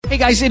Hey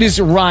guys, it is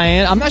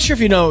Ryan. I'm not sure if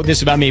you know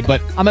this about me, but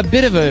I'm a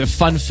bit of a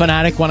fun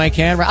fanatic when I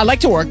can. I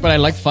like to work, but I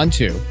like fun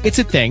too. It's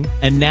a thing.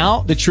 And now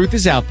the truth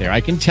is out there.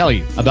 I can tell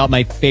you about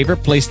my favorite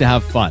place to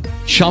have fun.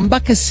 Chumba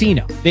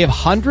Casino. They have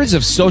hundreds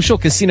of social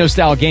casino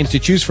style games to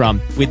choose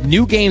from with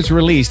new games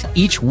released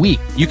each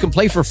week. You can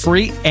play for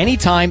free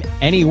anytime,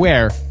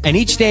 anywhere. And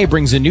each day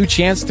brings a new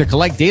chance to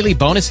collect daily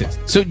bonuses.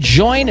 So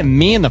join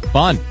me in the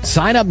fun.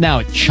 Sign up now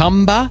at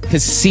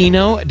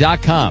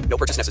ChumbaCasino.com. No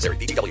purchase necessary.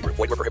 VGW Group.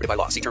 Void where prohibited by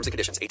law. See terms and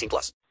conditions.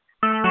 18+.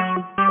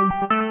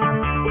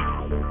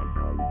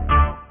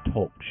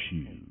 Talk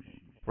shoes.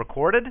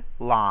 Recorded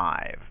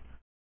live.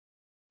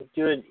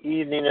 Good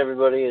evening,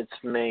 everybody. It's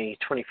May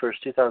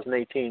 21st,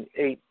 2018,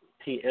 8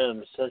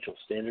 p.m. Central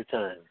Standard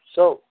Time.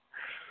 So,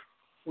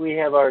 we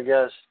have our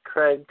guest,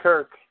 Craig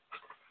Kirk.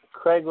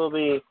 Craig will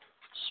be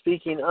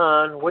speaking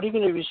on, what are you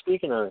going to be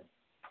speaking on,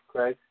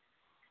 Craig?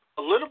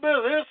 A little bit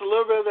of this, a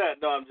little bit of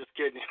that. No, I'm just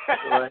kidding.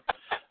 Right.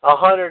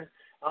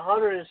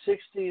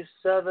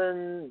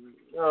 167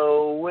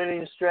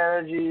 winning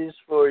strategies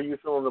for you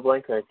fill in the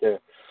blank right there.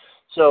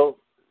 So,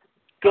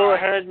 go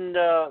ahead and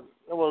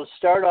we'll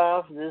start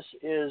off. This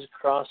is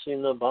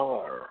Crossing the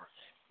Bar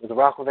with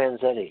Rocco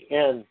Vanzetti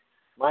and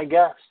my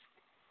guest,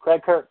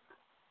 Craig Kirk.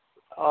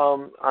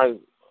 I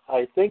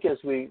think as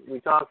we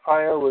talked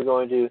prior, we're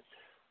going to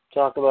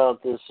talk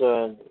about this,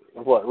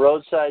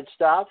 roadside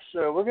stops.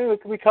 We're going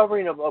to be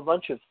covering a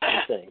bunch of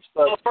things.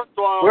 But well, first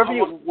of all,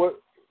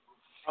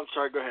 I'm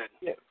sorry, go ahead.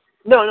 Yeah.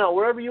 No,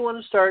 wherever you want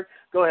to start,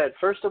 go ahead.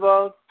 First of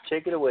all,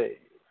 take it away.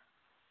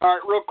 All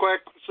right, real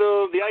quick.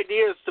 So the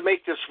idea is to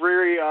make this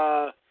very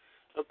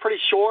pretty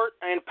short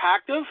and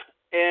impactful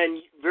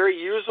and very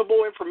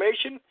usable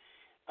information.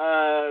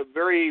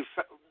 Very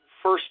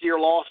first-year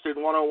law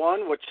student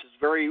 101, which is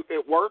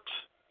it works.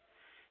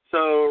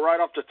 So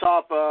right off the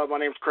top, my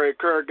name's Craig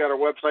Kirk. Got our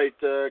website,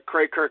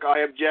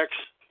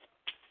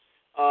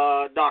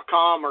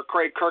 CraigKirkIobjects.com or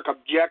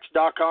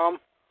CraigKirkObjects.com.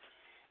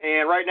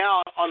 And right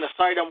now on the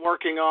site, I'm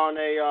working on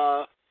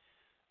a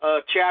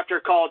chapter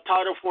called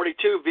Title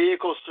 42,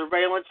 Vehicle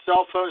Surveillance,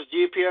 Cell Phones,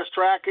 GPS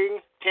Tracking,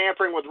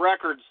 Tampering with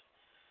Records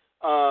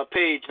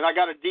page. And I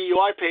got a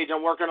DUI page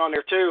I'm working on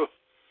there too.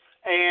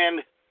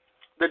 And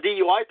the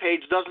DUI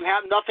page doesn't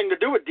have nothing to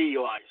do with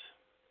DUIs.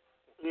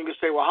 You can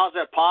say, well, how's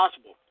that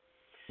possible?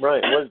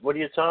 Right. What are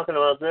you talking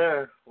about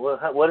there?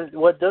 What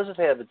does it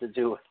have to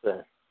do with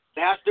that?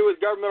 It has to do with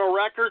governmental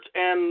records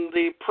and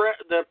the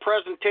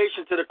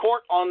presentation to the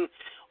court on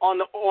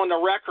the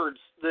records,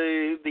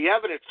 the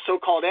evidence,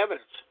 so-called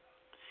evidence.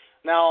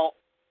 Now,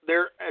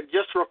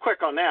 just real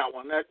quick on that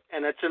one,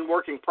 and it's in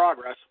working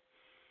progress.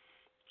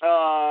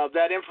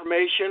 That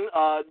information,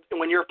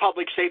 when you're a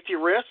public safety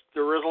risk,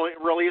 there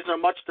really isn't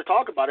much to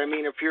talk about. I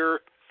mean, if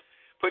you're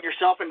putting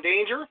yourself in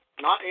danger,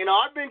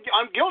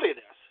 I'm guilty of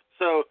this.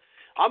 So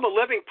I'm a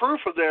living proof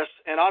of this,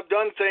 and I've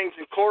done things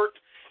in court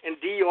in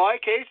DUI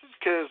cases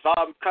because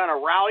I'm kind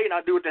of rowdy and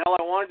I do what the hell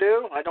I want to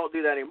do. I don't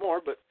do that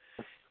anymore, but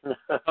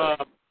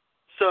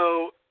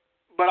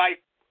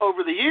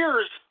over the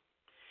years,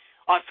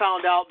 I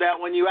found out that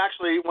when an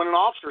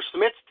officer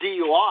submits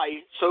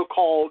DUI,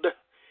 so-called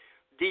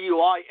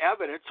DUI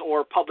evidence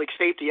or public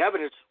safety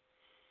evidence,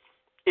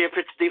 if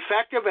it's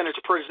defective and it's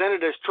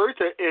presented as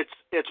truth,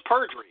 it's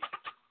perjury.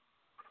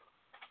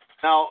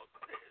 Now,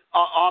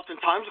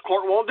 oftentimes the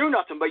court won't do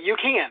nothing, but you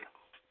can.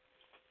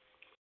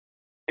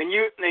 And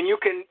you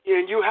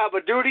have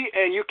a duty,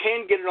 and you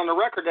can get it on the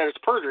record that it's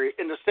perjury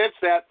in the sense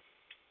that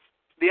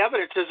the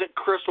evidence isn't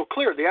crystal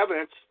clear. The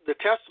evidence, the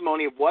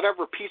testimony of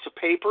whatever piece of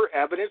paper,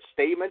 evidence,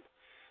 statement,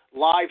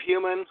 live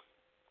human,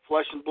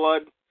 flesh and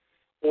blood,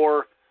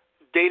 or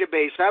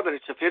database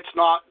evidence, if it's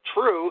not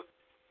true,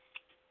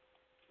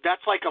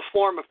 that's like a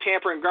form of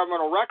tampering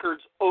governmental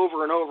records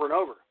over and over and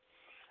over.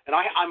 And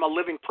I'm a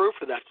living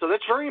proof of that. So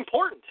that's very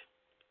important.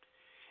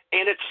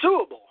 And it's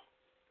suable.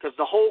 Because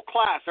the whole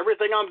class,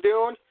 everything I'm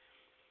doing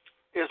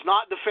is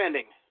not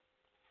defending.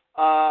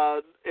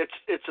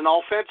 It's an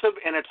offensive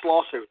and it's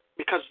lawsuit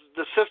because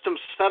the system's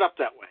set up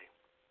that way.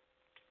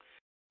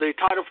 The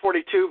Title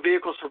 42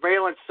 Vehicle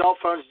Surveillance, Cell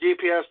Phones,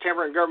 GPS,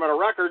 Tampering Governmental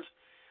Records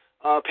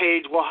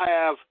page will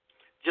have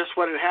just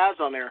what it has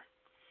on there.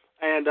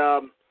 And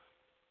I'm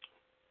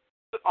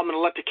going to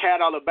let the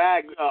cat out of the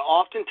bag.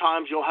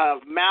 Oftentimes you'll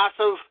have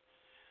massive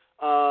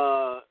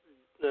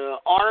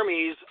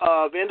armies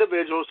of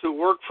individuals who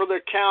work for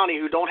the county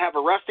who don't have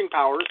arresting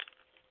powers,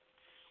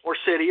 or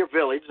city or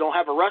village, don't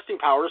have arresting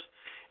powers,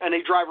 and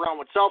they drive around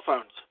with cell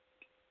phones.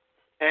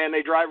 And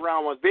they drive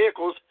around with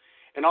vehicles,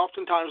 and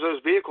oftentimes those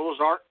vehicles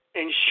aren't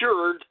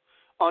insured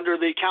under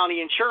the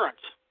county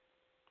insurance.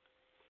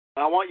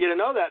 And I want you to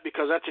know that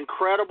because that's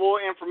incredible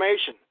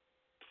information.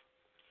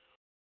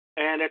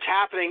 And it's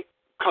happening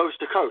coast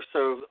to coast,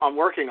 so I'm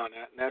working on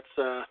that, and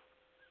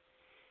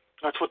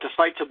that's what the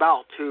site's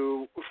about,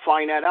 to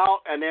find that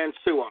out and then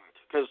sue on it,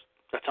 because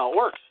that's how it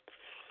works.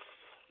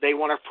 They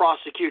want to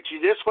prosecute you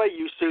this way,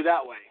 you sue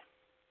that way.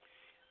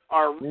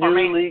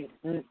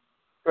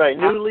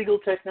 New legal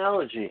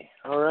technology.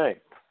 All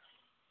right.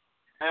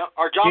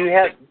 Our job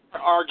is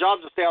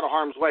to stay out of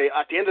harm's way.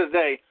 At the end of the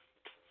day,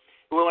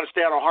 We want to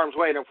stay out of harm's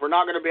way. And if we're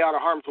not going to be out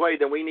of harm's way,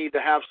 then we need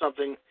to have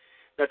something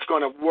that's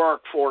going to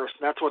work for us.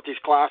 And that's what these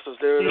classes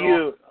do.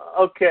 Do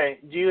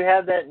you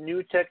have that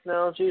new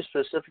technology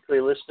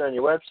specifically listed on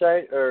your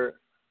website, or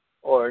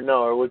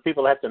no? Or would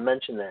people have to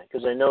mention that?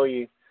 Because I know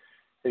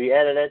have you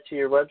added that to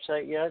your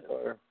website yet?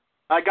 Or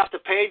I got the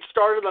page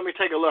started. Let me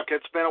take a look.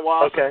 It's been a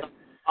while. Okay.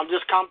 I'm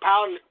just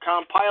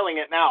compiling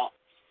it now.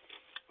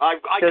 I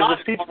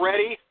got it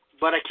already,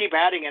 but I keep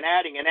adding and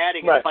adding and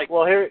adding. Right. It's like,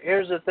 well,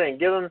 here's the thing.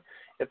 Give them,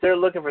 if they're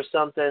looking for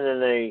something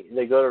and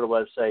they go to the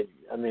website,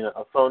 I mean,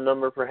 a phone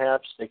number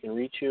perhaps, they can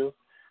reach you.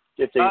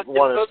 If they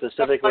want to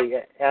specifically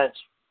ask.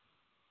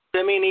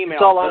 Send me an email.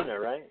 It's all on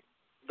there, right?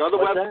 Go to the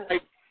What's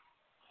website.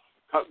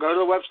 Go to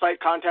the website,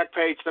 contact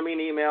page, send me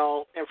an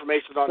email.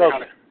 Information's on there.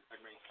 Okay.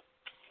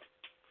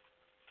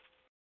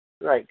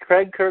 Right,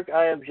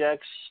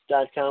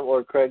 CraigKirkIobjects.com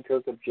or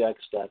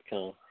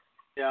CraigKirkObjects.com.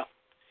 Yeah.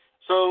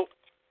 So,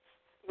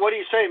 what do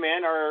you say,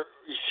 man? Are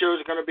your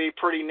shows going to be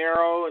pretty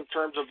narrow in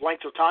terms of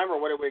length of time, or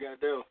what are we going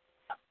to do?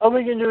 Oh,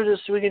 we can do this.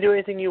 We can do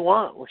anything you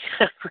want. We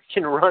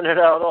can run it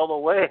out all the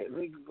way.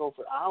 We can go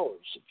for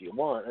hours if you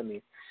want. I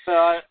mean,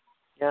 yeah,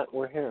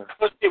 we're here.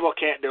 Most people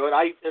can't do it.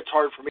 It's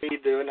hard for me to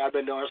do, and I've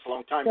been doing this a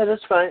long time. Yeah,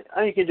 that's fine.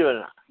 You can do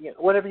it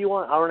whatever you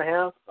want. Hour and a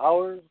half,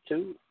 hour,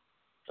 2.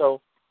 So.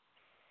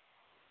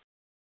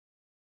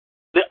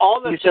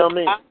 You tell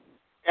me.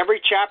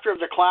 Every chapter of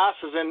the class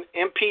is in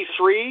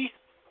MP3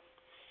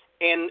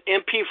 and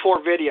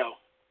MP4 video.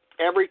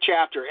 Every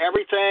chapter,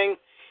 everything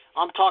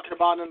I'm talking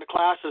about in the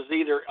class is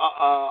either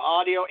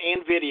audio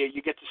and video.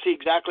 You get to see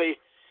exactly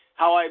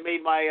how I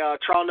made my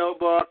trial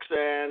notebooks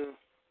and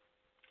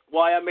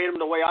why I made them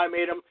the way I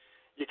made them.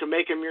 You can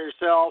make them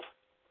yourself.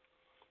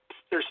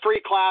 There's 3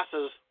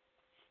 classes.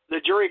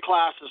 The jury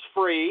class is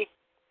free.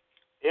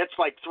 It's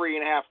like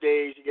 3.5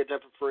 days. You get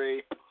that for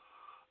free.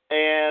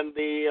 And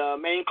the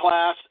main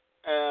class,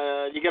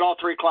 you get all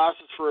 3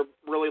 classes for a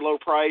really low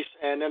price.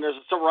 And then there's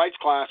a civil rights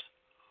class.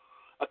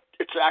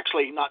 It's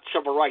actually not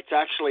civil rights, it's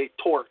actually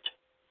tort.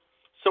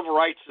 Civil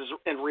rights is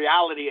in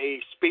reality a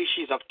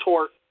species of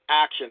tort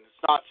action.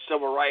 It's not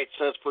civil rights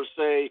as per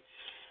se.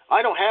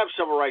 I don't have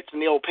civil rights in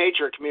the old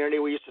Patriot community.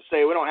 We used to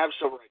say we don't have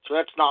civil rights. So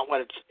that's not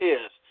what it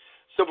is.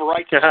 Civil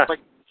rights is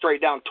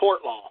straight down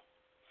tort law.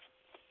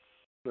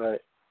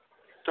 Right.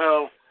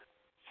 So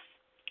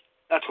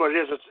that's what it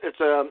is. It's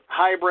a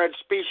hybrid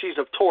species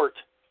of tort,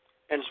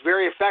 and it's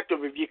very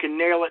effective if you can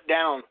nail it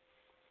down.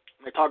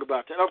 They talk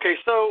about that. Okay,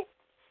 so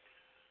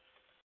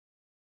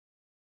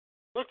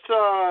let's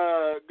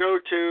go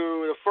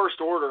to the first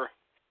order.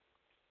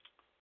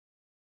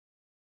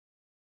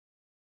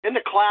 In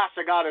the class,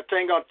 I got a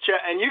thing on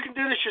chat, and you can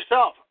do this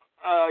yourself.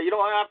 You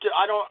don't have to.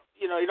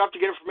 You don't have to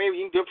get it from me.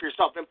 You can do it for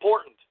yourself.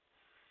 Important,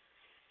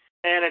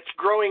 and it's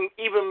growing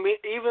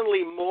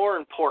evenly more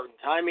important.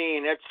 I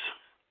mean,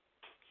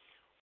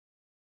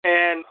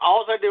 and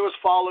all I do is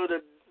follow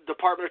the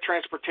Department of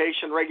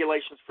Transportation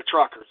regulations for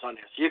truckers on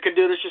this. You can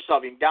do this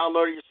yourself. You can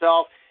download it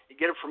yourself. You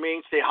get it from me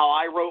and see how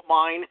I wrote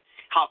mine,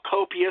 how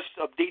copious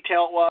of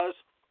detail it was.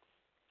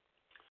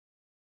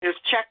 It's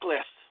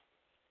checklists.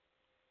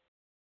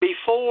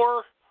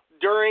 Before,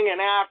 during,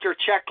 and after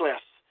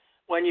checklists.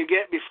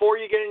 Before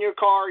you get in your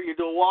car, you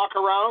do a walk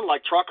around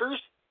like truckers.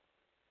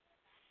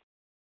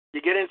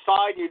 You get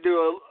inside, you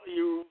do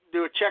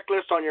a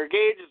checklist on your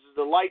gauges.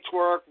 The lights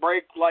work,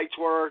 brake lights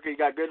work, you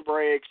got good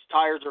brakes,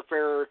 tires are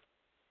fair.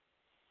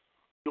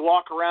 You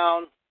walk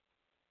around.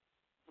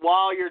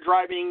 While you're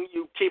driving,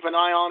 you keep an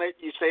eye on it.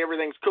 You say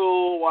everything's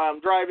cool while I'm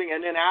driving,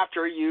 and then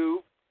after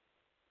you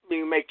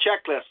make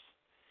checklists.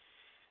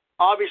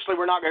 Obviously,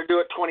 we're not going to do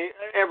it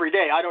every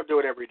day. I don't do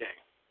it every day.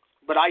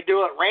 But I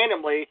do it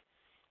randomly,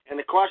 and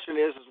the question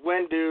is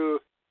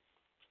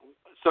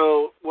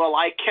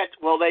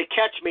will they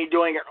catch me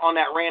doing it on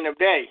that random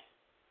day?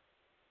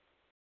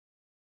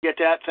 Get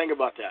that? Think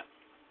about that.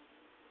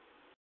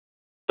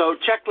 So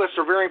checklists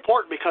are very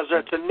important because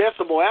it's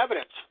admissible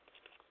evidence.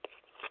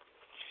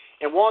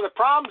 And one of the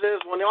problems is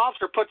when the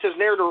officer puts his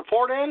narrative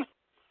report in,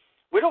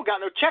 we don't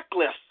got no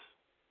checklist.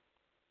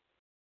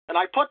 And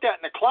I put that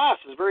in the class.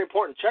 It's very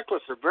important.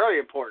 Checklists are very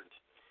important.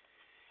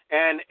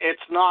 And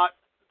it's not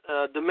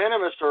de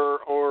minimis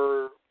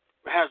or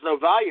has no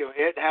value.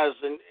 It has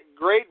a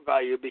great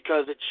value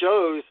because it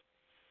shows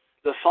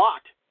the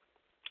thought.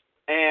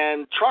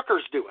 And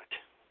truckers do it.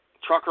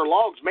 Trucker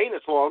logs,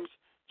 maintenance logs,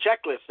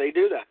 checklists, they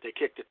do that. They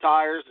kick the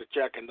tires, they're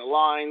checking the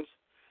lines,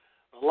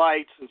 the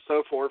lights, and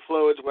so forth,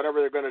 fluids,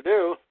 whatever they're going to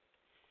do.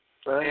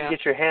 Well, you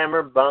get your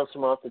hammer, bounce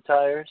them off the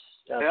tires.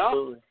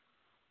 Absolutely.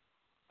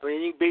 Yeah. I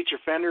mean, you can beat your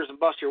fenders and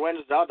bust your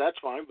windows out. That's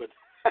fine, but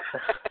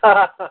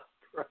right.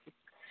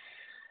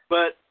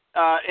 But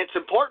it's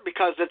important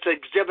because it's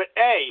Exhibit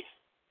A.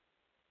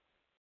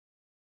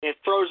 It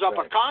throws up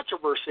a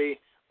controversy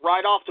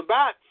right off the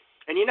bat.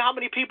 And you know how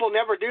many people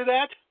never do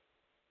that?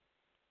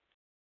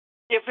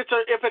 If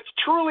it's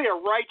truly a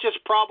righteous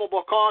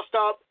probable cause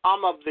stop,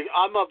 I'm of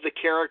the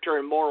character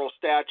and moral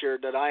stature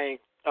that I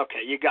ain't.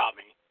 Okay, you got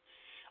me.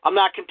 I'm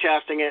not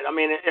contesting it. I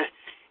mean,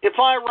 if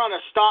I run a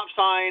stop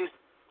sign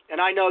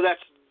and I know that's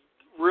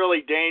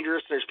really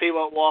dangerous. There's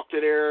people that walk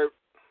through there.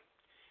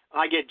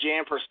 I get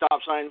jammed for a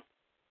stop sign.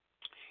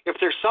 If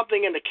there's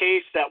something in the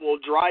case that will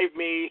drive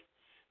me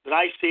that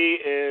I see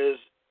is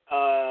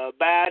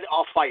bad,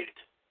 I'll fight it.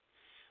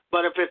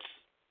 But if it's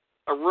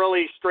a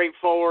really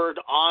straightforward,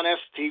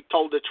 honest, he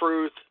told the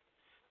truth,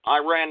 I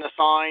ran the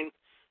sign,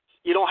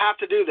 you don't have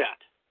to do that.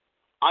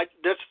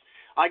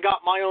 I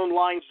got my own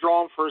lines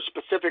drawn for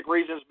specific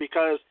reasons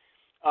because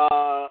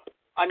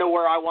I know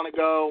where I want to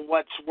go,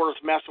 what's worth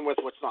messing with,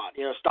 what's not.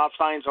 You know, stop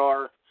signs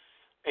are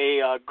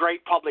a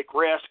great public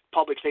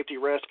safety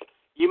risk.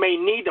 You may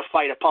need to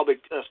fight a public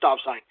stop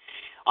sign.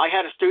 I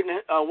had a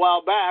student a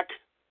while back,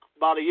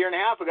 about a year and a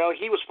half ago,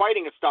 he was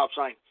fighting a stop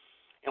sign.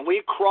 And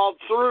we crawled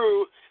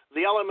through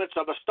the elements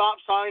of a stop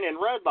sign and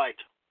red light.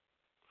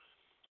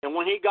 And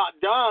when he got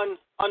done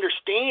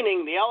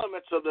understanding the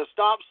elements of the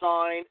stop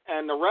sign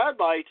and the red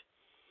light,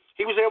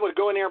 he was able to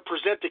go in there and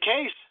present the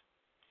case,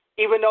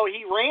 even though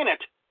he ran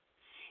it,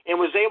 and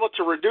was able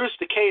to reduce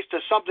the case to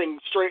something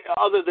straight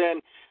other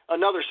than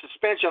another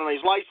suspension on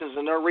his license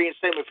and no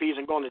reinstatement fees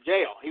and going to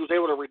jail. He was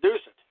able to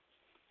reduce it.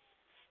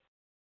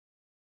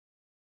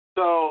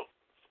 So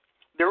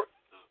there,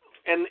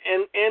 and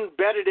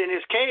embedded in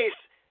his case,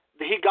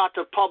 he got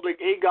the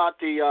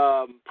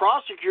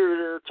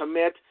prosecutor to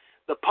admit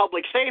the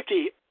public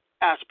safety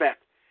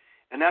aspect,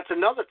 and that's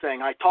another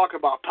thing I talk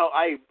about.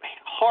 I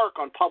hark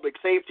on public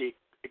safety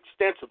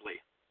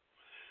extensively.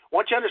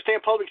 Once you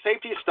understand public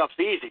safety, stuff's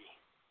easy.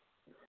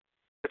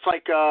 It's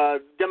like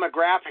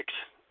demographics,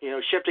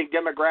 shifting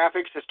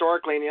demographics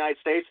historically in the United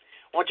States.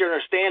 Once you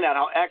understand that,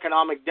 how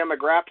economic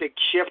demographic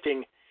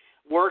shifting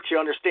works, you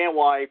understand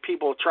why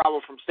people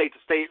travel from state to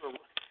state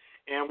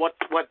and what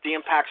the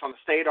impacts on the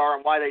state are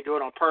and why they do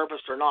it on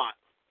purpose or not.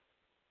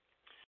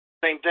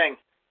 Same thing.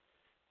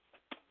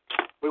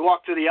 We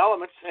walked through the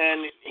elements,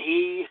 and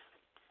he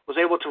was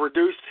able to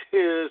reduce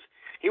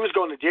he was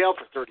going to jail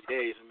for 30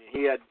 days. I mean,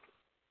 he had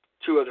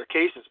 2 other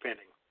cases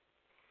pending.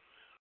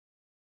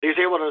 He was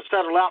able to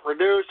settle out,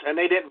 reduce, and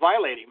they didn't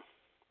violate him.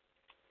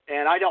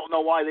 And I don't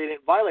know why they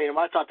didn't violate him.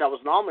 I thought that was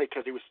an anomaly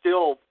because he was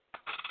still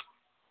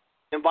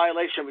in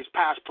violation of his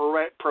past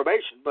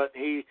probation, but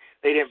they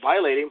didn't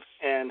violate him.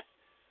 And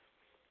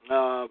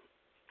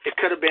it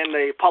could have been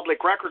the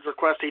public records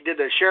request he did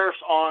the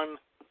sheriff's on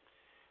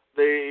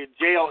the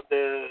jail,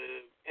 the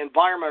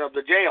environment of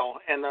the jail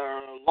and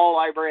the law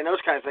library and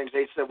those kind of things.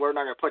 They said, we're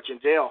not going to put you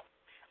in jail.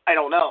 I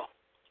don't know.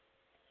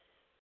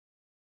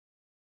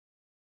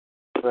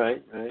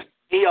 Right.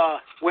 He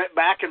went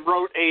back and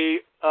wrote a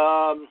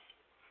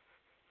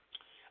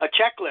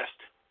checklist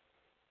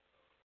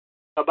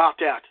about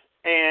that.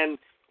 And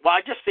I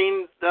just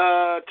seen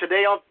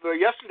yesterday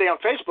on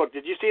Facebook.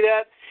 Did you see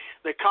that?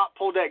 The cop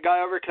pulled that guy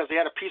over because he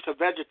had a piece of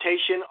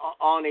vegetation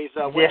on his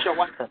windshield.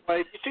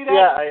 Did you see that?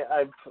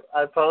 Yeah,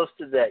 I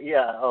posted that.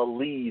 Yeah,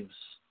 leaves.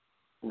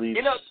 The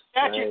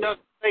statute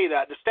doesn't say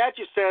that. The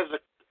statute says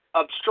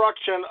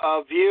obstruction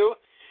of view.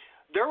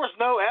 There was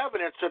no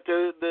evidence that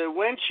the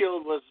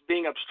windshield was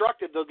being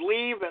obstructed. The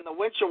leaf and the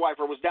windshield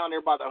wiper was down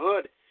there by the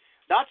hood.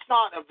 That's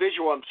not a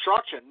visual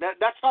obstruction.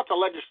 That's not the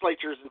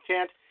legislature's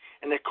intent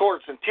and the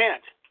court's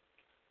intent.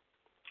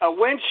 A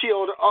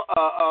windshield,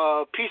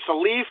 a piece of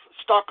leaf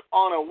stuck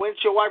on a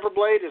windshield wiper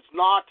blade is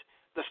not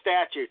the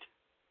statute.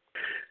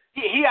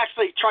 He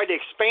actually tried to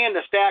expand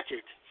the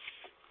statute,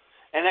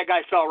 and that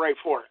guy fell right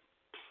for it.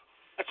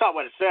 That's not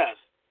what it says.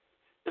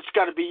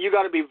 You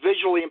got to be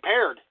visually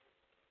impaired.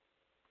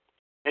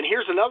 And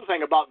here's another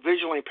thing about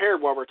visually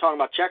impaired while we're talking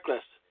about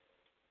checklists.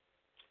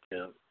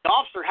 Yeah. The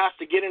officer has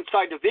to get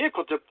inside the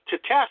vehicle to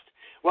test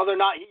whether or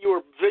not you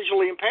are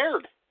visually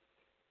impaired.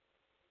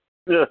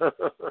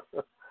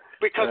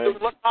 Because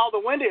look how the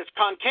window is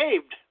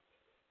concaved.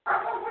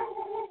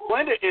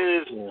 Window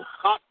is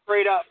not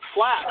straight up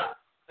flat.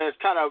 It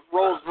kind of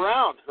rolls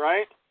around,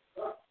 right?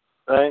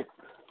 Right.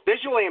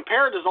 Visually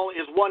impaired is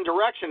one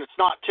direction. It's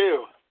not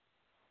two.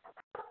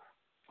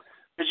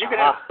 Because you can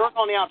have dirt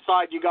on the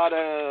outside. You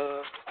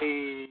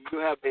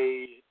have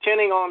a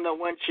tinting on the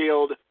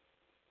windshield.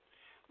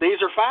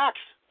 These are facts.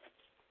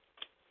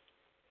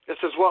 This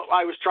is what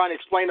I was trying to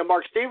explain to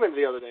Mark Stevens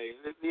the other day.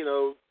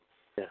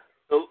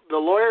 The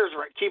lawyers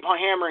keep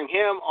hammering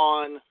him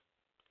on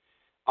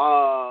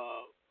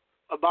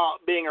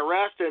about being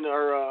arrested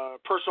or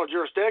personal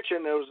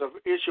jurisdiction. There was an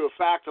issue of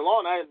fact and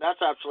law, and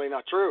that's absolutely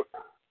not true.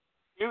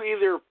 You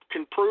either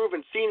can prove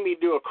and see me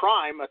do a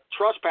crime, a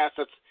trespass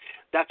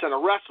that's an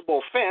arrestable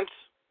offense,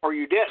 or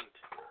you didn't.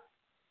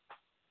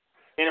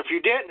 And if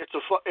you didn't,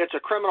 it's a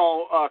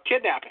criminal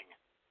kidnapping.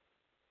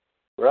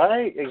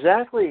 Right,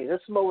 exactly.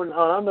 That's what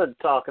I've been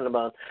talking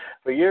about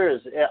for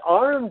years.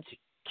 Armed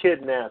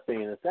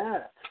kidnapping at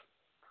that.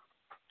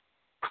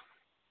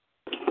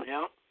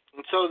 Yeah,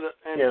 and so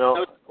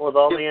with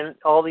all the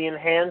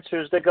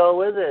enhancers that go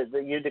with it,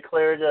 that you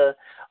declared a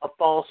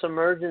false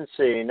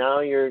emergency. Now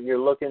you're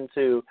looking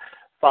to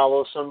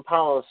follow some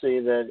policy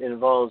that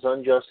involves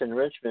unjust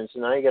enrichment. So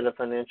now you got a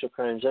financial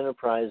crimes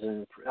enterprise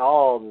and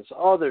all this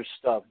other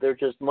stuff. They're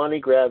just money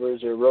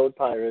grabbers or road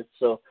pirates.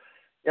 So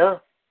yeah,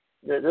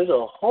 there's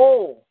a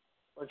whole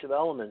bunch of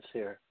elements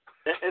here.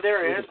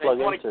 There is. Plug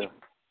into.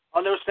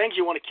 On those things,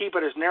 you want to keep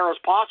it as narrow as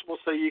possible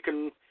so you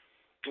can,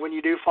 when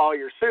you do file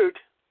your suit,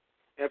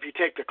 if you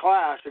take the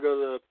class, to go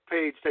to the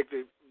page,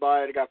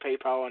 buy it, I got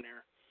PayPal on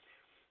there.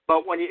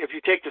 But if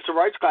you take the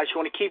civil rights class, you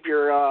want to keep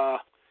your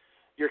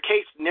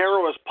case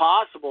narrow as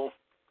possible.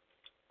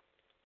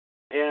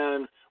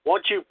 And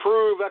once you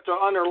prove at the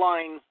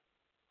underlying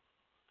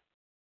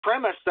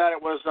premise that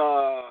it was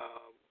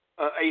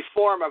a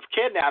form of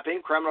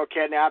kidnapping, criminal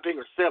kidnapping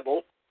or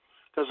civil,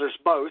 because there's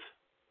both.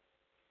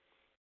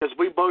 Because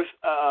we both,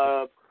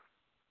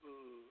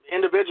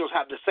 individuals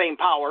have the same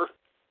power.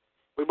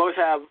 We both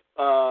have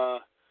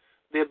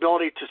the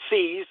ability to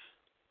seize,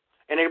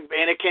 and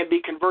it can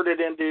be converted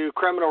into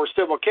criminal or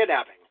civil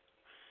kidnapping,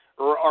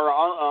 or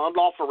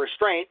unlawful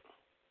restraint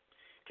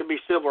can be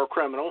civil or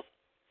criminal.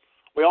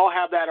 We all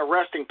have that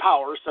arresting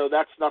power, so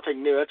that's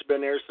nothing new. It's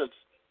been there since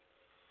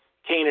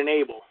Cain and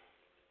Abel.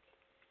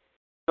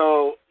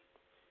 So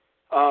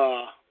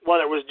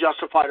whether it was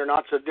justified or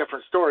not is a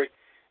different story,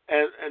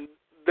 and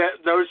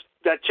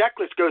that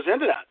checklist goes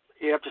into that.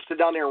 You have to sit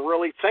down there and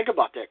really think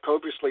about that,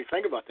 copiously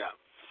think about that.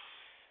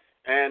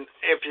 And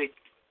if they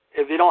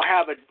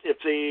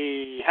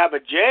have a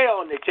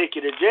jail and they take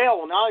you to jail,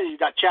 well, now you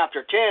got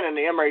Chapter 10 and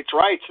the inmate's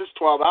rights. It's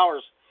 12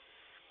 hours.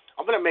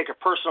 I'm going to make a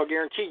personal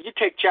guarantee. You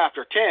take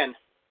Chapter 10.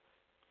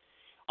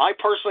 I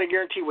personally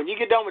guarantee when you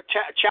get done with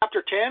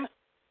Chapter 10,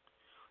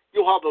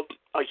 you'll have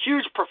a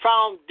huge,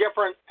 profound,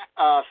 different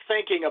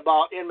thinking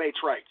about inmates'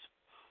 rights.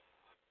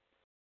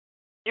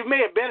 You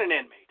may have been an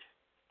inmate.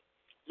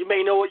 You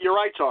may know what your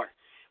rights are,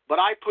 but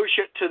I push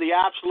it to the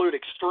absolute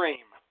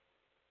extreme.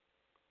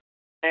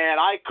 And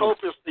I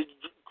copiously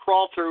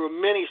crawl through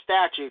many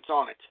statutes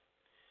on it,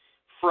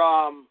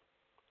 from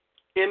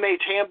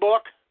inmate's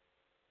handbook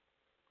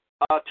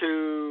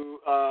to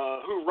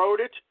who wrote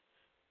it,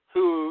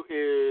 who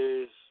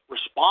is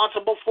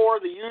responsible for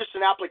the use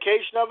and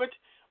application of it,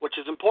 which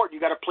is important.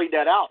 You got to plead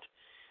that out.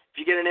 If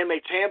you get an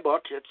inmate's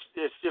handbook,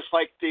 it's just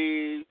like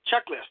the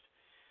checklist.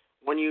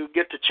 When you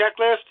get the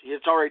checklist,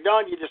 it's already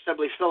done. You just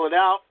simply fill it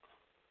out.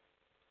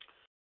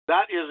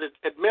 That is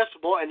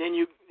admissible, and then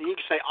you can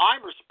say,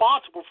 I'm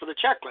responsible for the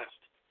checklist.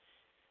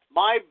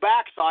 My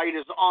backside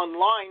is on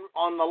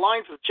the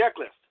line for the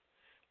checklist.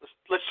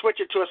 Let's switch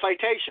it to a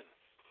citation.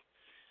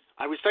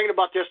 I was thinking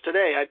about this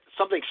today.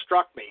 Something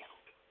struck me.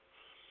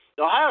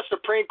 The Ohio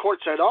Supreme Court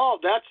said,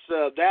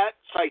 that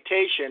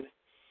citation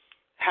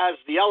has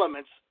the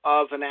elements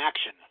of an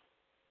action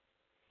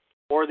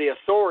or the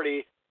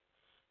authority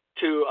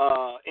to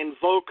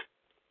invoke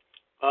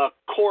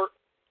court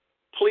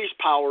police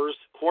powers,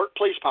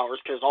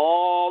 because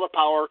all the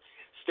power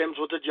stems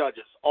with the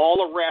judges.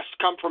 All arrests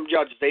come from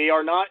judges. They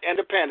are not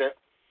independent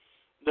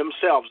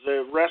themselves.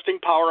 The arresting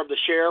power of the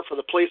sheriff or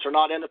the police are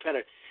not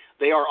independent.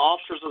 They are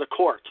officers of the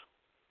court.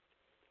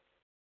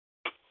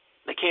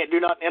 They can't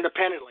do nothing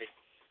independently.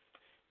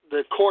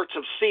 The courts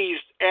have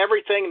seized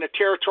everything in the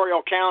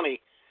territorial county.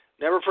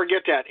 Never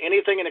forget that.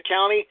 Anything in the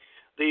county,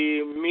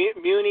 the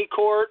Muni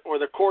Court or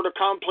the Court of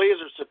Common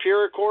Pleas or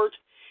Superior Court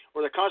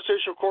or the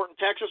Constitutional Court in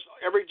Texas,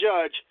 every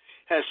judge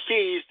has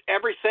seized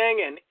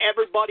everything and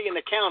everybody in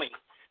the county.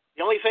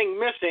 The only thing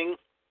missing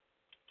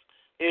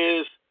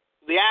is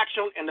the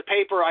action and the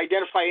paper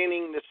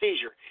identifying the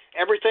seizure.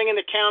 Everything in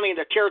the county,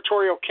 the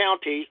territorial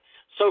county,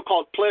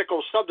 so-called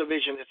political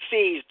subdivision, is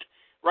seized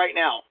right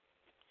now.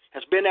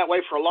 Has been that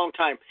way for a long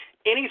time.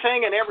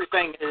 Anything and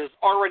everything is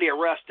already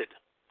arrested.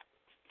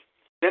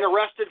 Been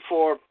arrested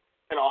for,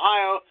 in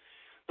Ohio,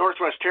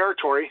 Northwest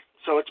Territory,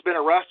 so it's been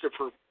arrested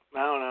for,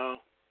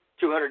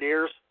 200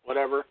 years,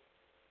 whatever.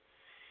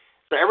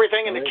 So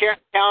everything in the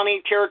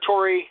county,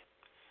 territory,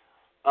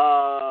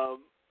 not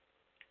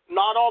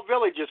all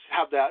villages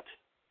have that,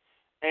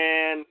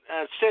 and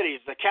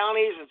cities. The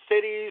counties and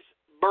cities,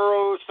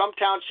 boroughs, some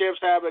townships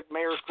have it,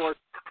 mayor's court,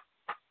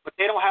 but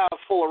they don't have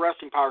full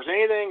arresting powers.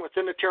 Anything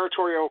within the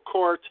territorial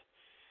court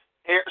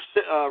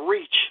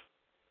reach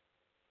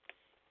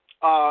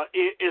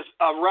is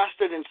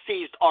arrested and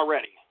seized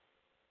already.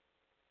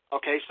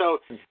 Okay, so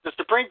the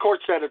Supreme Court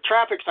said a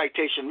traffic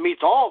citation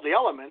meets all the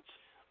elements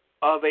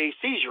of a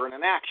seizure and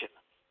an action.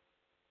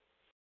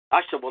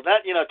 I said, well,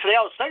 today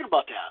I was thinking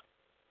about that.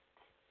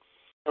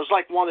 It was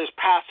like one of those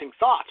passing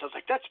thoughts. I was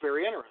like, that's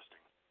very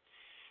interesting.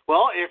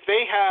 Well, if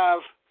they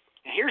have,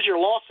 here's your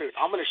lawsuit.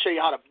 I'm going to show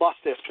you how to bust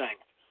this thing.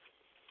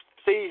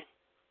 See,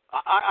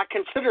 I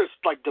consider it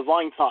like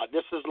divine thought.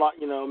 This is like,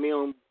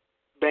 me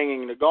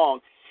banging the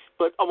gong.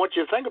 But I want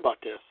you to think about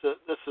this.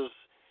 This is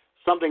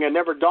something that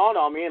never dawned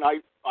on me, and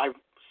I've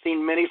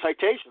seen many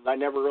citations. I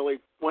never really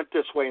went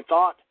this way and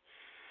thought.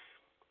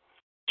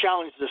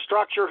 Challenged the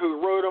structure,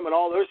 who wrote them, and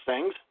all those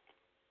things.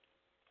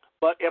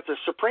 But if the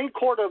Supreme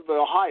Court of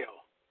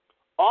Ohio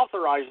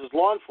authorizes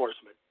law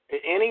enforcement in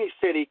any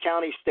city,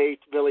 county, state,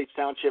 village,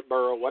 township,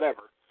 borough,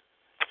 whatever,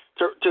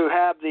 to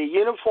have the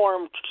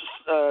uniform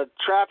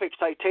traffic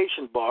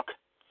citation book,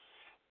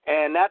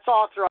 and that's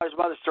authorized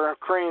by the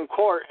Supreme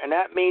Court, and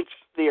that meets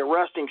the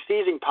arresting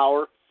seizing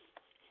power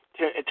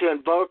to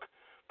invoke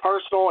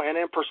personal and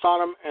in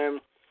personam and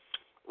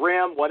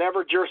rim,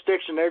 whatever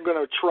jurisdiction they're going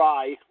to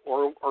try,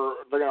 or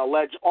they're going to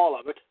allege all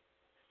of it,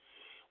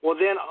 well,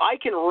 then I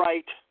can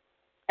write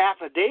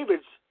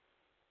affidavits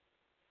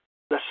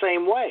the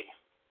same way.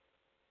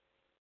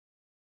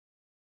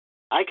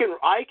 I can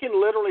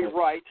literally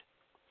write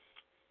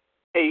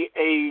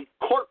a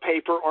court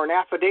paper or an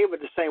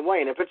affidavit the same way,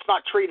 and if it's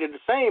not treated the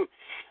same,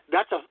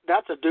 that's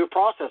a due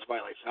process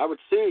violation. I would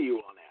sue you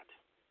on that.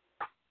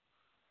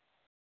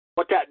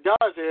 What that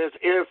does is,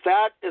 if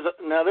that is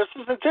now this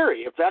is in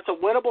theory, if that's a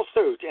winnable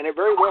suit, and it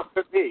very well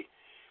could be,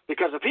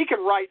 because if he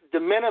can write de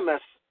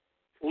minimis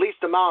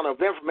least amount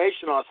of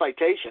information on a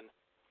citation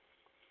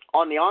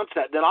on the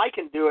onset, then I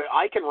can do it.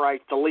 I can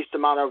write the least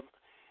amount of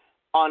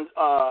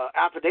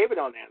affidavit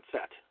on the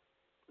onset.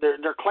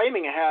 They're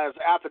claiming it has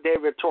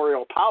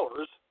affidavitatorial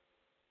powers.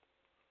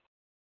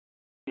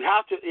 It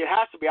has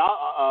to be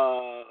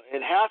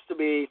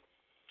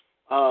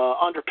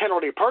under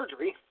penalty of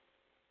perjury.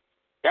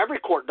 Every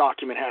court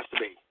document has to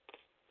be.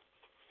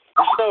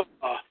 So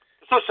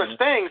there's no such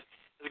thing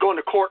as going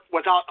to court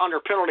without under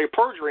penalty of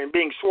perjury and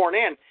being sworn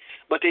in,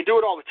 but they do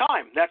it all the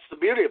time. That's the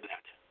beauty of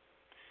that.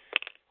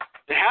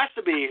 It has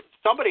to be,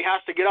 somebody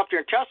has to get up there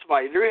and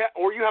testify,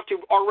 or you have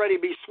to already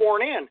be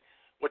sworn in,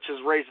 which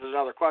raises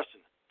another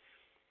question.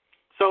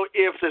 So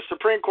if the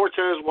Supreme Court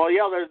says, well,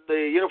 yeah,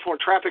 the uniform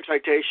traffic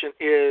citation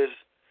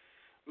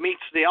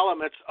meets the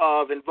elements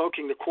of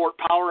invoking the court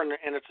power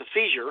and it's a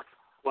seizure,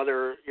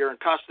 whether you're in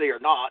custody or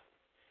not,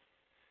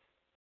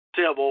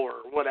 civil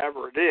or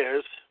whatever it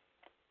is,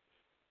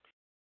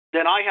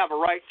 then I have a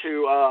right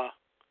to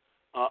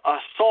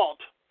assault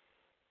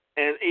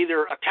and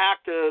either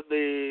attack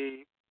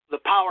the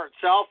power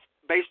itself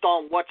based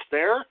on what's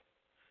there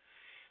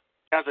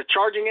as a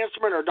charging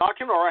instrument or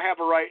document, or I have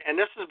a right, and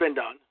this has been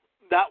done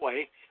that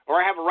way,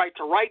 or I have a right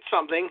to write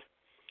something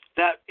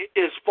that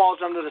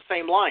falls under the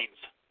same lines.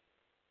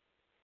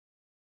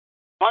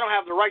 If I don't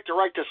have the right to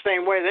write the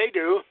same way they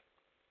do,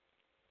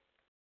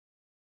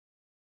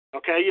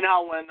 okay, you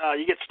know when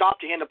you get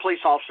stopped, you hand a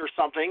police officer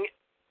something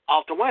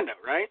out the window,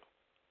 right?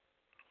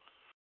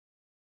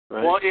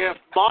 Right. Well, if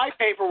my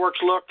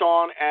paperwork's looked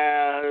on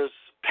as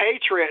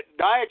patriot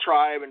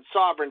diatribe and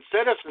sovereign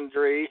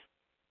citizenry,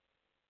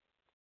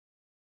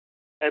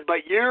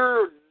 but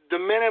your de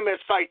minimis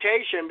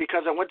citation,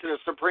 because I went to the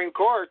Supreme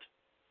Court,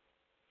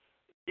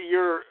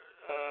 your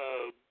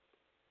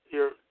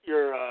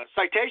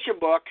citation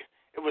book,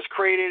 it was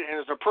created and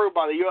is approved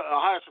by the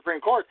Ohio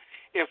Supreme Court.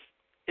 If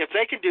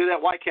they can do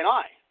that, why can't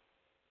I?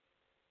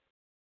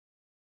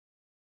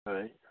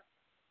 Right.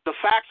 The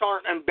facts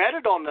aren't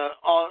embedded on the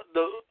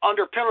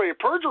under penalty of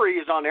perjury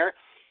is on there,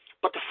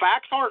 but the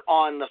facts aren't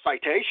on the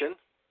citation.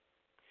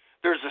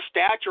 There's a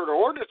statute or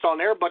ordinance on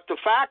there, but the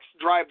facts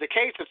drive the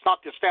case. It's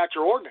not the statute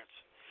or ordinance.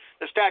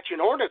 The statute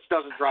and ordinance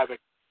doesn't drive the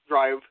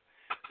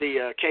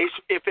case.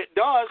 If it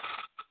does,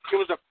 it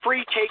was a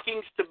free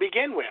takings to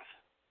begin with.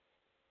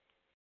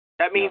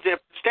 That means if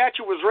the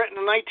statute was written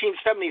in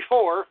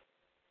 1974,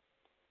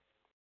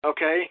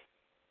 okay,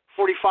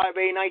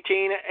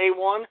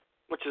 45A19A1,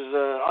 which is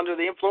under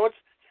the influence.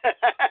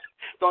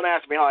 Don't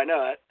ask me how I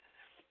know it.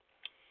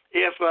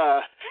 If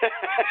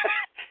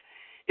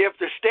if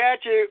the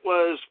statute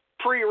was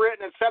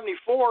pre-written in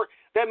 74,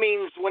 that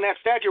means when that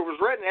statute was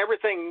written,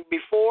 everything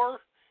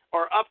before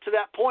or up to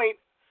that point,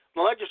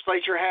 the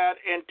legislature had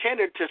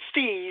intended to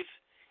seize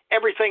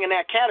everything in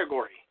that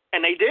category,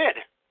 and they did.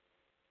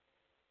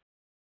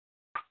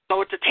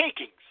 So it's a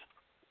takings.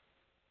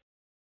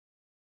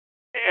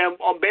 And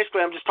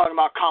basically, I'm just talking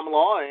about common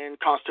law and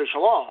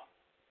constitutional law.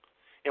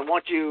 And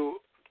once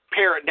you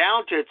pare it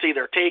down to it's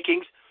either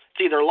takings,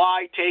 it's either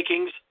lie,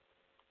 takings,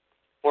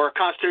 or a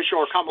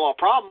constitutional or common law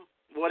problem,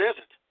 what is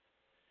it?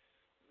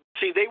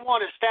 See, they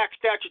want to stack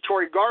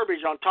statutory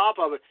garbage on top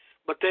of it,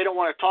 but they don't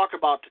want to talk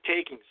about the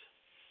takings.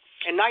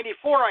 In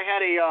 '94, I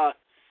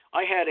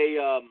had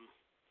a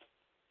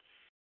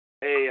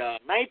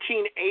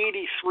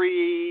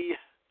 1983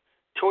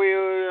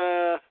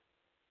 Toyota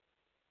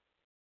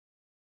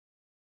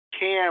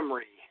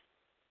Camry.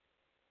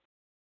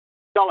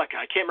 Celica.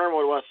 I can't remember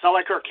what it was,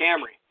 Celica or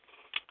Camry.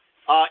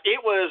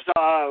 It was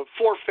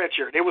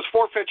forfeited. It was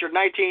forfeited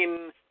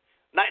 93.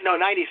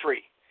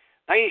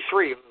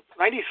 93,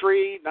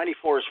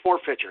 94 is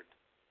forfeited.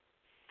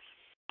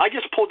 I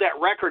just pulled that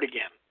record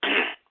again.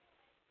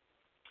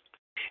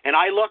 And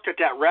I looked at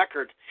that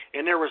record,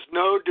 and there was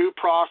no due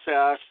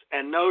process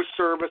and no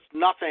service,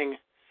 nothing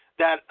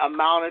that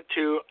amounted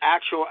to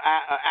actual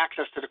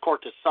access to the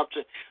court to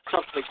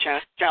substantially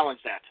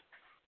challenge that.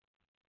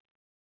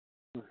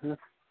 Mm-hmm.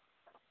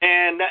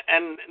 And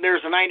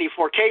there's a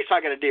 94 case I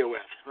got to deal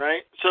with,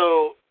 right?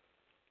 So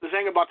the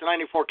thing about the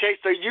 94 case,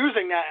 they're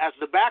using that as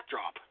the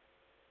backdrop.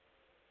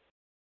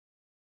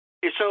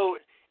 So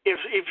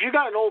if you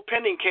got an old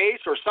pending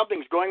case or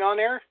something's going on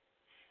there,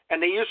 and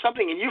they use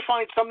something, and you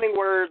find something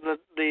where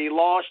the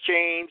law's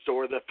changed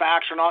or the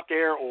facts are not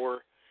there,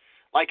 or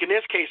like in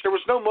this case, there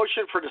was no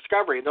motion for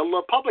discovery.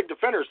 The public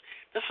defenders,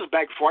 this is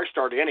back before I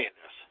started any of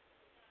this.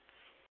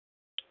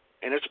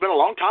 And it's been a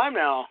long time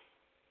now.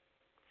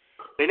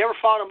 They never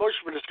filed a motion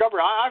for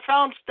discovery. I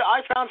found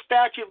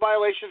statute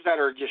violations that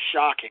are just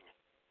shocking.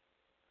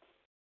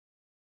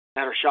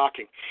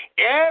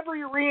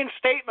 Every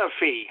reinstatement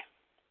fee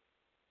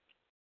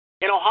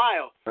in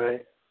Ohio,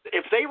 right,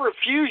 if they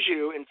refuse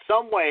you in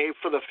some way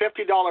for the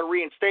 $50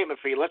 reinstatement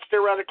fee, let's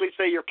theoretically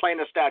say you're playing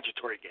a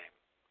statutory game.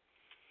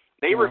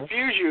 They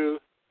refuse you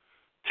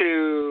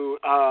to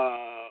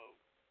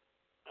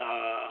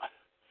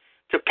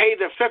pay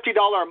the $50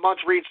 a month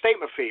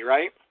reinstatement fee,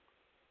 right?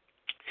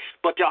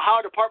 But the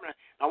Ohio Department,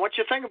 I want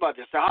you to think about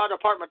this. The Ohio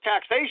Department of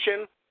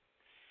Taxation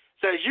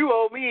says you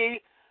owe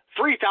me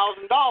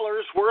 $3,000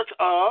 worth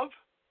of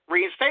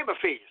reinstatement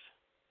fees.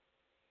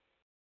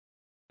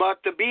 But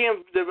the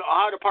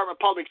Ohio Department of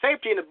Public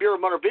Safety and the Bureau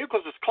of Motor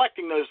Vehicles is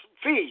collecting those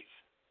fees.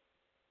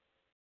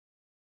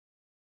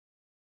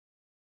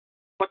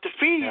 But the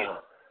fees,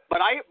 but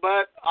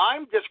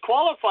I'm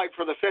disqualified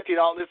for the $50.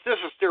 This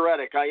is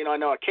theoretic. I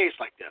know a case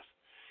like this.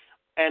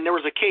 And there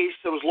was a case,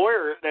 there was a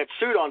lawyer that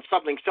sued on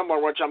something similar,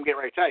 which I'm getting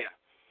ready to tell you.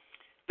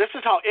 This is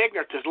how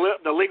ignorant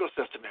the legal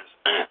system is.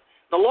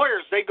 The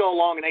lawyers, they go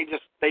along and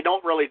they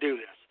don't really do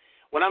this.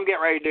 What I'm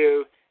getting ready to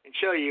do and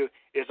show you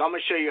is I'm going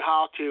to show you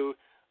how to,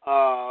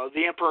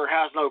 the emperor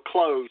has no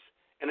clothes.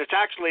 And it's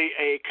actually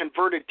a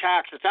converted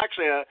tax. It's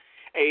actually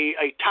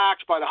a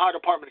tax by the Ohio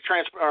Department of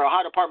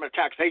Ohio Department of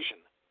Taxation.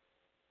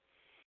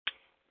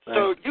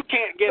 So you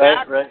can't get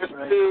access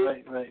to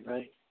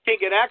can't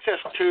get access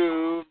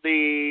to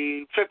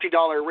the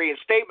 $50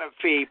 reinstatement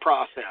fee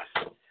process.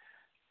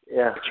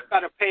 Yeah. But you got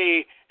to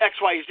pay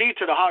XYZ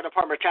to the Ohio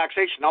Department of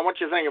Taxation. Now, I want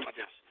you to think about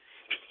this.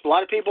 A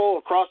lot of people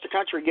across the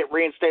country get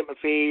reinstatement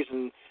fees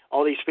and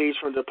all these fees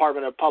from the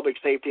Department of Public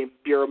Safety and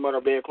Bureau of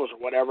Motor Vehicles or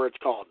whatever it's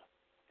called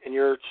in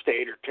your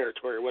state or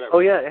territory or whatever. Oh,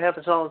 yeah, it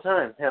happens all the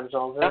time.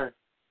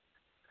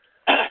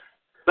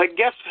 But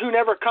guess who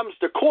never comes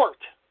to court?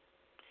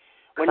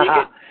 When you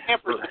get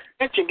Tamper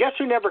suspension, guess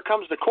who never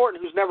comes to court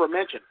and who's never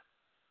mentioned?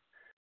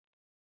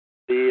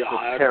 The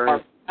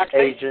parent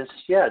agency.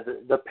 Yeah,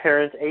 the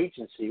parent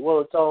agency.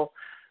 Well, it's all.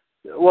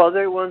 Well,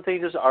 they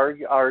just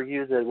argue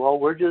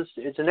that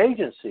it's an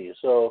agency,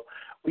 so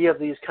we have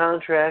these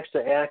contracts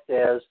to act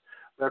as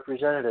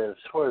representatives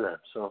for them.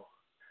 So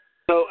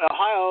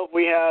Ohio,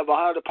 we have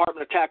Ohio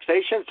Department of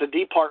Taxation. It's a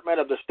department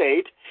of the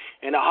state,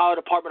 and Ohio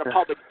Department of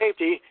Public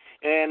Safety,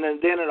 and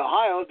then in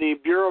Ohio, the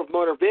Bureau of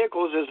Motor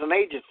Vehicles is an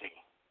agency.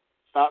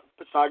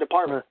 It's not a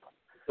department.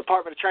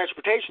 Department of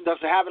Transportation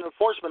doesn't have an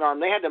enforcement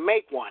arm. They had to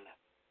make one.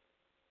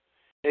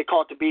 They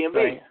call it the B&B.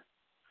 Right.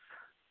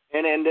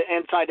 And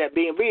inside that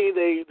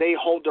B&B, they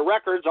hold the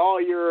records. All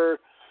your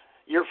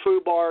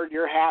foobarred,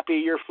 you're happy.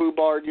 Your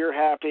foobarred, you're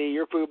happy.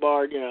 Your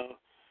foobarred,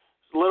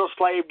 little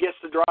slave gets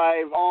to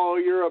drive. Oh,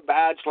 you're a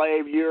bad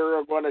slave.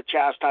 You're going to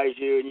chastise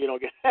you, and you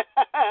don't get.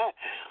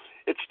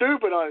 It's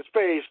stupid on its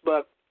face,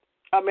 but.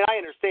 I mean, I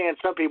understand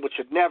some people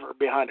should never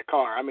be behind a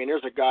car. I mean,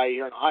 there's a guy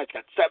here in Ohio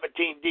that's got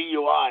 17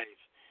 DUIs.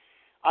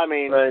 I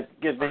mean...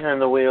 Right, get behind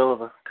the wheel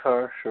of a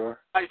car, sure.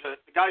 The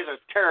guy's a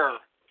terror.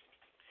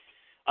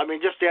 I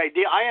mean, just the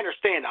idea. I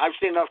understand. I've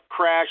seen enough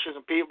crashes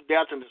and people,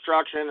 death and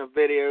destruction and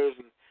videos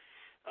and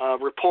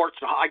reports.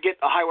 I get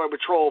the Highway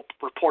Patrol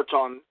reports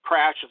on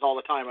crashes all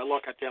the time. I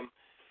look at them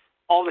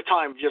all the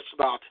time, just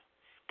about.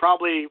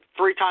 Probably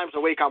 3 times a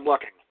week I'm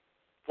looking.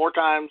 4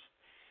 times.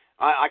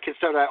 I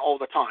consider that all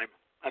the time.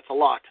 That's a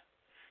lot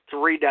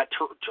to read that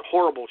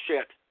horrible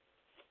shit.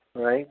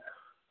 Right.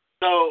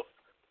 So,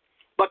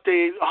 but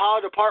the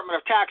Ohio Department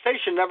of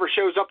Taxation never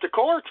shows up to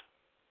court.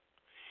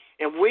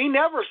 And we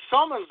never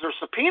summons or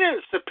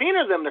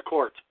subpoena them to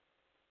court.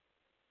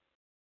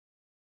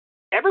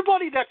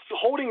 Everybody that's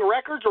holding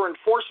records or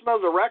enforcement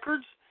of the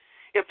records,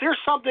 if there's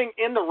something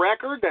in the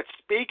record that's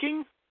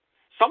speaking,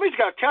 somebody's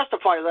got to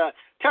testify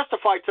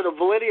to the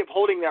validity of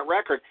holding that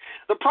record.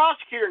 The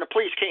prosecutor and the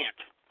police can't.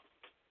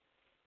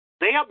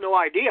 They have no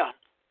idea.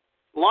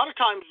 A lot of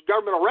times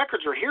governmental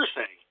records are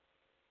hearsay.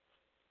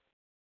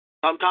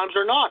 Sometimes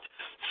they're not.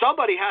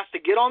 Somebody has to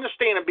get on the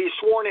stand and be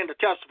sworn in to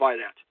testify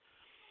that.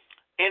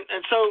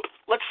 And so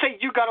let's say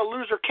you got a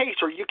loser case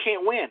or you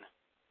can't win.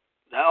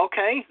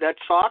 Okay, that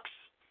sucks.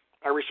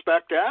 I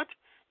respect that.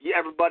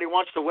 Everybody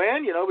wants to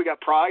win. We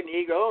got pride and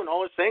ego and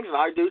all those things, and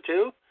I do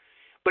too.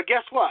 But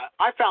guess what?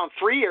 I found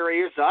 3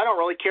 areas that I don't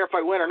really care if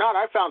I win or not.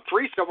 I found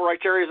 3 civil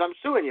rights areas I'm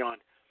suing you on,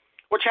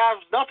 which has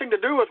nothing to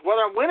do with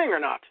whether I'm winning or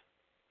not.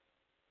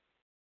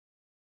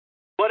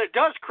 But it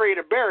does create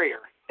a barrier.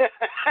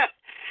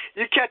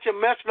 You catch them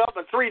messing up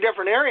in 3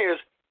 different areas,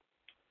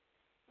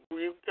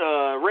 you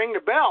ring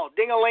the bell,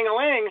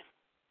 ding-a-ling-a-ling,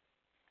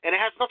 and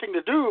it has nothing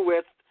to do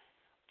with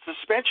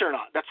suspension or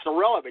not. That's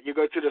irrelevant. You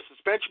go through the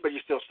suspension, but you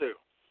still sue.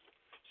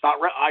 It's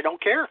not. I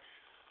don't care.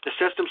 The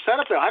system's set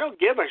up there. I don't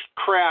give a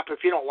crap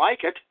if you don't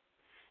like it.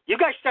 You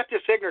guys set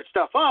this ignorant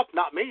stuff up,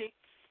 not me.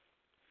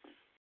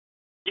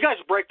 You guys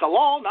break the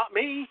law, not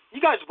me.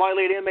 You guys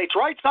violate inmates'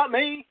 rights, not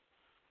me.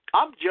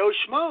 I'm Joe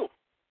Schmo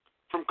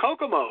from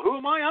Kokomo. Who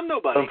am I? I'm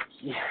nobody.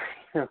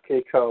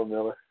 Okay, Carl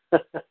Miller.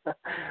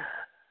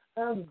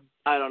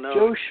 I don't know.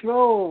 Joe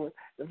Schmo.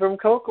 from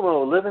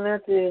Kokomo, living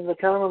at the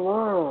common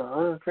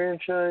law,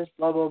 unfranchised,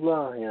 blah, blah,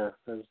 blah. Yeah,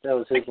 that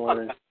was his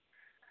line.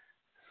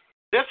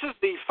 This is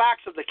the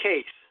facts of the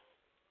case.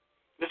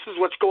 This is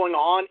what's going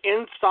on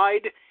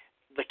inside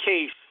the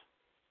case.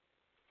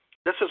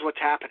 This is what's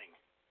happening.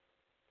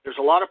 There's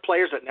a lot of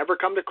players that never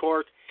come to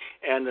court,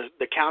 and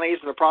the counties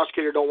and the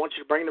prosecutor don't want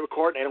you to bring them to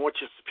court, and they don't want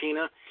you to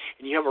subpoena,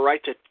 and you have a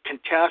right to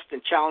contest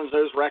and challenge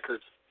those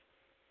records.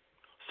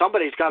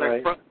 Somebody's got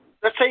right.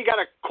 Let's say you got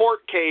a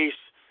court case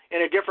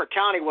in a different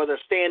county with a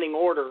standing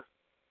order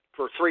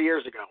for 3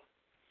 years ago,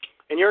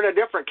 and you're in a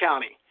different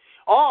county.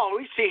 Oh,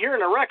 we see here in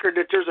the record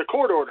that there's a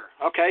court order.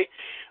 Okay,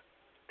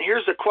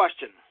 here's the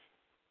question.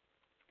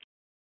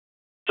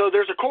 So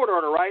there's a court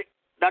order, right?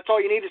 That's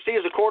all you need to see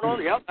is a court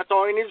order? Yep, that's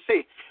all you need to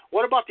see.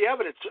 What about the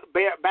evidence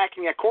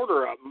backing that court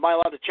order up? Am I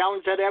allowed to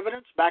challenge that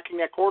evidence backing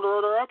that court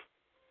order up?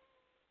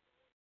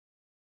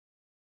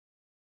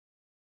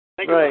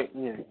 Right.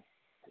 Yeah.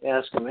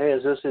 Ask them, hey,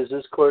 is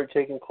this court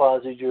taking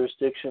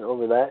quasi-jurisdiction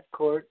over that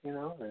court, in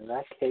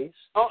that case?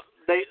 Oh,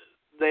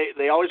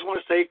 they always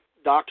want to say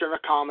doctrine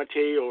of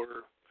comity or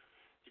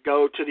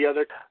go to the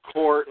other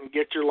court and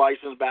get your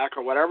license back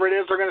or whatever it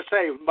is they're going to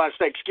say. But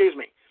say, excuse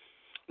me.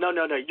 No.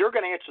 You're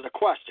going to answer the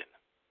question.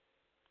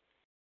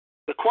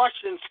 The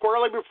question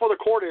squarely before the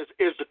court is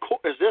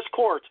this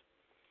court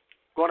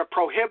going to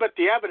prohibit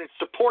the evidence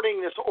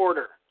supporting this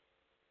order?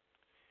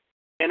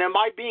 And am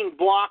I being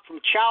blocked from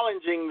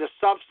challenging the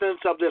substance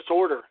of this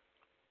order?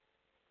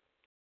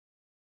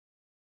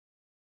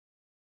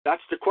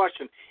 That's the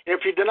question. And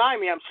if you deny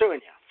me, I'm suing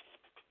you.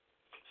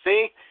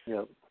 See?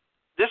 Yep.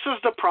 This is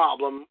the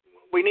problem.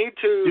 We need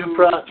to... Due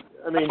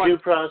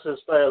process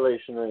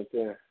violation right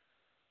there.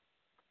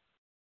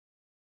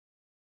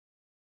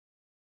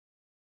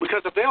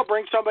 Because if they'll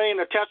bring somebody in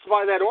to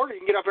testify that order, you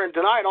can get up here and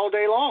deny it all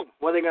day long.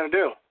 What are they going to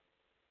do?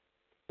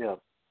 Yeah.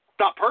 It's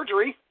not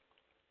perjury.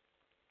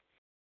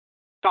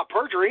 It's not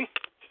perjury.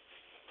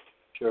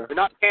 Sure. They're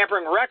not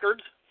tampering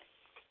records.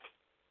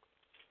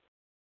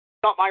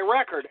 It's not my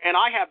record, and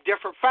I have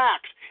different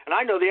facts, and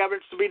I know the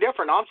evidence to be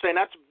different. I'm saying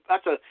that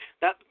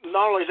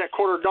not only is that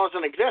court order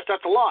doesn't exist,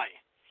 that's a lie.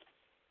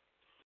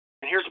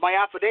 And here's my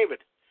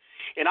affidavit,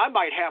 and I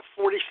might have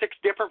 46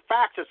 different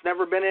facts that's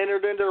never been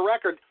entered into the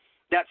record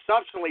that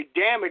substantially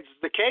damaged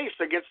the case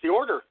against the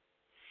order,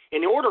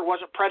 and the order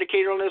wasn't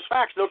predicated on those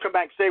facts. They'll come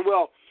back and say,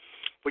 well,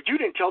 but you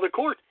didn't tell the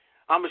court.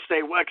 I'm going to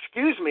say, well,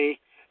 excuse me,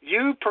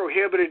 you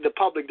prohibited the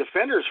public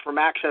defenders from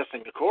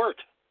accessing the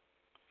court.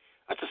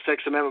 That's a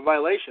Sixth Amendment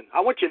violation. I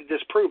want you to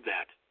disprove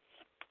that.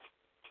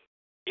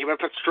 Even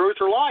if it's truth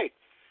or lie.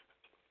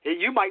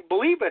 You might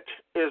believe it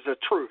is a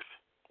truth,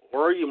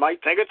 or you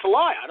might think it's a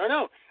lie. I don't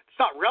know. It's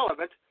not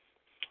relevant.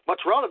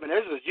 What's relevant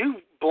is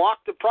you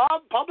blocked the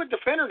public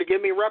defender to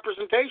give me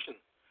representation.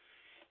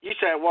 You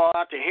said, well,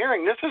 after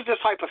hearing, this is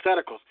just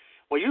hypotheticals.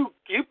 Well, you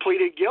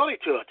pleaded guilty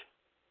to it.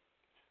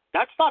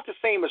 That's not the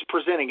same as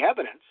presenting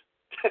evidence.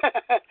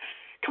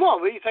 Come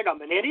on, what do you think?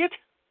 I'm an idiot?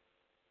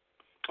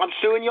 I'm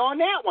suing you on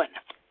that one.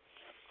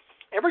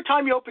 Every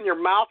time you open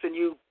your mouth and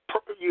you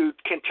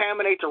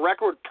contaminate the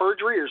record with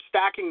perjury or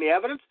stacking the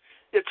evidence,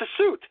 it's a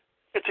suit.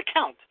 It's a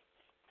count.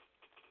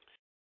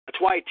 That's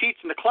why I teach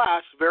in the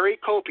class very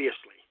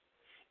copiously.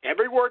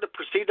 Every word that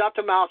proceeds out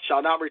the mouth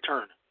shall not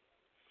return.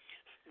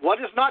 What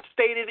is not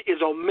stated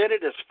is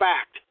omitted as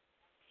fact.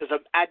 Is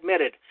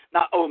admitted,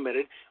 not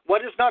omitted.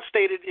 What is not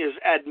stated is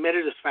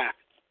admitted as fact.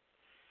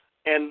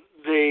 And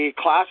the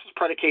class is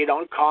predicated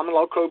on common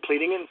law code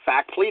pleading and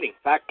fact pleading.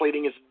 Fact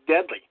pleading is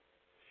deadly.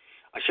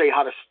 I show you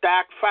how to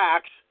stack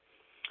facts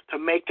to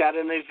make that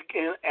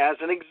as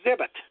an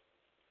exhibit.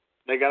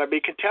 They got to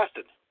be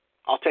contested.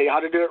 I'll tell you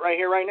how to do it right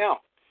here, right now.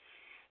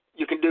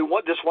 You can do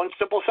this one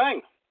simple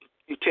thing.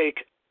 You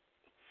take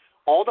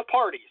all the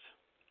parties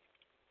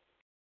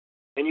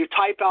and you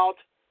type out,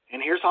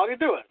 and here's how to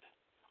do it.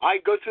 I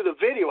go through the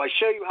video. I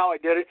show you how I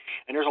did it,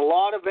 and there's a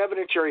lot of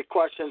evidentiary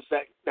questions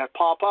that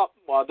pop up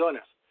while doing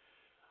this.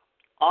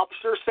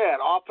 Officer said,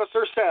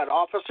 officer said,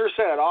 officer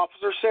said,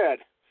 officer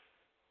said.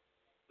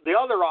 The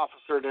other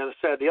officer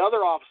said, the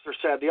other officer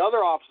said, the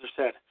other officer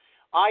said.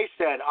 I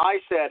said, I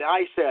said,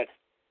 I said.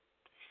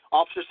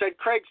 Officer said,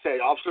 Craig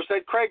said. Officer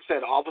said, Craig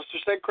said. Officer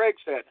said, Craig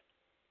said.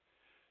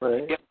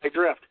 Right. You get my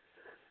drift.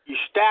 You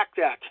stack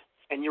that,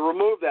 and you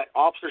remove that.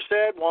 Officer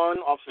said one.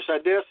 Officer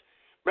said this.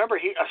 Remember,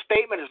 a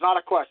statement is not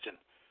a question.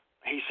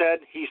 He said,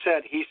 he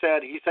said, he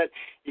said, he said.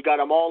 You got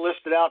them all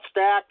listed out,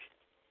 stacked.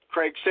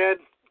 Craig said,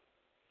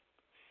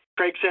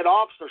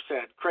 officer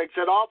said. Craig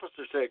said,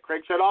 officer said.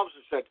 Craig said,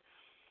 officer said.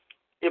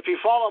 If you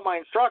follow my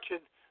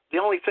instructions, the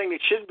only thing that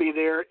should be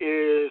there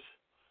is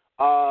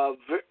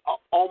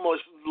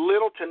almost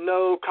little to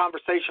no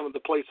conversation with the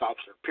police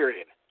officer,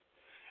 period.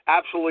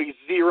 Absolutely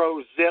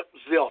zero, zip,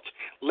 zilch.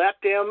 Let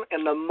them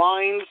in the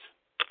minds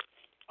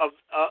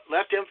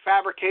let them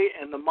fabricate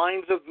in the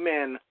minds of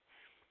men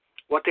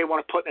what they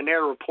want to put in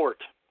their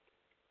report.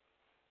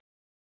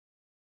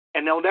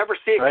 And they'll never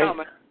see it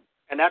coming.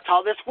 And that's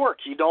how this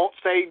works. You don't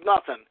say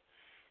nothing.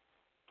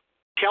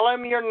 Tell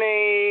him your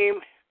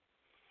name.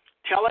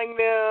 telling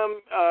them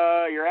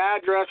your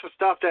address and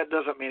stuff, that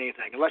doesn't mean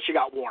anything unless you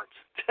got warrants.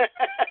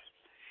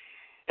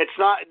 It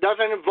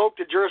doesn't invoke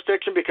the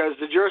jurisdiction because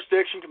the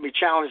jurisdiction can be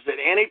challenged at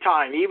any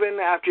time, even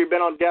after you've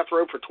been on death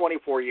row for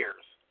 24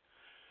 years.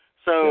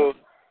 So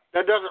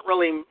that doesn't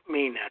really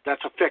mean that.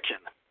 That's a fiction.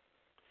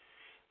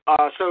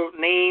 So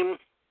name,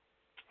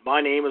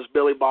 my name is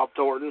Billy Bob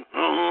Thornton.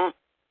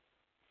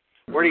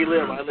 Where do you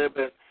live? I live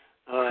at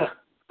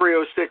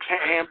 306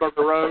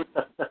 Hamburger Road.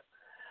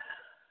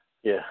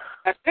 Yeah.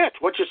 That's it.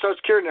 What's your Social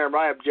Security number?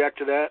 I object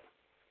to that.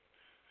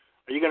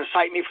 Are you going to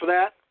cite me for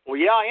that? Well,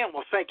 yeah, I am.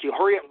 Well, thank you.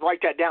 Hurry up and write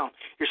that down.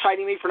 You're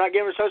citing me for not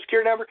giving a Social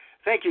Security number?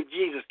 Thank you,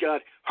 Jesus,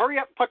 God. Hurry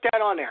up and put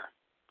that on there.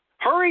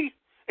 Hurry,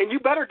 and you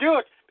better do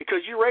it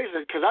because you raised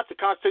it, because that's a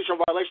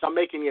constitutional violation. I'm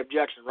making the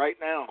objection right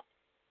now.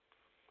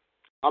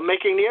 I'm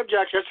making the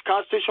objection. That's a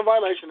constitutional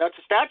violation. That's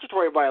a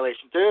statutory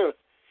violation, too.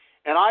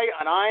 And I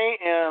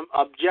am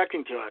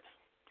objecting to it.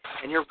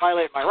 And you're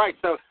violating my rights.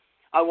 So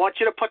I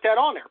want you to put that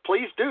on there.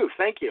 Please do.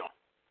 Thank you.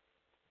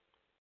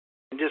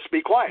 And just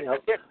be quiet. Yep.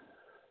 That's it.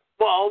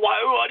 Well, why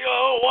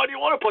do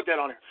you want to put that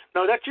on there?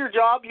 No, that's your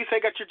job. You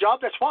think that's your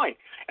job? That's fine.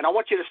 And I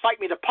want you to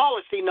cite me the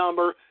policy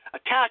number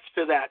attached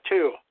to that,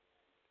 too.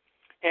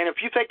 And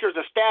if you think there's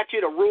a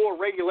statute, a rule, or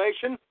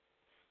regulation,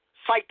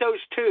 cite those,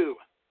 too.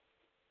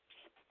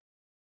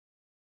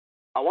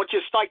 I want you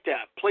to cite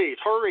that. Please,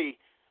 hurry,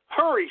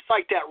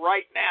 cite that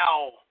right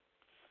now.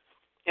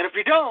 And if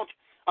you don't,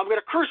 I'm going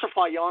to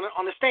crucify you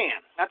on the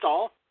stand. That's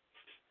all.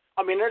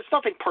 I mean, there's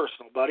nothing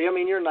personal, buddy. I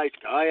mean, you're a nice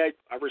guy.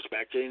 I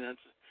respect you.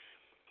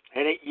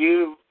 And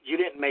you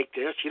didn't make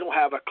this. You don't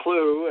have a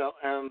clue.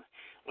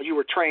 When you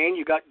were trained,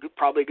 you got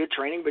probably good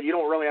training, but you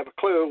don't really have a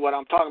clue what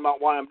I'm talking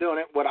about, why I'm doing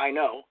it, what I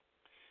know.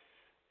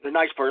 You're a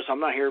nice person. I'm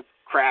not here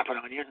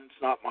crapping on you.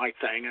 It's not my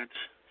thing.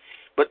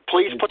 But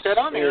please put that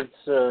on there.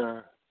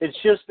 It's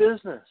just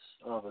business,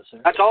 officer.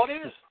 That's all it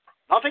is.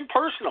 Nothing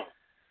personal.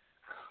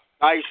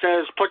 He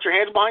says, put your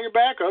hands behind your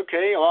back.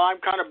 Okay, well, I'm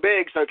kind of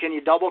big, so can you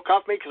double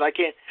cuff me? Because I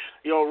can't,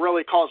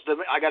 really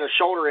I got a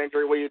shoulder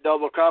injury. Will you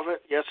double cuff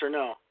it? Yes or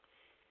no?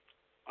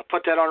 I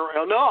put that on.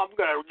 Oh, no, I'm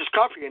going to just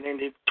cuff you and then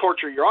you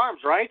torture your arms,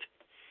 right?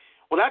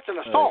 Well, that's an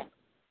assault.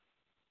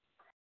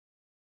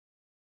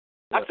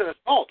 That's an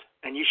assault.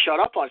 And you shut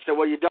up on it. Say,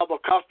 well, you double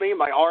cuff me,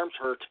 my arms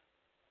hurt.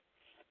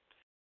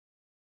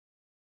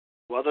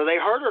 Whether they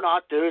hurt or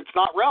not, dude, it's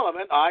not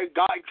relevant. I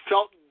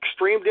felt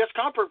extreme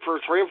discomfort for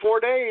 3 or 4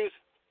 days.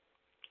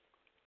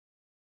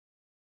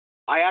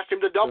 I asked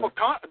him to double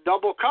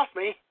cuff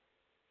me.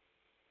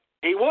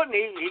 He wouldn't.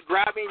 He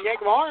grabbed me and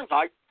yanked my arms.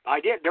 I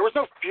did. There was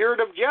no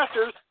furtive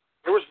gestures.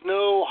 There was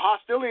no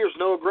hostility. There was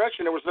no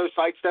aggression. There was no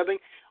sidestepping.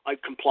 I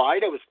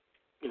complied. I was,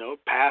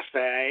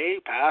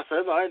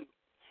 passive.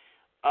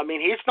 I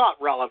mean, he's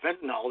not relevant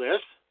in all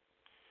this.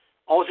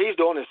 All he's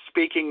doing is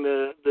speaking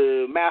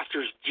the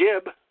master's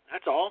jib.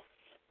 That's all.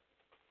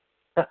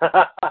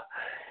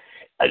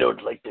 I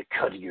don't like the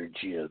cut of your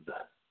jib.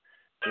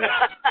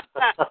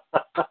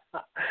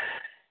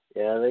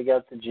 Yeah, they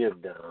got the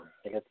jib down.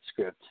 They got the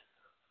script.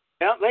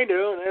 Yeah, they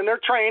do, and they're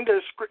trained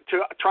to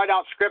try to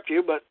out-script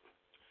you, but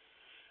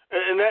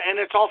and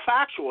it's all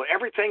factual.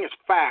 Everything is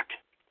fact.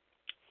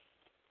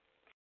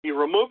 You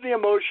remove the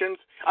emotions.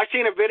 I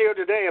seen a video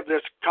today of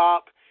this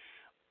cop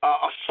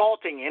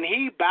assaulting, and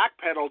he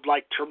backpedaled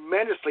like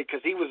tremendously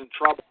because he was in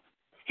trouble.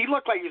 He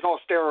looked like he's all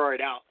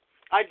steroid out.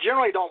 I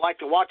generally don't like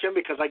to watch him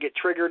because I get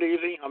triggered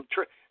easy. I'm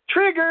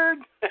triggered.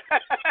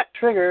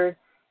 Triggered.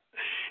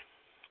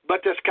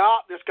 But this guy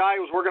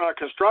was working on a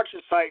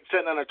construction site,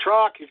 sitting in a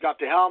truck. He's got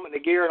the helmet, the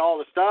gear, and all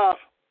the stuff.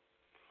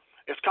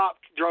 This cop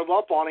drove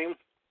up on him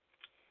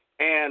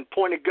and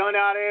pointed a gun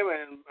at him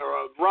and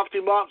roughed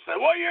him up and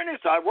said, "Well, you're in this.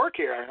 I work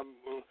here."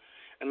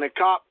 And the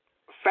cop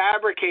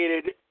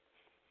fabricated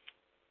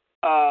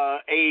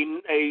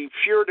a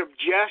furtive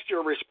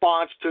gesture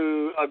response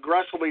to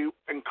aggressively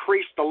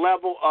increase the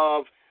level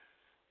of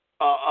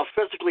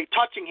physically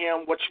touching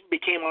him, which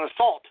became an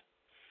assault.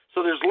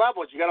 So there's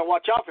levels. You got to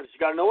watch out for this. You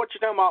got to know what you're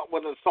talking about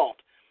with an assault.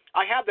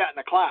 I have that in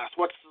the class.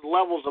 What's the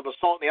levels of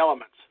assault in the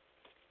elements?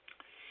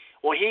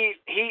 Well, he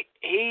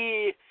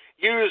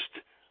used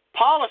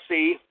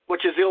policy,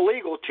 which is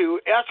illegal, to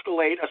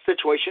escalate a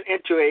situation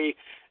into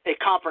a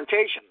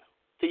confrontation,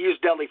 to use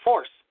deadly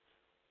force.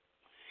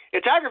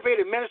 It's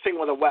aggravated menacing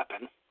with a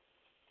weapon,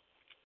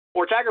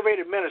 or it's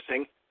aggravated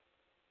menacing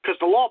because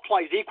the law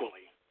applies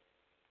equally.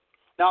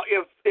 Now,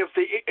 if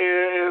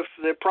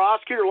the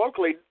prosecutor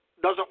locally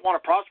doesn't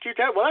want to prosecute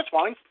that, well, that's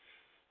fine.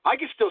 I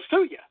can still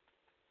sue you.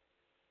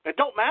 It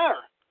don't matter.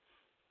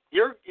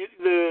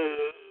 The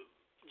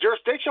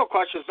jurisdictional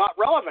question is not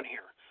relevant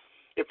here.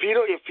 If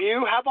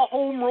you have a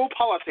home rule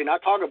policy,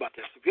 not talking about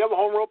this, if you have a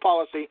home rule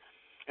policy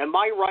and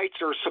my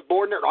rights are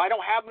subordinate, or I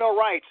don't have no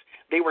rights,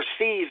 they were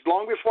seized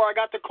long before I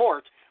got to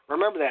court,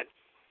 remember that.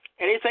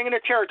 Anything in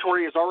the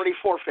territory is already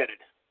forfeited.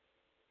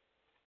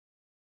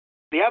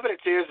 The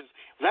evidence is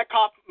that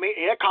cop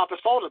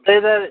assaulted me.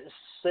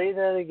 Say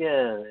that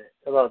again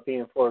about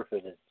being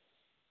forfeited.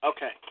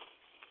 Okay.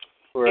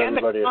 For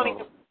everybody at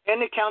home. In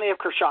the county of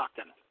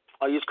Coshocton,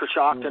 I'll use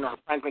Coshocton or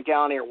Franklin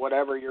County or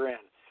whatever you're in,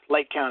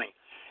 Lake County.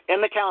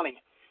 In the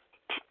county,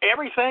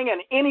 everything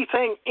and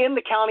anything in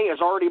the county has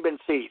already been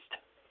seized.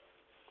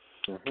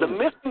 The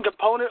missing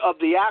component of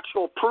the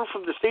actual proof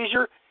of the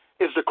seizure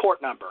is the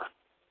court number.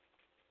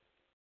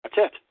 That's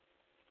it.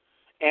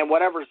 And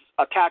whatever's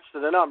attached to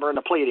the number and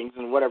the pleadings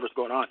and whatever's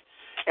going on.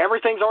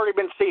 Everything's already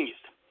been seized.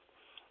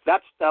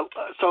 That's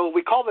so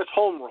we call this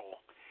home rule.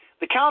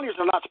 The counties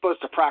are not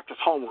supposed to practice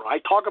home rule. I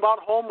talk about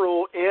home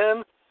rule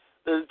in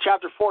the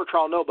Chapter 4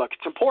 trial notebook.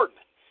 It's important.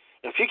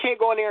 If you can't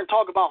go in there and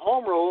talk about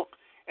home rule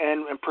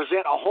and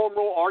present a home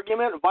rule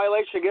argument, a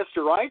violation against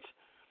your rights,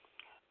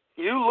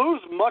 you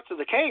lose much of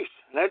the case.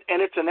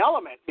 And it's an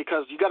element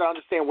because you got to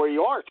understand where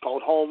you are. It's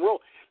called home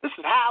rule. This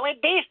is how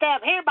it do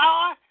stuff here,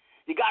 boy.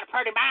 You got a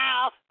pretty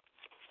mouth.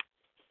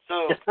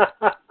 So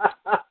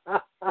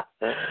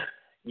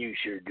you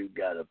sure do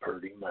got a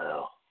pretty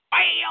mouth.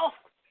 Well,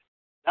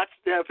 that's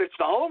if it's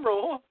the home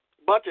rule.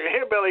 Bunch of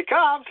hillbilly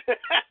cops.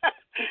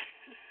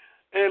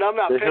 And I'm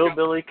not the picking.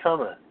 Hillbilly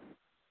coming.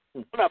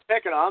 I'm not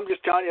picking. I'm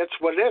just telling you, it's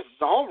what it is. It's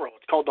the home rule.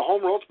 It's called the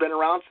home rule. It's been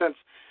around since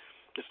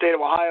the state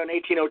of Ohio in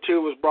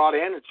 1802 was brought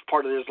in. It's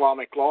part of the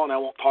Islamic law, and I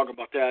won't talk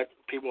about that.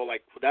 People are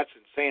like, well, that's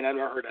insane. I've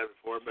never heard that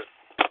before, but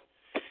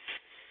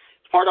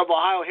it's part of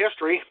Ohio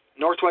history.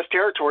 Northwest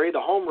Territory,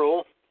 the home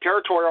rule,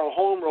 territorial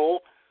home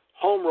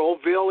rule,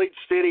 village,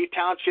 city,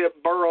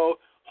 township, borough,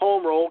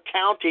 home rule,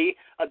 county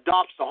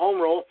adopts the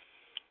home rule.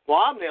 Well,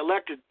 I'm the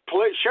elected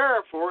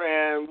sheriff,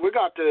 and we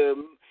got the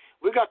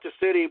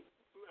city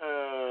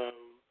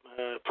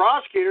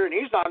prosecutor, and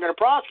he's not going to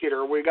prosecute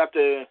her. We got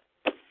the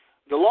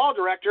law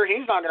director,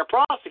 he's not going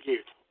to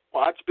prosecute.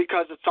 Well, that's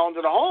because it's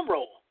under the home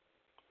rule.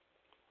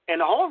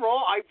 And the home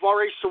rule,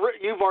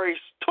 you've already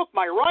took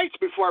my rights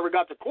before I ever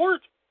got to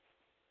court.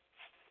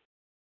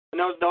 And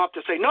they'll have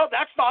to say, no,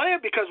 that's not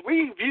it because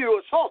we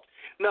view assault.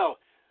 No.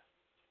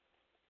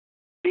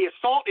 The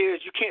assault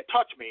is you can't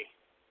touch me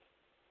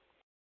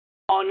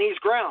on these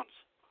grounds.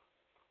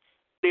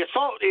 The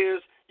assault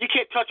is you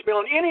can't touch me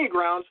on any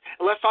grounds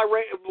unless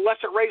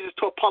it raises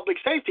to a public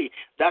safety.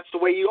 That's the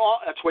way you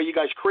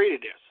guys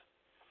created this.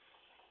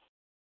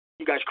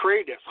 You guys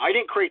created this. I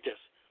didn't create this.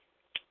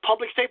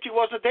 Public safety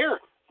wasn't there.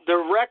 The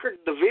record,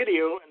 the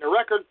video, and the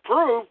record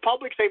proved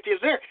public safety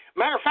is there.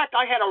 Matter of fact,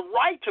 I had a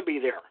right to be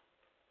there.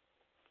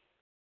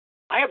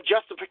 I have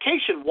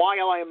justification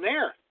while I am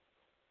there.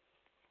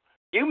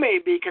 You may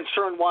be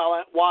concerned while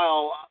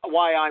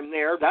I'm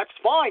there. That's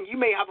fine. You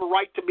may have a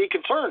right to be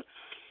concerned,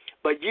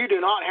 but you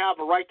do not have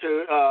a right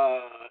to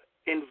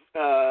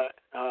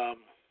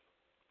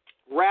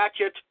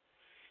ratchet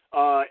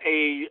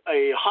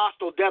a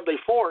hostile deadly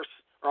force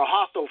or a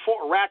hostile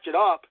ratchet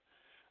up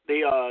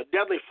the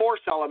deadly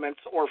force elements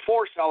or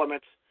force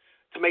elements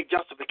to make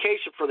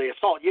justification for the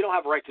assault. You don't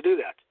have a right to do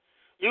that.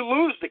 You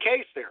lose the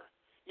case there.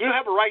 You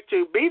have a right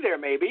to be there,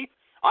 maybe.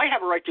 I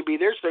have a right to be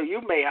there, so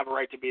you may have a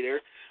right to be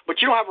there.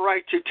 But you don't have a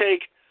right to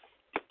take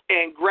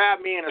and grab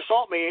me and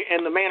assault me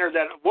in the manner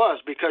that it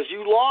was because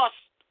you lost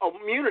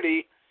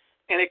immunity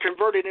and it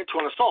converted into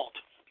an assault.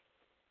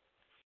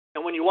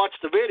 And when you watch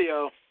the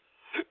video,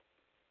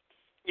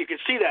 you can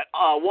see that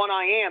One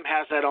I Am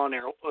has that on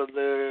there.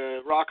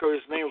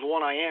 Rocco's name is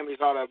One I Am.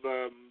 He's out of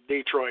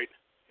Detroit.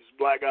 He's a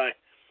black guy.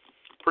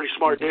 Pretty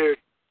smart dude.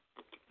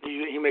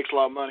 He makes a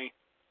lot of money.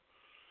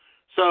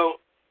 So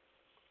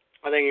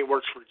I think he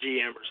works for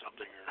GM or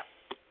something.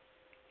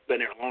 Been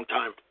there a long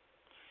time.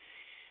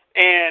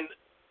 And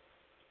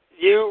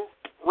you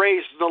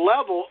raise the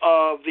level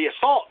of the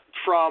assault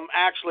from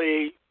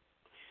actually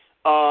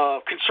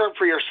concern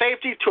for your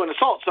safety to an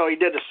assault. So he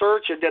did a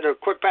search and did a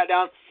quick pat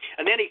down,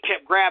 and then he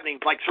kept grabbing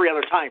him like 3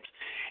 other times.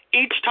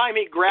 Each time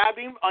he grabbed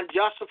him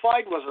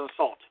unjustified was an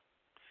assault.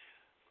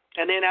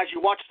 And then as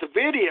you watch the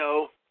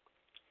video,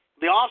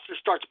 the officer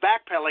starts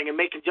backpedaling and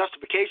making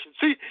justifications.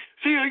 See,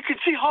 you can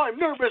see how I'm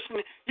nervous,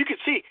 and you can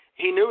see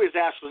he knew his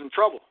ass was in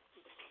trouble.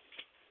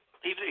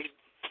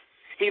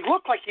 He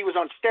looked like he was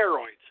on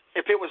steroids.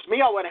 If it was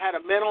me, I would have had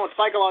a mental and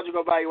psychological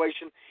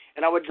evaluation,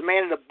 and I would have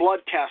demanded a blood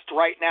test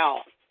right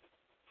now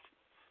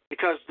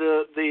because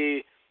what do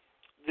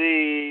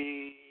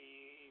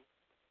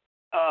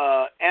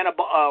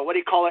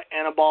you call it?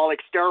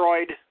 Anabolic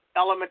steroid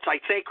elements, I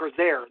think, are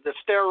there. The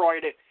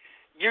steroid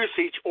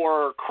usage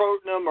or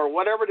crotonum or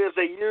whatever it is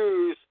they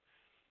use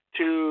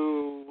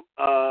to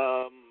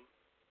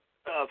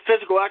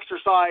physical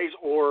exercise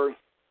or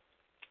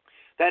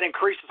that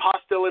increases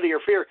hostility or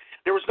fear.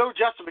 There was no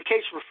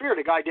justification for fear.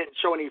 The guy didn't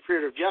show any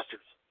feared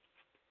gestures.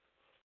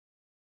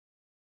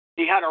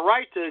 He had a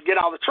right to get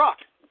out of the truck.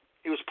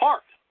 He was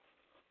parked.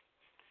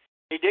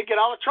 He did get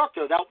out of the truck,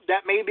 though.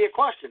 That may be a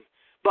question.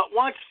 But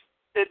once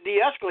it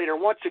de-escalated,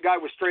 once the guy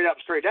was straight up,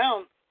 straight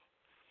down,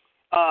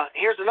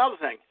 here's another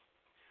thing.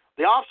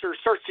 The officer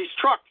searched his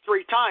truck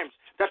 3 times.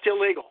 That's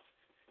illegal.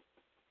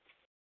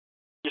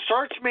 You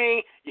search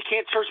me, you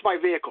can't search my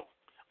vehicle.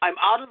 I'm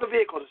out of the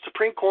vehicle. The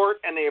Supreme Court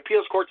and the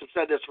appeals courts have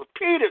said this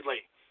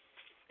repeatedly.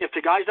 If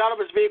the guy's out of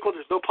his vehicle,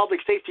 there's no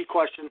public safety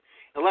question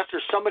unless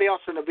there's somebody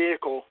else in the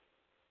vehicle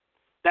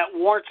that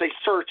warrants a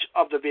search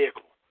of the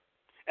vehicle.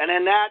 And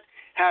then that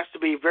has to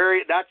be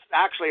that's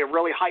actually a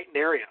really heightened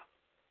area.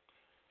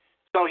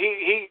 So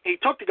he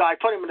took the guy,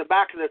 put him in the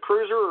back of the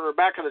cruiser or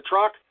back of the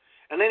truck,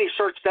 and then he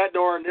searched that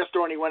door and this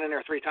door, and he went in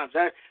there 3 times.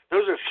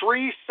 Those are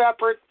 3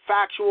 separate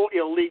factual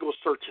illegal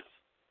searches.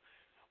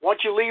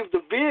 Once you leave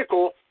the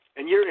vehicle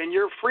and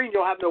you're free, and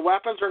you'll have no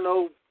weapons or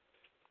no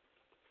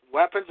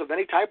weapons of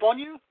any type on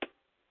you.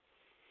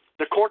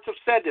 The courts have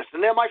said this.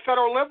 And then my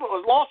federal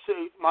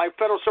lawsuit, my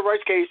federal civil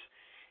rights case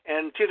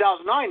in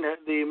 2009,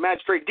 the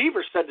magistrate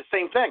Devers said the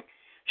same thing.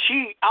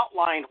 She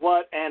outlined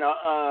what an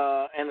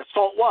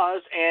assault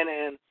was,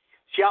 and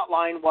she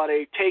outlined what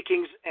a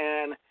takings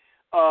and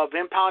of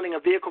impounding a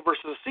vehicle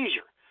versus a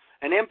seizure.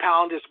 An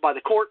impound is by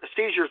the court, a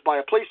seizure is by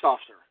a police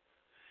officer.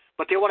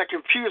 But they want to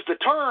confuse the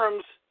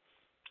terms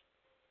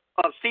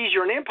of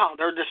seizure and impound.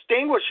 They're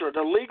distinguishable.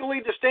 They're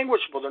legally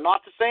distinguishable. They're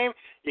not the same.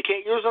 You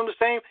can't use them the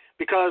same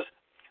because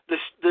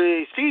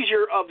the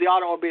seizure of the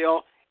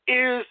automobile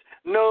is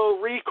no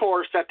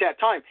recourse at that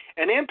time.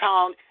 An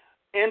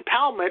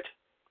impoundment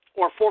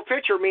or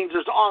forfeiture means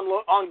there's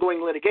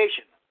ongoing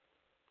litigation.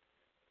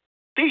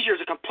 Seizure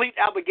is a complete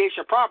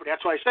obligation of property.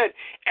 That's why I said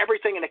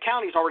everything in the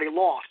county is already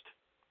lost.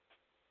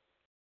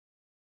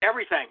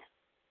 Everything.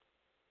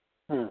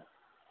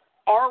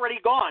 Already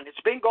gone.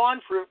 It's been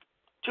gone for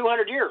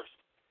 200 years.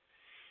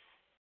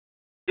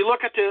 You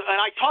look at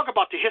and I talk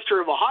about the history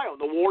of Ohio,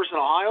 the wars in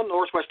Ohio,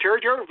 Northwest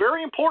Territory,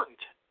 very important.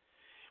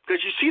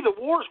 Because you see the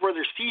wars where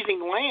they're seizing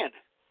land,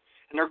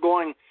 and they're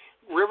going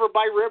river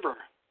by river.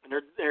 And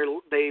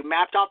they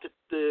mapped out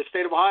the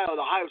state of Ohio,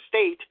 the Ohio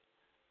State,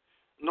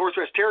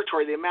 Northwest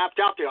Territory. They mapped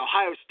out the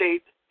Ohio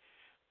State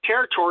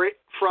territory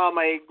from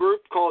a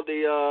group called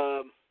it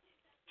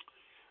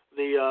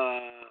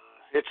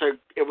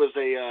was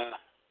a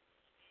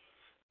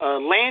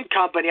land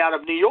company out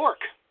of New York.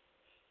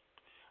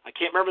 I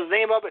can't remember the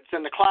name of it. It's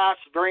in the class.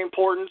 Very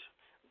important.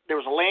 There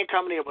was a land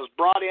company that was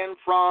brought in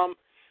from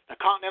the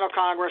Continental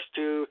Congress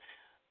to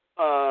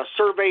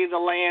survey the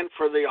land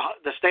for the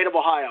state of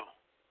Ohio.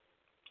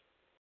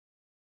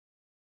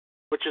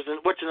 But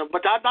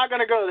I'm not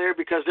going to go there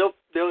because they'll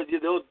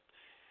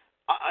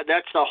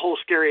that's a whole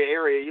scary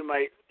area. You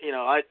might, we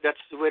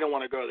don't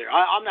want to go there.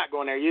 I'm not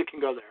going there. You can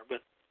go there,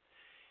 but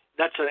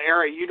that's an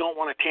area you don't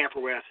want to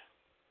tamper with.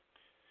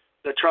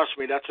 But trust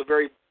me, that's a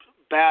very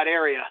bad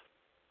area.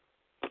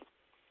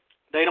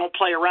 They don't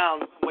play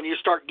around when you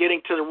start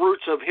getting to the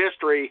roots of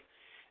history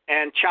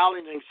and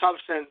challenging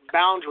substantive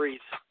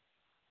boundaries.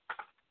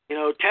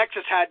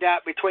 Texas had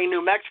that between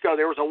New Mexico.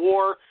 There was a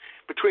war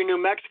between New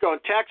Mexico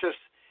and Texas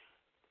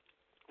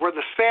where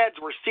the feds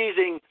were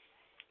seizing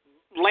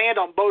land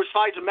on both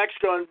sides of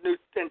Mexico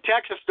and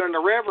Texas during the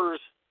rivers.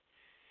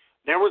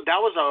 That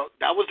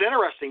was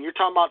interesting. You're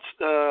talking about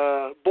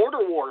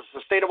border wars.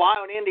 The state of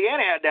Ohio and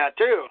Indiana had that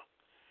too.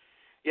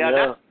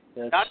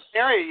 That's an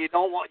area you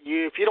don't want.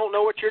 If you don't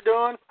know what you're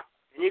doing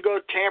and you go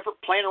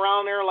playing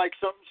around there like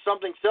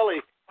something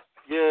silly,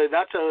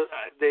 that's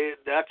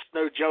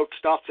no joke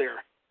stuff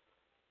there.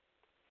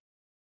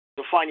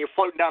 They'll find you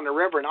floating down the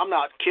river, and I'm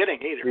not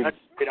kidding either. That's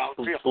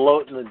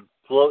floating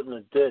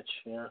the ditch.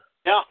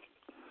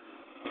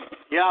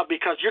 Yeah,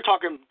 because you're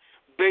talking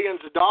billions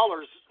of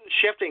dollars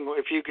shifting.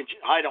 If you can,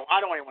 I don't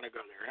even want to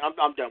go there.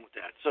 I'm done with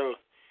that. So.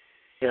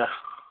 Yeah.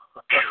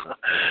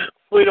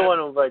 We don't want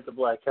to invite the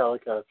black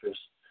helicopters.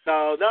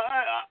 No,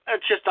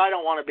 it's just I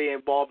don't want to be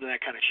involved in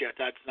that kind of shit.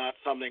 That's not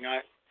something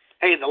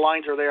hey, the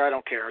lines are there. I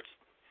don't care.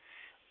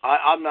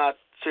 I'm not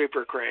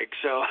Super Craig,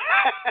 so.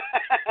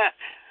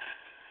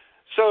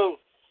 So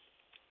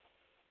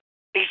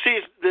he he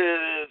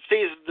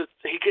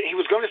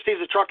was going to seize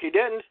the truck. He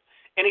didn't.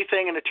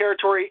 Anything in the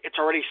territory, it's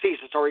already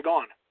seized. It's already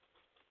gone.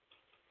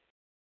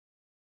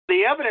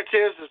 The evidence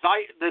is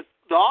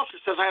the officer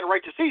says I had a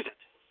right to seize it.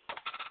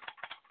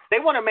 They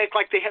want to make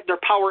like they have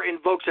their power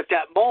invokes at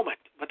that moment,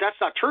 but that's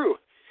not true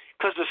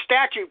because the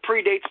statute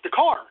predates the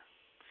car.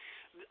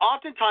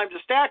 Oftentimes, the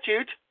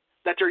statute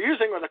that they're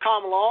using, or the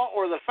common law,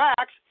 or the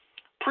facts,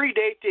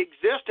 predate the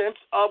existence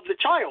of the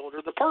child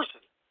or the person.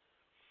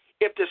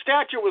 If the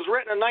statute was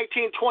written in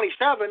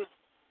 1927,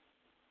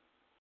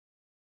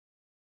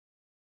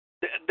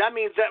 that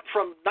means that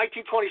from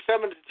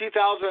 1927 to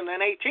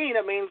 2018,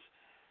 that means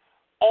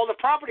all the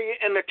property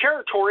in the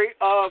territory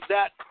of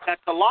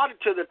that's allotted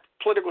to the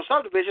political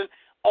subdivision,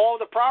 all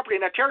the property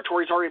in that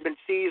territory has already been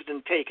seized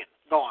and taken,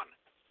 gone.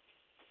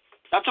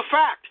 That's a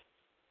fact.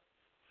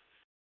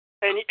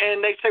 And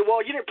they say,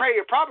 well, you didn't pay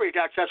your property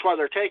tax, that's why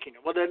they're taking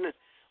it. Well, then,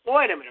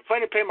 wait a minute. If I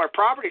didn't pay my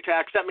property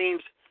tax, that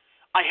means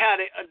I had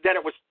it, that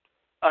it was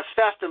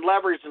assessed and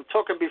leveraged and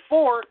taken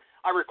before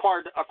I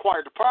acquired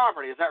the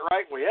property. Is that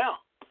right? Well, yeah.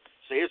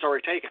 See, it's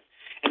already taken.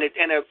 And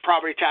a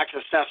property tax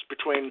assessed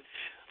between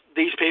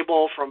these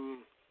people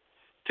from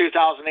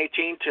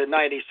 2018 to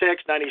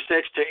 96,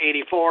 96 to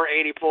 84,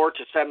 84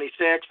 to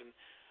 76, and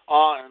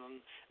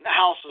the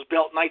house was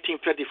built in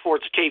 1954.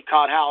 It's a Cape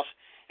Cod house,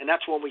 and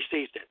that's when we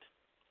seized it.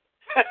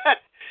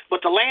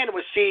 But the land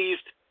was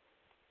seized.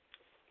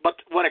 But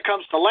when it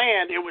comes to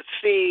land, it was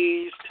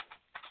seized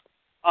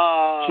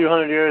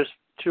 200 years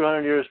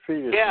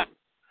previous. Yeah,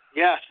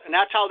 Yes, and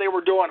that's how they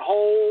were doing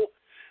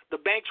the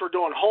banks were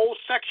doing whole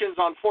sections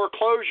on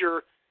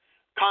foreclosure.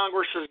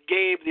 Congress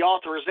gave the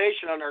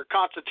authorization under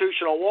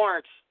constitutional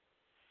warrants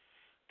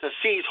to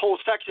seize whole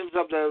sections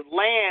of the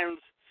lands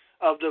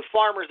of the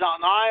farmers out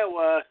in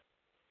Iowa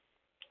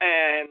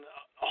and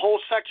whole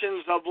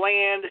sections of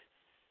land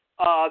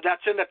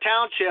that's in the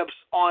townships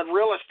on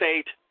real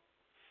estate.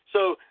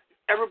 So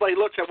everybody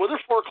looks at, well,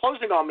 they're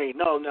foreclosing on me.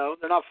 No,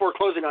 they're not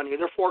foreclosing on you.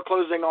 They're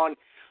foreclosing on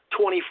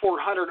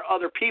 2,400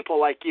 other people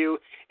like you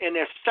in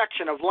this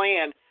section of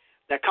land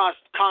that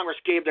Congress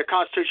gave the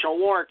constitutional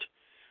warrant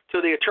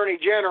to the Attorney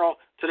General,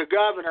 to the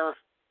governor,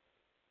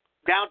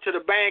 down to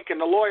the bank and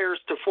the lawyers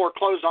to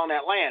foreclose on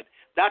that land.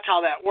 That's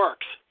how that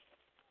works.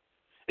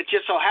 It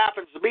just so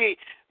happens to be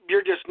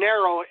you're just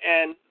narrow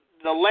and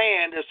the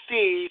land is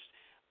seized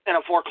in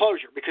a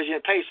foreclosure because you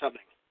didn't pay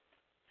something.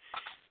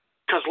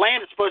 Because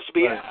land is supposed to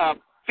be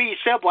fee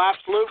simple,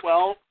 absolute.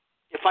 Well,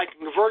 if I can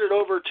convert it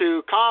over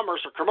to commerce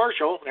or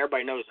commercial,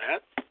 everybody knows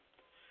that.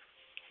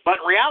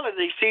 But in reality,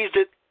 they seized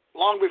it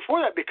long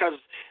before that because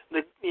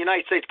the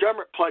United States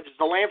government pledges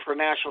the land for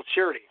national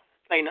security.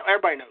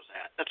 Everybody knows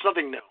that. That's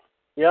nothing new.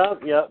 Yeah,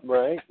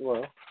 right.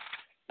 Well,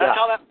 that's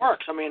how that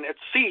works. I mean, it's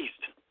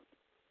seized.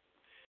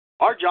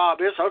 Our job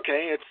is,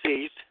 okay, it's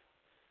seized.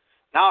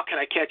 Now can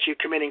I catch you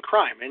committing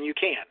crime? And you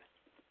can.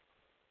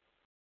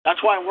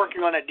 That's why I'm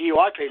working on that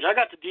DUI page. I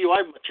got the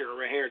DUI material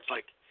right here. It's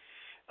like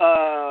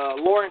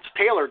Lawrence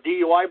Taylor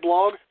DUI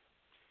blog.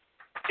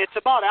 It's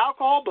about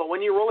alcohol, but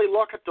when you really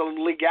look at the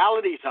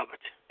legalities of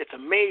it, it's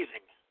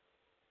amazing.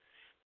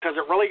 Because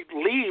it really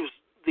leaves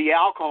the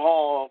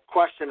alcohol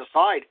question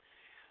aside.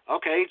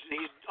 Okay,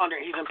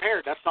 he's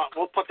impaired.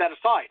 We'll put that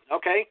aside.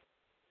 Okay,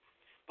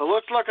 but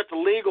let's look at the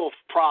legal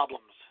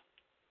problems.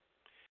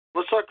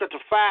 Let's look at the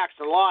facts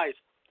and lies.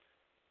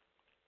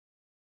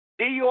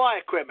 DUI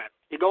equipment.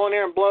 You go in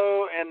there and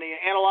blow, and the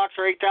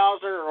Analoxer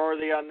 8000 or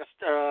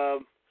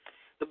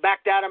the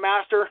back data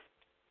master.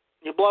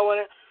 You blow in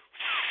it,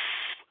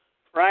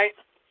 right?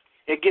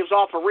 It gives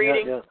off a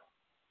reading. Yeah.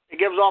 It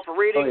gives off a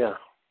reading. Oh yeah.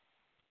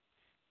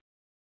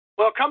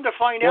 Well, come to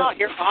find out,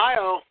 here in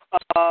Ohio,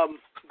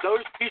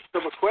 those pieces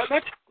of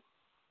equipment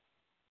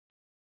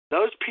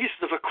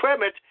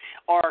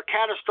are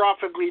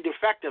catastrophically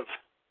defective.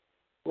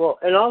 Well,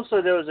 and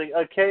also there was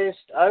a case,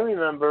 I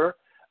remember,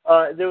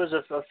 there was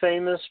a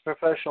famous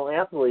professional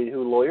athlete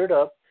who lawyered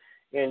up,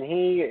 and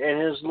he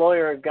and his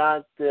lawyer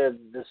got the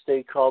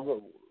state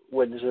called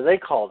witness, or they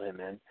called him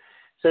in,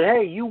 said,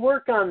 hey, you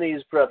work on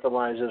these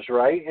breathalyzers,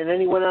 right? And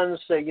then he went on to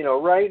say,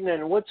 right, and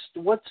then what's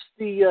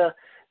the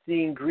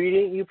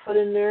ingredient you put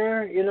in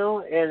there,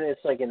 and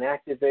it's like an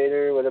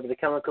activator, whatever the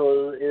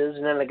chemical is,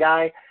 and then the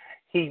guy,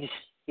 he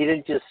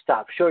didn't just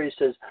stop short. He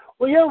says,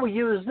 well, yeah, we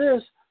use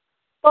this,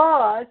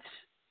 but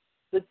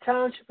the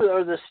township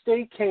or the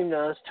state came to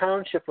us,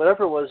 township,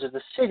 whatever it was, or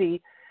the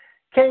city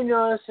came to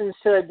us and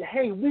said,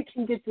 hey, we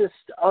can get this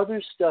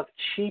other stuff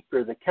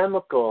cheaper, the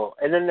chemical.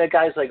 And then the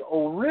guy's like,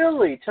 oh,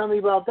 really? Tell me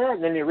about that.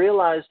 And then he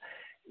realized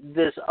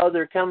this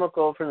other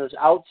chemical from this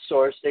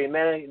outsource,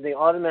 they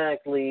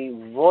automatically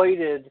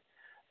voided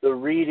the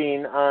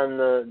reading on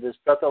this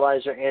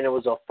breathalyzer, and it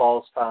was a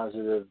false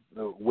positive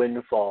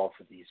windfall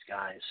for these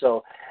guys.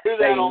 So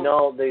they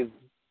nulled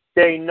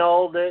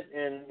it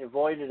and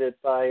avoided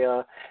it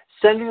by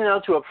sending it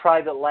out to a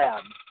private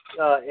lab.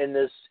 And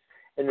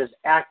this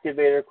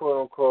activator,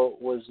 quote unquote,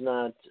 was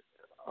not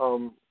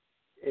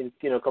in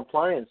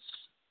compliance.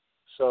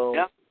 So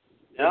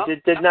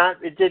it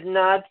did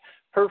not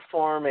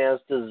perform as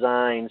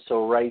designed.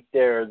 So right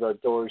there, the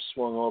doors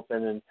swung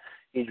open and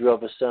he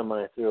drove a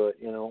semi through it.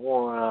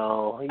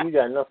 Wow, you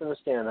got nothing to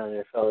stand on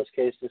there, fellas.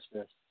 Case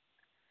dismissed.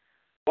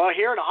 Well,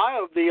 here in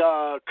Ohio,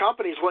 the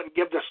companies wouldn't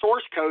give the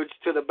source codes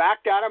to the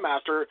back data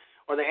master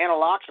or the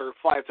Analoxer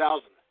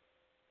 5000.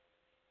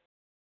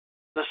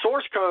 The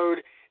source code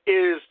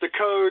is the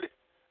code.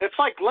 It's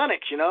like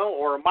Linux,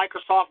 or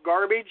Microsoft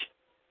garbage,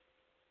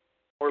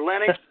 or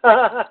Linux.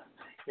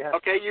 Yeah.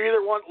 Okay, you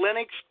either want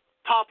Linux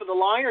top of the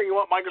line or you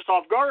want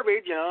Microsoft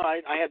garbage.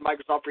 I had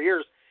Microsoft for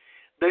years.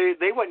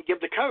 They wouldn't give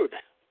the code,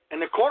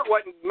 and the court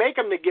wouldn't make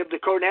them to give the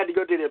code. And had to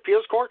go to the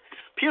appeals court.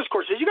 Appeals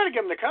court says you got to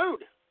give them the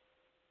code.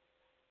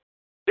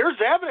 There's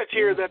evidence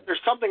here that there's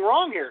something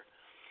wrong here,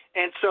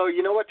 and so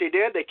you know what they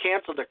did? They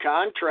canceled the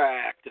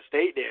contract. The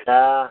state did.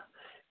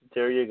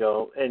 There you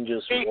go, and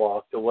just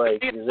walked away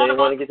because they didn't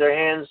want to get their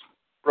hands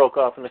broke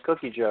off in the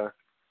cookie jar.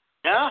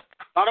 Yeah,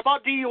 not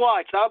about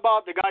DUI. It's not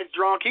about the guy's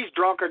drunk. He's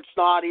drunk and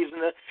snot. He's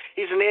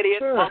an idiot.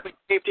 Sure. Public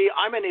safety.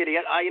 I'm an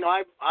idiot.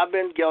 I've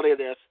been guilty of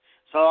this,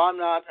 so I'm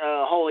not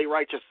wholly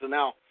righteous to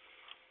now.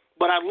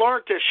 But I've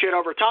learned this shit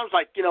over time. It's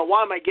like,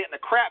 why am I getting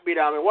the crap beat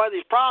out of me? What are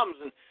these problems?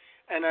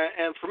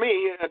 And for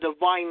me, a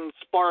divine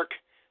spark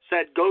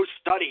said, go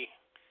study,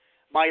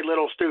 my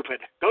little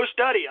stupid. Go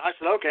study. I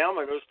said, okay, I'm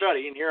going to go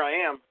study, and here I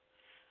am.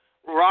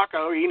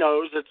 Rocco, he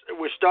knows that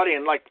we're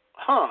studying, like,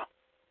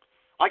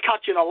 I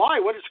caught you in a lie.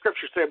 What does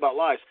Scripture say about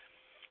lies?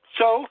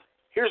 So,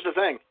 here's the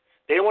thing.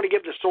 They don't want to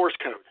give the source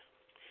code.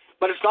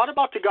 But it's not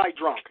about the guy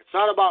drunk. It's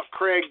not about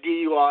Craig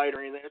DUI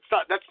or anything. It's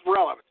not. That's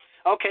relevant.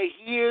 Okay,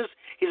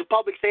 he's a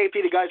public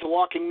safety. The guy's a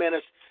walking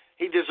menace.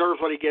 He deserves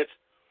what he gets.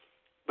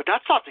 But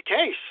that's not the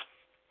case.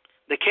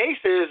 The case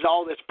is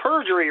all this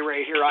perjury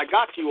right here I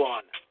got you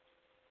on.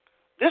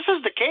 This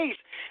is the case.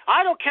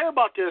 I don't care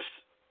about this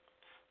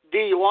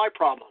DUI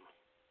problem.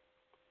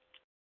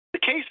 The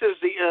case is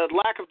the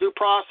lack of due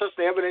process,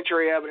 the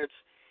evidentiary evidence,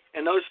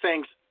 and those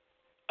things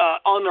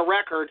on the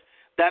record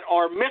that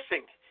are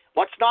missing.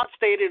 What's not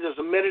stated is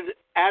admitted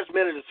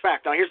as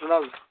fact. Now, here's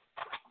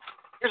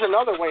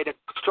another way to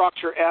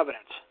structure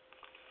evidence.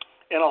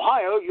 In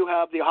Ohio, you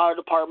have the Ohio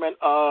Department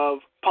of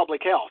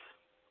Public Health.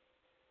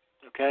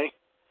 Okay?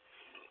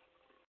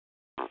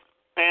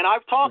 And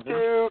I've talked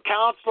to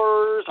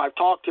counselors. I've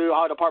talked to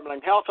Ohio Department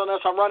of Health on this.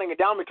 I'm running it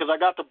down because I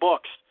got the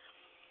books.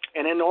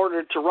 And in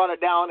order to run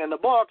it down in the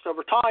books,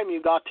 over time,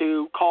 you got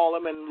to call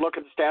them and look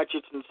at the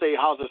statutes and see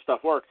how's this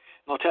stuff work.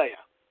 And I'll tell you.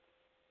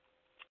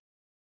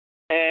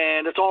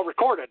 And it's all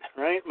recorded,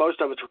 right?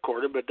 Most of it's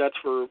recorded, but that's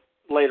for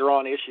later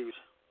on issues.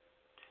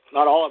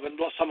 Not all of it.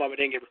 Some of it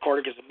didn't get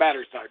recorded because of the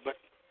battery died. But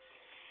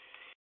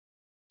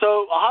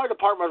so, Ohio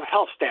Department of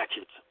Health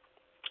statutes.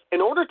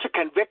 In order to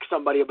convict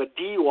somebody of a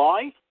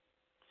DUI,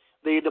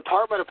 the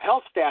Department of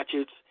Health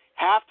statutes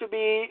have to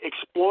be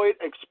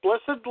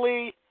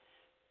explicitly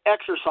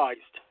exercised.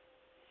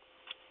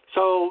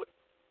 So,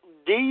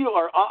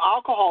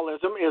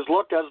 alcoholism is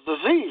looked as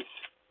disease.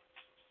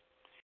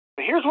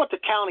 Here's what the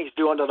counties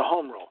do under the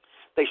home rule.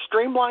 They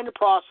streamline the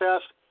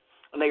process,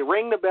 and they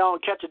ring the bell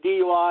and catch a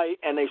DUI,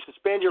 and they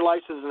suspend your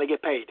license, and they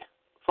get paid.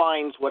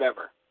 Fines,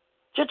 whatever.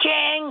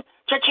 Cha-ching!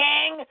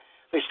 Cha-ching!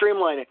 They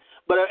streamline it.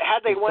 But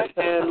had they went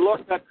and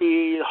looked at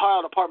the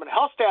Ohio Department of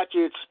Health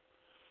statutes,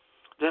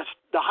 the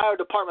Ohio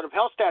Department of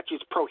Health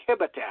statutes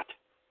prohibit that.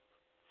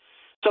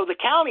 So the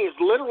county is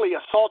literally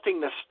assaulting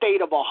the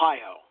state of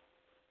Ohio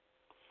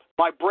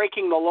by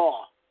breaking the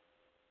law.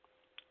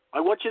 I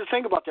want you to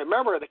think about that.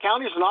 Remember, the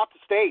county is not the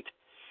state.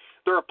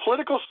 They're a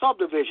political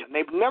subdivision.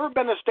 They've never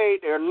been the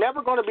state. They're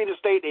never going to be the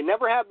state. They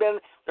never have been.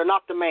 They're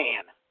not the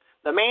man.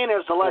 The man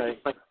is the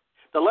legislature.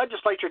 The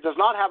legislature does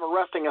not have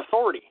arresting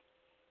authority.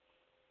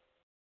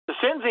 The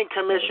Sentencing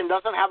Commission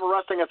doesn't have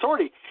arresting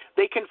authority.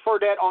 They confer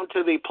that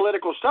onto the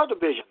political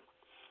subdivision.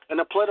 And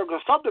the political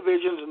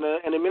subdivisions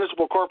and the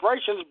municipal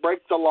corporations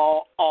break the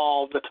law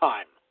all the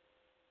time.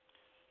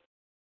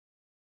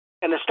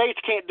 And the states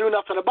can't do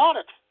nothing about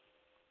it.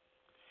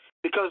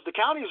 Because the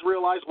counties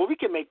realize, well, we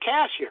can make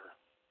cash here.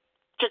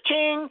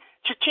 Cha-ching,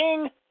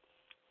 cha-ching.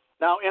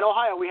 Now, in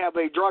Ohio, we have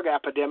a drug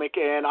epidemic,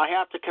 and I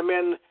have to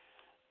commend,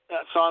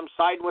 so I'm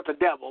siding with the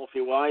devil, if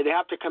you will. They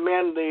have to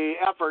commend the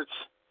efforts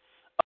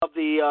of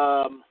the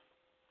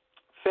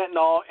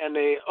fentanyl and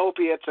the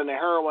opiates and the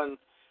heroin,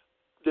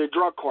 the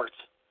drug courts.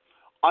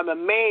 I'm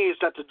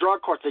amazed at the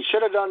drug courts. They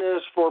should have done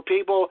this for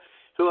people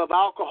who have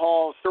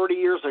alcohol 30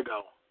 years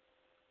ago.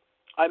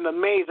 I'm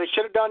amazed. They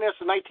should have done this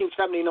in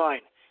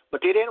 1979. But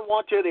they didn't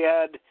want to. They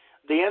had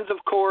the Ends of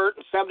Court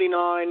in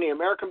 79, the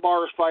American Bar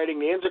was fighting,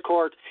 the Ends of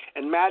Court,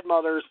 and Mad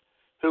Mothers,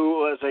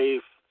 who was a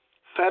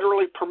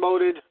federally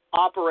promoted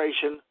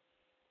operation.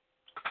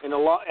 And a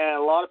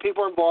lot of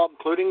people were involved,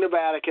 including the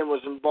Vatican, was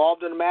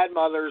involved in the Mad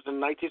Mothers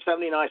in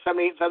 1979,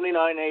 78,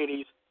 79,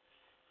 80s.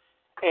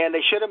 And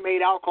they should have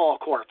made alcohol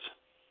courts.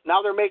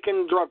 Now they're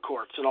making drug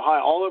courts in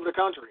Ohio, all over the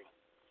country.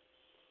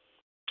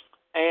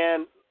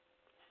 And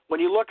when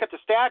you look at the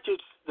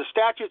statutes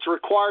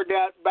required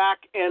that back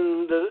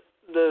in the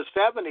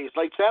 70s,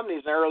 late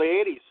 70s and early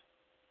 80s.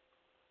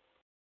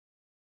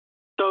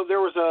 So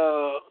there's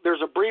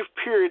a brief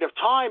period of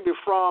time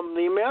from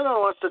the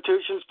mental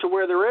institutions to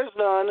where there is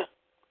none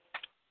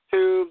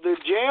to the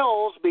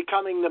jails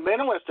becoming the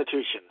mental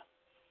institution.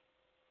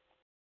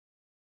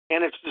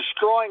 And it's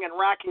destroying and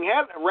wreaking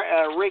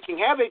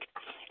havoc,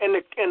 and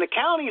the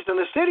counties and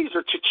the cities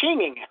are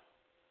cha-chinging.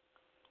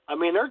 I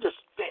mean, they're just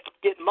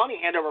getting money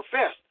hand over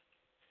fist.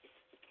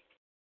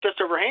 Just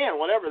over hand,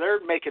 whatever.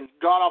 They're making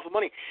god-awful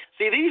money.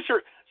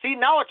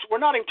 Now we're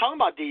not even talking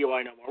about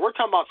DUI no more. We're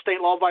talking about state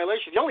law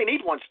violations. You only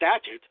need one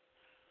statute.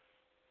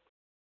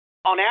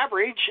 On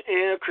average,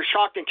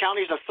 Coshocton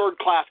County is a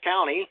third-class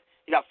county.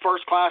 You got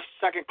first class,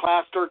 second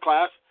class, third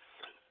class.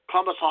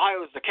 Columbus,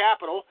 Ohio is the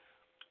capital.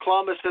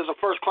 Columbus is a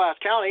first-class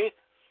county.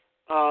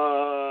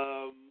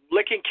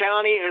 Licking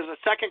County is a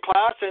second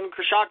class, and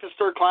Coshocton is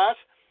third class.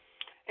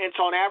 And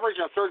so on average,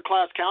 a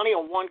third-class county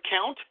on one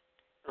count,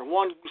 or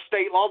one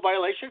state law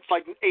violation, it's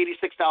like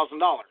 $86,000.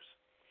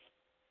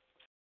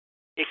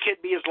 It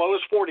could be as low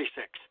as $46,000.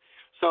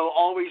 So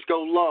always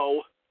go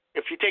low.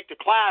 If you take the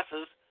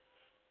classes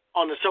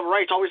on the civil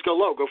rights, always go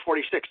low. Go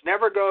 $46,000.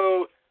 Never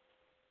go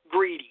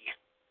greedy.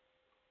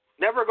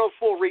 Never go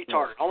full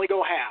retard. Only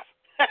go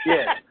half.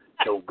 Yeah.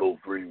 Don't go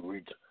free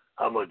retard.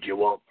 How much you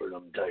want for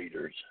them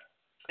taters?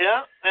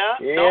 Yeah.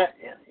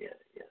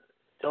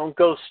 Don't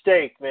go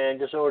steak, man.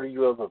 Just order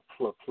you a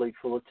plate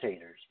full of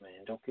taters,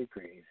 man. Don't get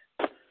greedy.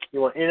 You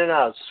want in and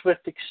out,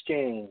 swift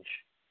exchange.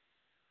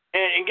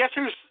 And guess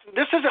who's?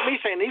 This isn't me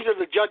saying. These are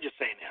the judges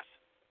saying this.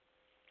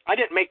 I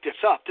didn't make this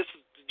up. This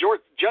is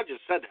judges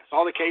said this.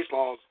 All the case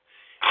laws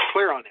are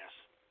clear on this.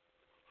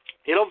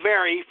 It'll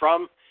vary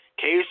from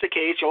case to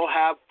case, you'll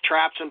have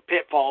traps and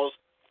pitfalls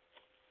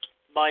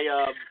by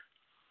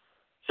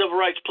civil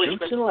rights policemen.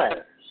 Hoops and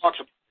ladders.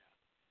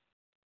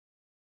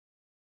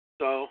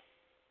 So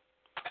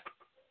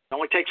it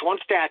only takes one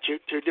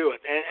statute to do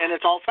it, and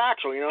it's all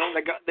factual. You know,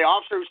 the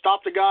officer who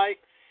stopped the guy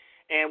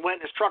and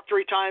went in his truck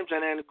 3 times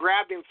and then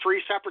grabbed him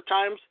 3 separate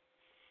times.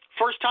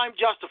 First time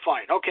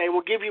justified. Okay,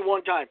 we'll give you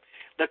 1 time.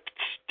 The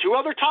 2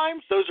 other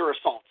times, those are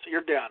assaults.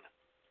 You're done.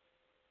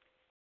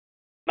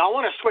 Now I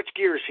want to switch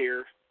gears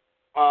here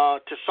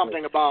to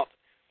something about,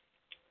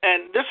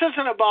 and this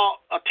isn't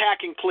about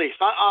attacking police.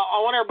 I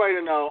want everybody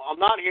to know I'm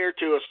not here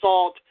to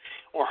assault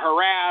or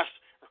harass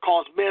or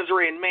cause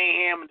misery and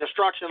mayhem and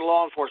destruction to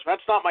law enforcement.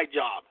 That's not my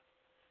job.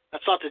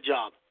 That's not the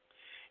job.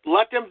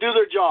 Let them do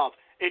their job.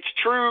 It's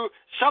true,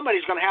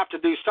 somebody's going to have to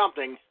do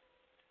something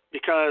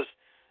because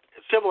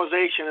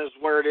civilization is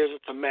where it is.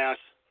 It's a mess.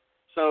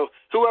 So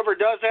whoever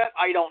does that,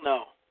 I don't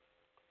know.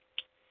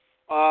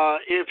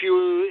 If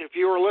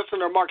you were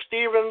listening to Mark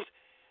Stevens,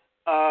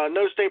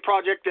 No State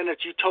Project, then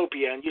it's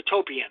utopia and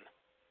utopian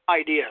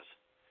ideas.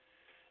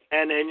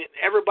 And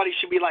everybody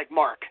should be like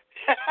Mark.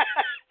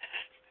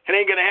 It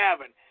ain't going to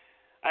happen.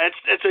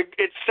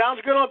 It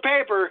sounds good on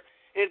paper,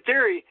 in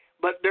theory,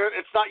 but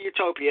it's not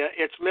utopia.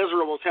 It's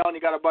miserable as hell, and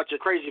you got a bunch of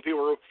crazy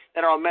people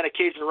that are on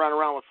medication running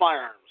around with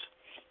firearms.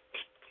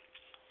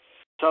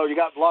 So you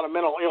got a lot of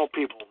mental ill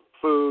people,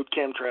 food,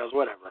 chemtrails,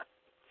 whatever.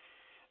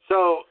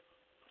 So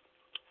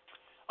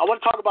I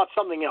want to talk about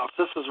something else.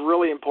 This is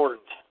really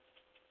important.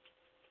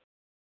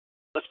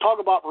 Let's talk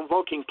about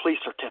revoking police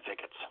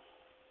certificates.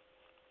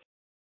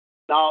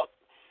 Now,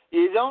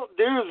 you don't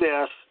do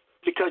this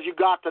because you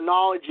got the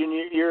knowledge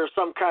and you're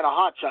some kind of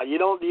hotshot. You're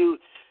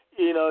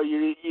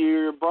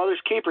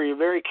brother's keeper. You're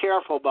very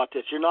careful about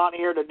this. You're not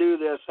here to do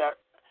this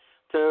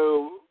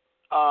to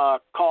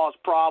cause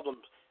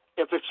problems.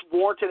 If it's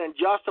warranted and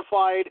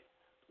justified,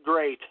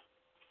 great.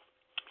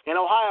 In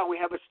Ohio, we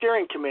have a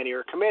steering committee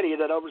or committee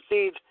that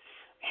oversees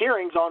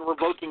hearings on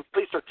revoking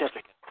police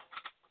certificates.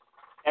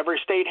 Every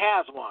state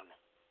has one.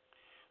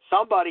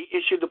 Somebody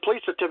issued the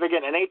police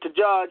certificate and ain't the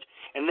judge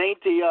and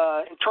ain't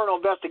the internal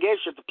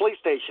investigation at the police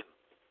station.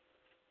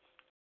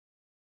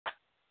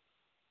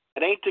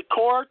 It ain't the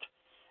court.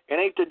 It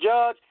ain't the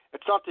judge.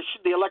 It's not the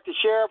elected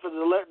sheriff or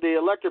the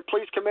elected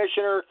police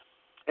commissioner.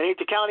 It ain't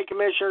the county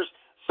commissioners.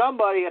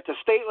 Somebody at the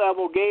state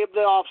level gave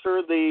the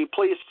officer the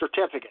police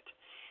certificate.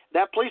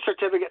 That police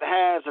certificate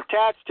has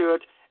attached to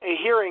it a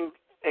hearing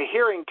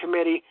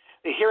committee,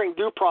 a hearing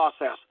due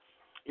process.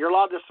 You're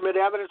allowed to submit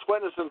evidence,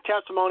 witness, and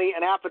testimony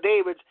and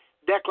affidavits,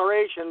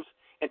 declarations,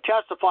 and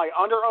testify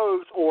under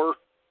oath or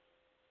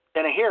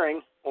in a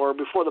hearing or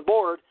before the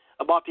board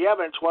about the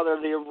evidence, whether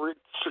the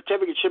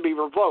certificate should be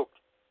revoked.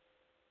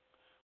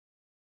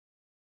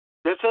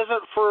 This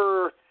isn't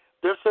for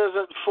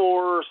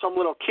some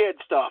little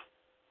kid stuff.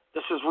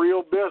 This is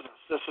real business.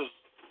 This is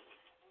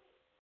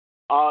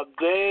law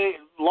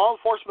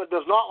enforcement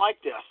does not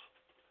like this.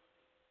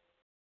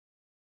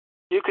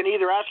 You can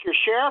either ask your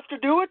sheriff to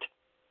do it,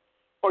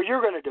 or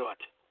you're going to do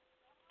it.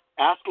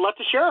 Let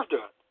the sheriff do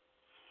it.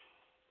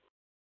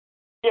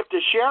 If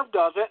the sheriff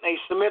does it and he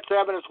submits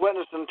evidence,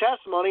 witness, and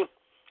testimony,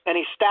 and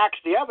he stacks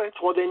the evidence,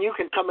 well, then you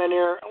can come in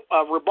here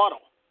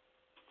rebuttal,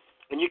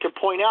 and you can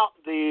point out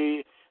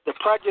the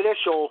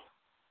prejudicial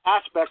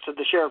aspects of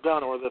the sheriff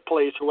done or the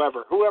police,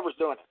 whoever's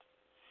doing it.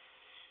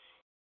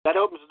 That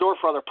opens the door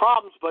for other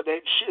problems, but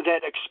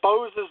that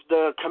exposes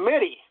the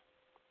committee.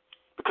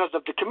 Because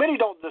if the committee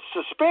don't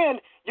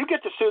suspend, you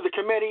get to sue the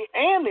committee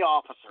and the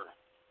officer.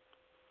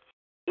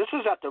 This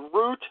is at the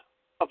root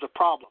of the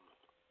problem.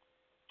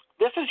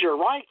 This is your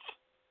rights.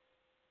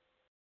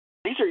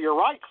 These are your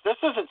rights.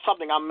 This isn't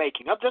something I'm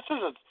making up. This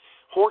isn't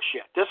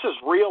horseshit. This is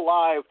real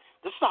live.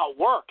 This is how it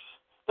works.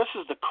 This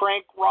is the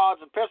crank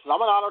rods and pistons.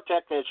 I'm an auto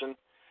technician.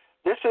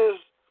 The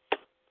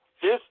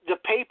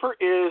paper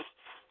is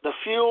the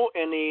fuel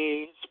and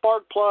the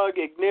spark plug,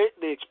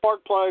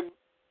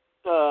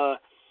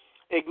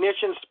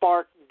 ignition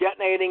spark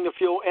detonating the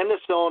fuel in the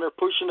cylinder,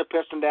 pushing the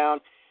piston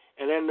down,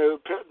 and then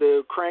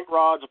the crank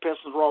rods and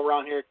pistons roll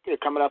around here,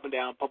 coming up and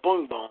down,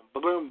 ba-boom, boom,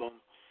 ba-boom,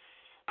 boom.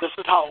 This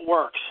is how it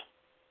works.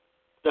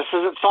 This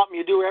isn't something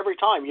you do every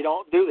time. You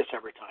don't do this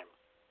every time.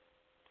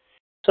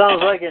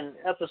 Sounds like an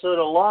episode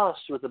of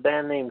Lost with a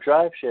band named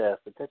Drive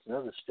Shaft, but that's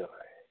another story.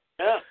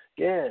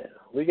 Yeah,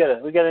 we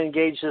gotta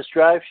engage this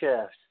drive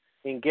shaft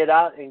and get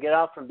out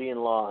from being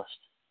lost.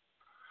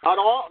 Not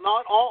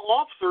all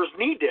officers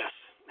need this.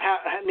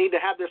 Need to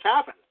have this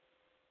happen.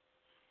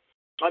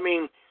 I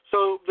mean,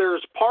 so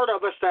there's part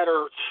of us that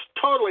are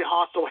totally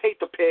hostile,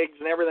 hate the pigs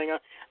and everything, and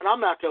I'm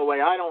not that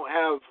way. I don't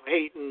have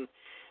hate in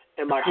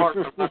my heart.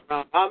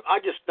 I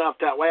just not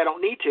that way. I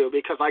don't need to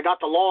because I got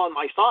the law on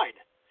my side.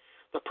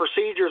 The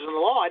procedures and the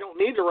law. I don't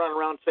need to run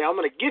around and say I'm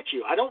going to get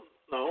you. I don't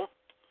know.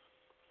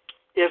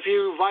 If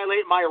you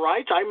violate my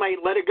rights, I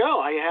might let it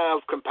go. I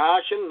have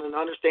compassion and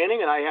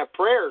understanding, and I have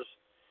prayers.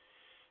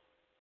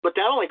 But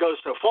that only goes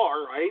so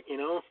far, right?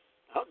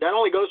 That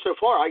only goes so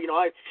far.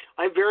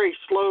 I'm very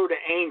slow to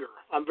anger.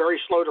 I'm very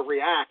slow to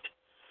react.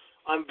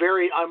 I'm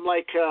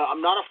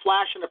not a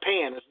flash in the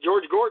pan. As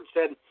George Gordon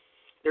said,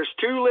 there's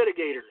two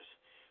litigators,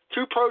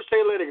 two pro se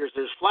litigators.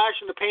 There's flash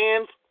in the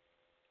pans,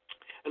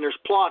 and there's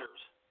plotters.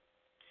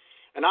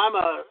 And I'm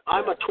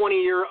a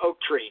 20-year oak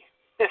tree.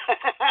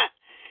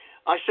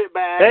 I sit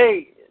back.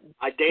 Hey,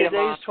 I date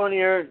today's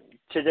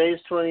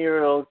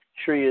 20-year oak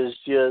tree is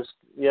just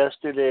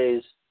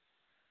yesterday's,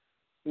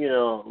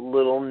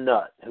 little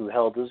nut who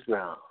held his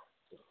ground.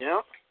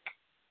 Yeah.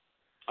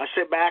 I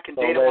sit back and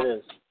That's date all him, that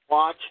is.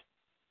 watch.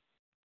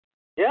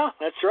 Yeah,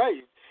 that's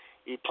right.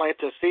 You plant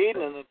the seed,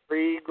 and the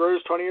tree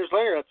grows 20 years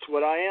later. That's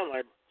what I am.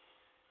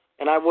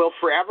 And I will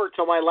forever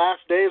till my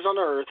last days on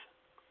Earth,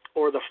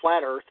 or the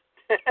flat Earth,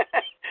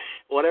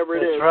 whatever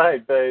it is. That's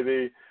right,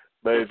 baby.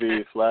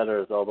 Baby, flat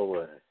Earth all the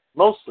way.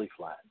 Mostly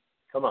flat.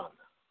 Come on.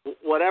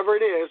 Whatever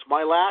it is,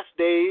 my last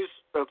days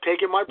of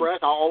taking my breath,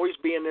 I'll always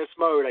be in this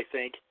mode, I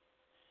think.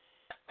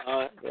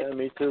 Yeah,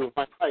 me too.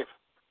 My life.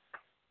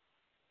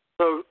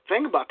 So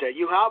think about that.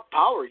 You have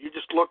power. You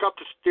just look up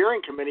the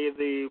steering committee of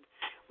the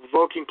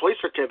revoking police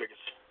certificates.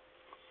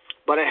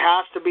 But it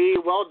has to be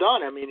well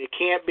done. I mean, it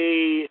can't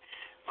be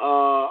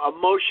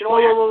emotional.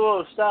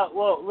 Whoa, stop.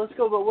 Whoa, let's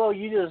go. But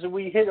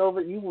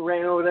you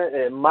ran over that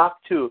at Mach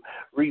 2,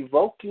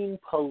 revoking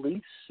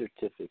police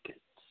certificates.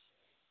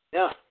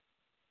 Yeah.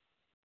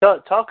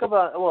 Talk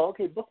about,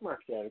 bookmark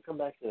that or come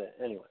back to that.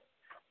 Anyway.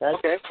 That's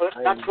what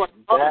I'm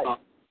talking about.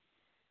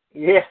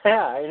 Yeah,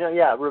 I know,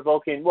 yeah,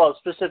 revoking,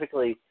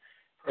 specifically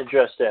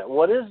address that.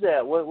 What is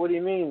that? What do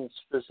you mean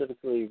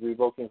specifically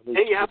revoking police?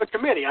 Hey, you have a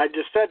committee. I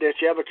just said this.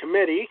 You have a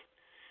committee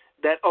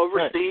that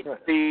oversees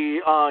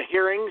the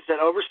hearings, that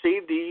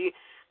oversee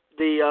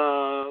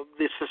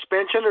the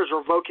suspension or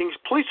revoking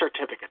police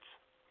certificates.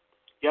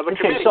 You have a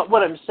committee. So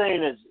what I'm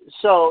saying is,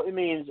 so it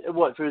means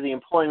what, for the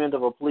employment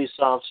of a police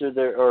officer,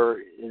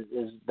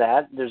 is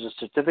that there's a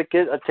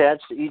certificate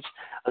attached to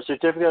a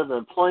certificate of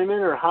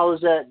employment, or how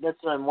is that? That's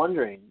what I'm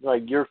wondering.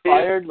 Like, you're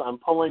fired, I'm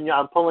pulling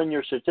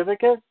your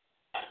certificate.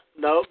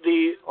 No,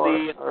 the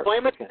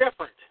employment is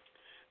different.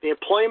 The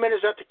employment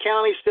is at the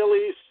county,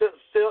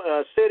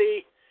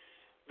 city,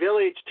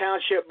 village,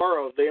 township,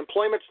 borough. The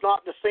employment's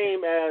not the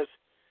same as.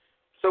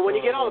 So when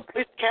you get out of the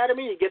police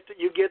academy,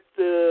 you get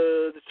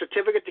the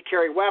certificate to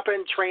carry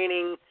weapon,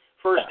 training,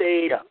 first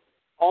aid,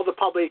 all the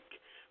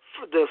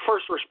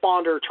first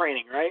responder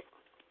training, right?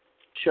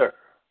 Sure.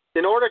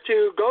 In order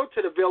to go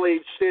to the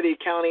village, city,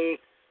 county,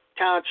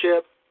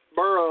 township,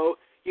 borough,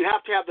 you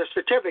have to have the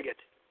certificate.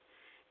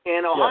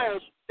 And Ohio,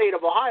 state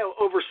of Ohio,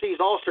 oversees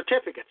all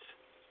certificates.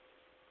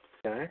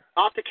 Okay.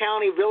 Not the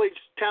county, village,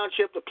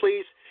 township, the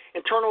police.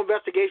 Internal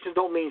investigations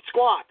don't mean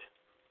squat.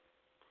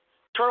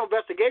 Internal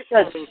investigations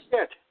don't mean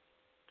shit.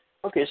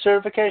 Okay,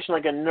 certification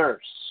like a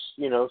nurse,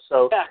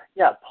 so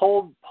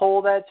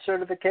pull that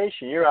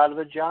certification. You're out of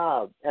a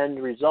job.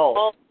 End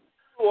result.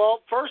 Well,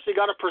 first you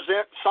got to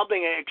present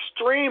something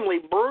extremely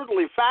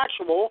brutally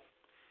factual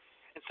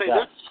and say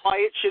this is why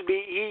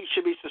he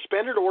should be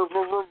suspended or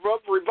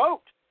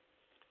revoked.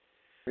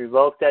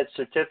 Revoke that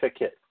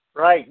certificate.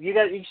 Right.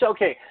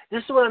 Okay,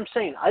 this is what I'm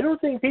saying. I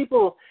don't think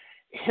people,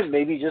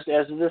 maybe just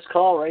as of this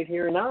call right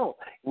here and now,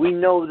 we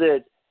know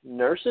that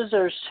nurses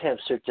have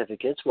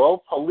certificates.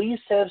 Well,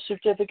 police have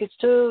certificates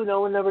too.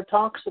 No one ever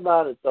talks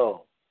about it,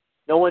 though.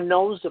 No one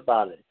knows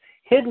about it.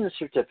 Hidden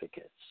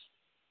certificates.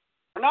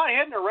 They're not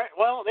hidden.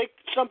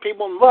 Some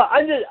people. Well,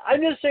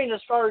 I'm just saying,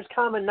 as far as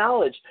common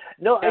knowledge.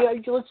 No,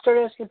 let's start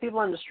asking people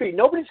on the street.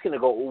 Nobody's going to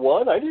go,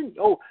 what? I didn't.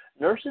 Oh,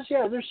 nurses,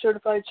 yeah, they're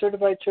certified.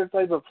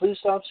 But police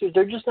officers,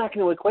 they're just not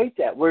going to equate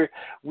that.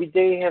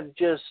 They have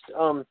just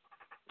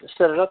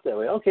set it up that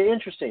way. Okay,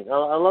 interesting.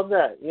 I love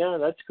that. Yeah,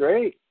 that's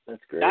great.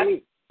 That's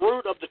great.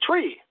 Root of the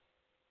tree.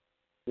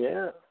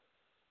 Yeah.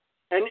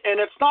 And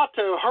it's not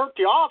to hurt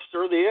the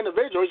officer, the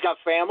individual. He's got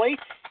family,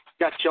 he's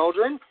got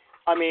children.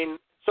 I mean,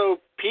 so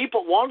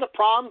one of the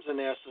problems in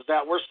this is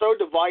that we're so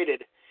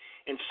divided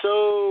and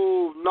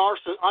so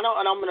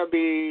and I'm going to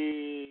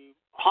be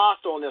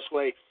hostile in this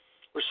way.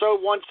 We're so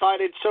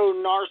one-sided, so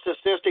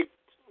narcissistic,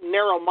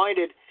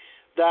 narrow-minded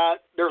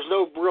that there's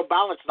no real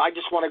balance. And I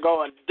just want to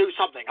go and do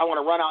something. I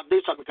want to run out and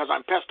do something because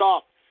I'm pissed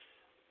off.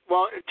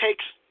 Well, it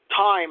takes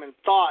time and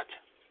thought.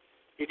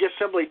 You just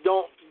simply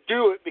don't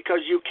do it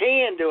because you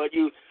can do it.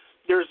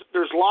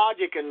 There's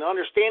logic and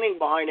understanding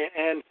behind it,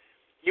 and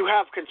you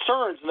have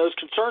concerns, and those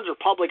concerns are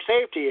public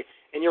safety,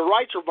 and your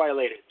rights are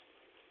violated.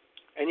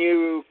 And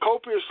you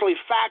copiously,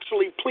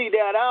 factually plead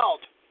that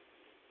out,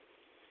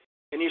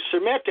 and you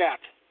submit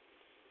that.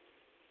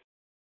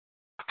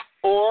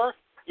 Or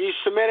you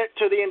submit it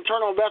to the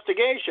internal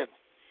investigation.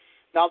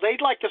 Now, they'd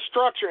like the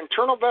structure.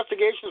 Internal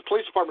investigations,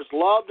 police departments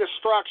love the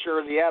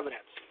structure of the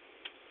evidence.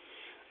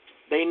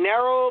 They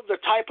narrow the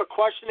type of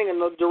questioning and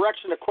the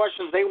direction of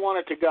questions they want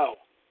it to go.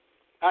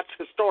 That's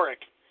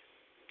historic.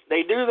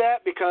 They do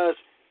that because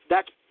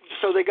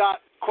so they got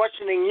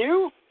questioning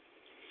you,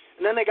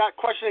 and then they got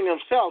questioning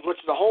themselves,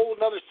 which is a whole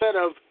other set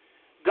of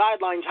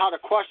guidelines how to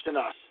question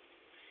us.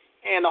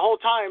 And the whole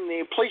time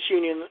the police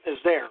union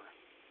is there.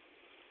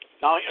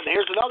 Now,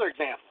 here's another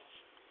example.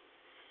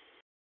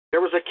 There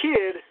was a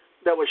kid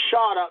that was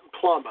shot up in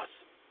Columbus.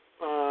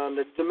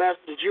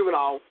 The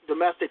juvenile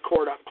domestic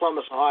court up in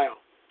Columbus, Ohio.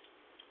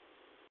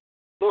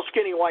 Little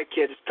skinny white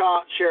kid is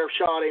caught. Sheriff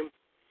shot him.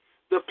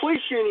 The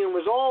police union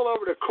was all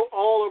over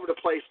the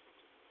place,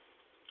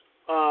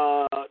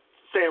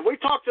 saying we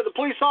talked to the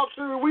police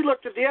officer, we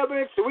looked at the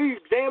evidence, and we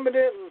examined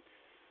it,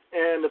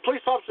 and the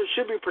police officer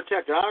should be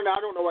protected. I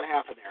don't know what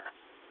happened there.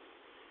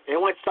 It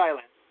went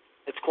silent.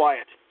 It's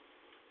quiet.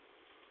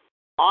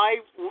 I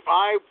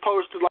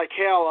posted like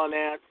hell on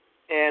that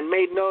and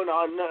made known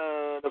on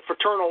the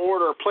fraternal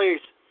order of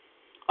police.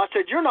 I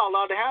said, you're not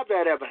allowed to have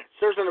that evidence.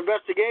 There's an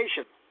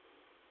investigation.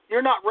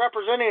 You're not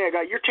representing a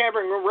guy. You're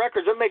tampering with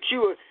records. That makes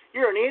you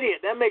you're an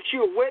idiot. That makes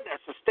you a witness,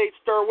 a state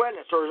star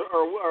witness,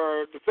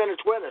 or a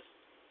defendant's witness.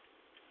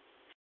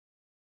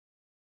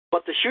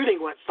 But the shooting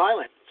went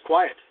silent. It's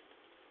quiet.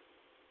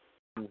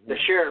 Mm-hmm. The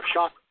sheriff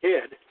shot the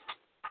kid,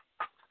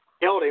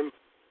 killed him.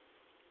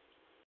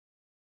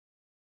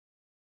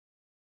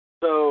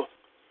 So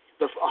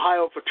the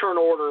Ohio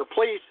Fraternal Order of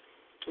Police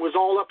was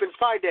all up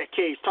inside that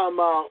case, talking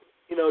about,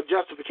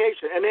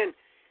 justification. And then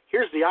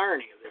here's the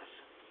irony of this.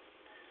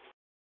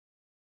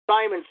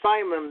 Simon,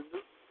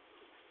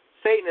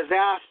 Satan has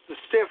asked to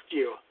sift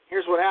you.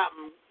 Here's what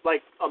happened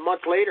like a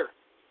month later.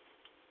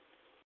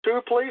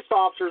 2 police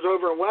officers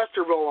over in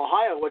Westerville,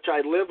 Ohio, which I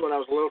lived when I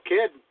was a little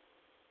kid,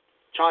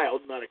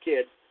 child, not a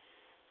kid,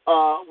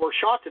 were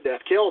shot to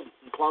death, killed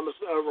in Columbus,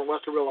 over in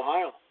Westerville,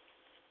 Ohio.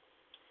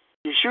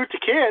 You shoot the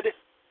kid,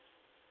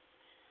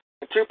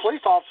 and 2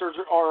 police officers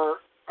are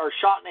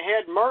shot in the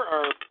head,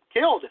 or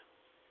killed.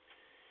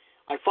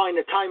 I find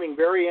the timing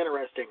very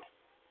interesting.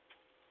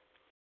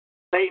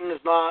 Satan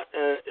is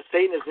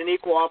an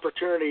equal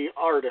opportunity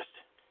artist.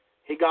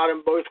 He got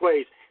him both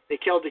ways. They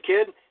killed the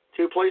kid.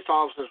 2 police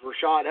officers were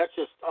shot. That's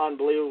just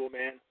unbelievable,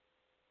 man.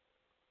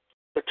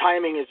 The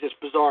timing is just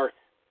bizarre.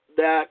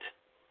 And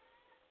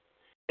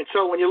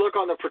so when you look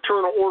on the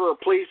Fraternal Order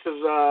of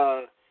Police's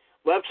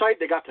website,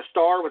 they got the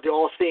star with the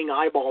all-seeing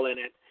eyeball in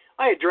it.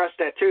 I addressed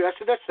that too. I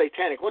said, that's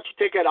satanic. Why don't you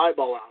take that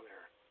eyeball out of there?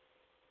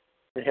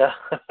 Yeah.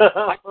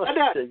 I said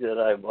that. Take that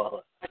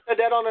eyeball. I said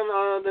that on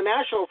the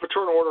National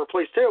Fraternal Order of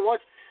Police too.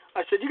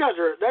 I said, you guys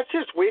that's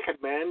just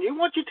wicked, man.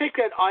 Why don't you take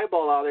that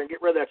eyeball out of there and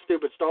get rid of that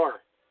stupid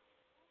star?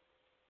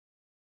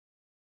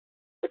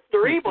 But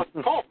they're evil. It's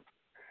a cult.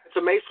 It's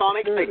a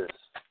Masonic thing.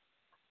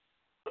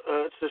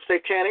 It's a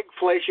satanic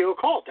fellatio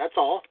cult. That's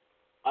all.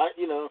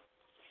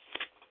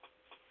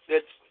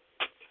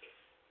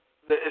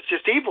 It's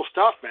just evil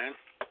stuff, man.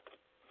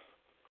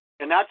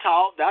 And that's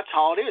how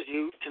it is.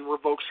 You can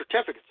revoke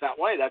certificates that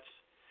way.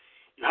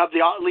 You have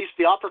at least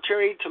the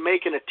opportunity to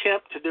make an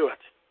attempt to do it.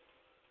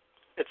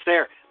 It's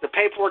there. The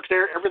paperwork's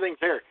there. Everything's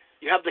there.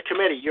 You have the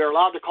committee. You're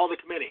allowed to call the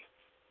committee.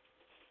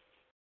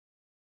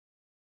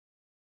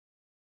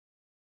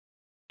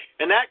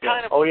 And that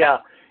kind of... Oh, yeah.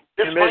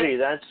 Committee.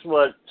 That's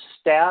what...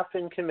 Staff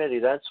and committee.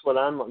 That's what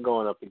I'm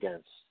going up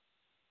against.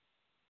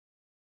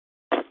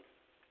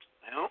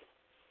 Well,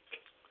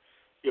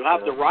 you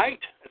have the right.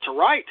 It's a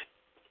right.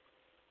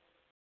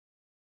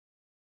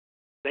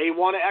 They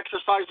want to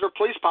exercise their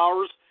police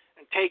powers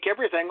and take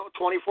everything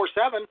 24/7,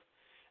 and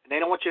they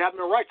don't want you to have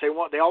no rights.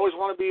 They always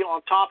want to be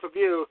on top of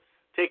you,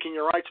 taking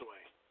your rights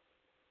away.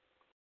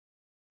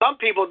 Some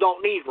people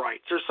don't need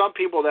rights. There's some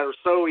people that are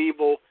so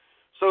evil,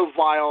 so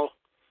vile,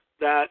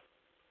 that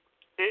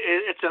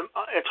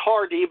it's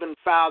hard to even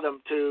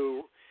fathom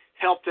to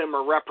help them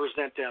or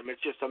represent them.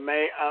 It's just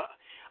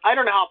I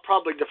don't know how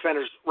public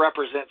defenders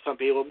represent some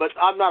people, but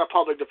I'm not a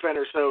public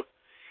defender, so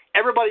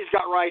everybody's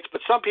got rights,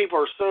 but some people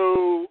are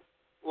so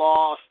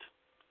lost.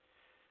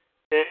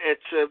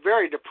 It's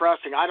very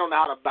depressing. I don't know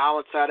how to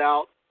balance that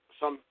out.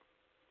 Some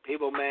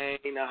people may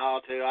know how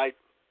to.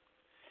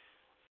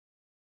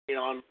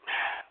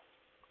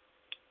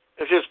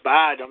 It's just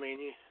bad. I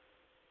mean,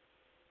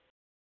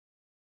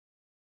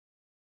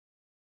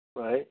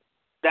 right.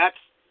 That's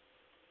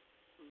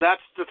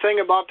the thing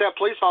about that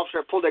police officer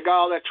that pulled that guy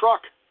out of that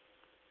truck.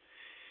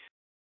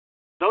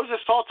 Those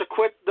assaults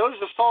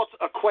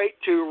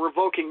equate to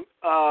revoking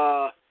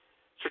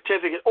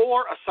certificate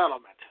or a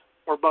settlement,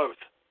 or both.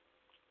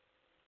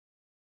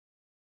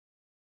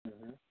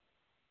 Mm-hmm.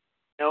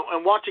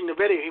 And watching the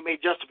video, he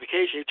made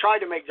justification. He tried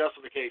to make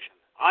justification.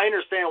 I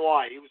understand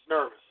why. He was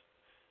nervous.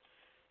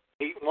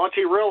 Once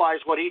he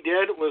realized what he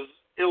did was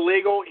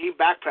illegal, he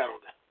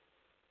backpedaled.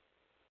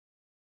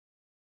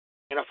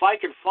 And if I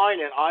can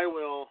find it, I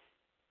will.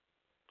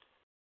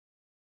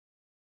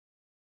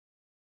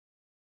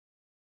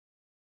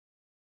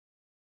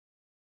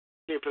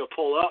 See if it'll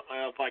pull up.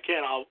 If I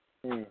can, I'll.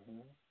 Mm-hmm.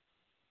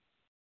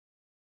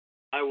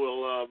 I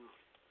will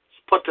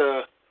put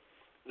the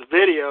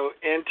video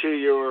into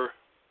your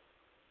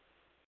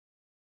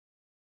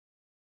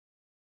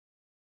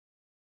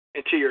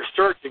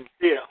search and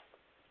see it.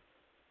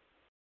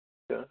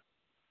 Okay.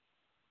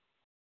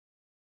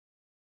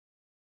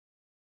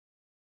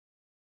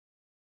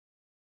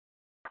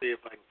 See if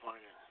I can find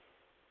it.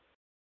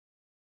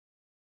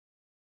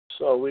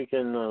 So we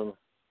can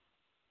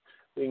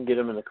get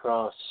him in the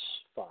crossfire,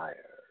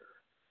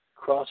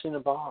 crossing the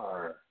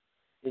bar.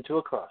 into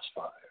a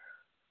crossfire.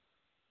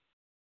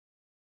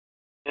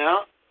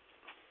 Yeah.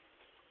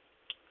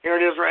 Here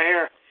it is right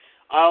here.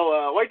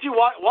 I'll wait till you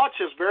watch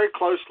this very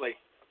closely.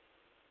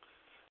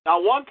 Now,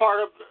 one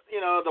part of,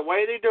 the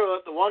way they do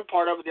it, the one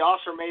part of it, the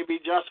officer may be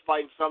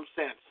justified in some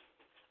sense.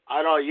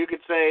 I don't know, you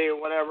could say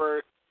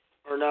whatever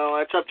or no,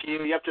 it's up to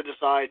you. You have to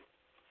decide.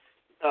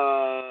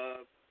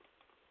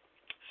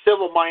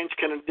 Civil minds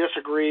can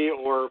disagree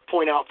or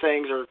point out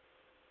things or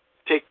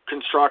take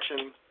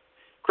construction,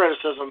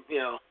 criticism,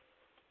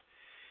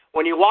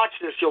 When you watch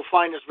this, you'll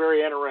find this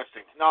very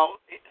interesting. Now,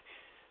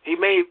 he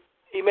may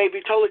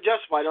be totally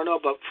justified, I don't know,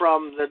 but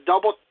from the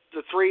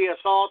 3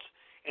 assaults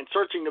and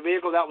searching the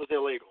vehicle, that was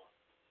illegal.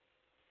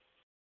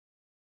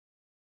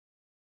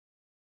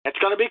 It's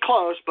going to be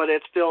close, but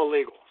it's still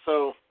illegal.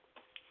 So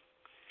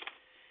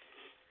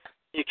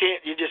you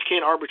just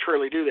can't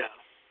arbitrarily do that.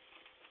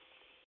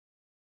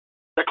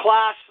 My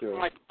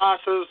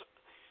classes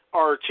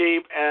are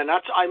cheap, and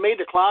I made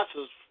the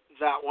classes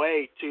that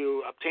way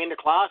to obtain the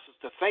classes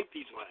to think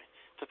this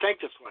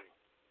way,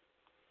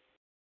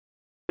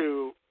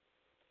 to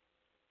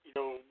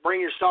bring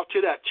yourself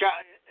to that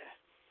chat.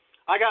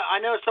 I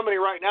know somebody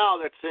right now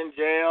that's in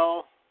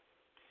jail,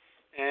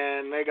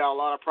 and they got a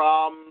lot of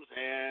problems,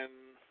 and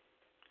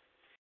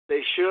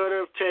they should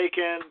have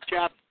taken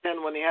Chapter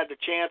 10 when they had the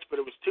chance, but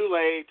it was too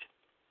late,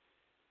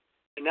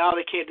 and now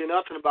they can't do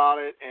nothing about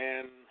it,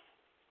 and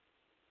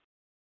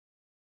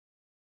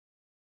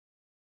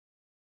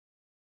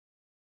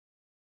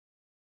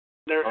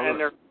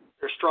they're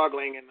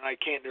struggling, and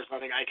there's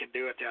nothing I can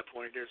do at that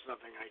point. There's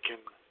nothing I can.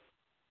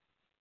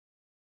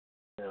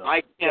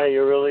 Yeah,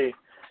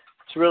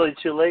 it's really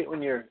too late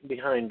when you're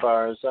behind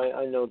bars.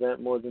 I know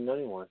that more than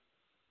anyone.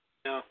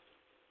 Yeah.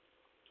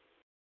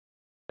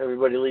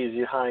 Everybody leaves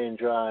you high and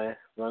dry,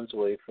 runs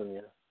away from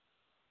you.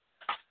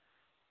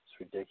 It's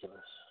ridiculous.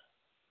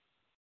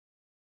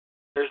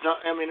 There's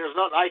nothing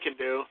I can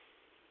do.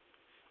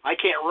 I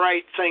can't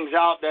write things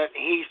out that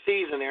he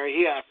sees in there.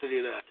 He has to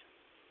do that.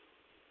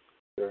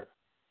 Sure.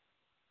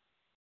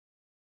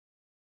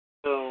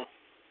 So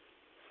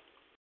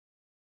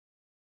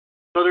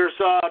there's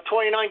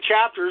 29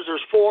 chapters.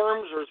 There's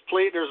forms. There's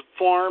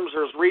forms.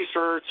 There's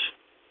research.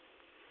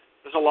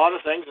 There's a lot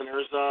of things, and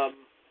there's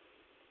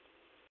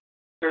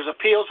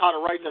appeals. How to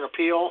write an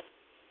appeal.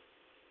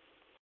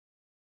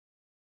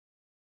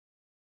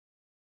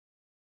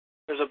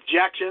 There's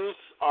objections,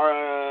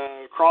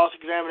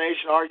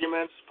 cross-examination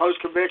arguments,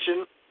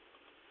 post-convictions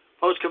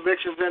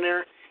in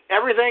there.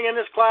 Everything in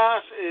this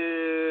class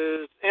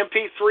is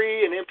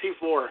MP3 and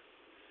MP4.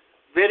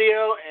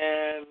 Video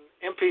and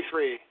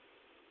MP3.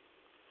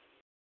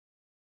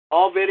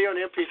 All video and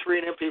MP3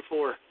 and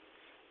MP4.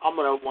 I'm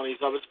going to open one of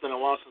these up. It's been a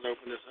while since I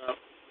opened this up.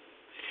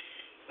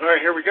 All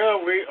right, here we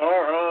go.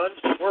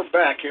 We're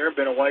back here.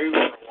 Been away for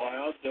a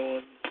while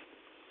doing.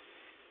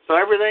 So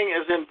everything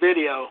is in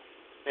video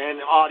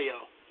and audio.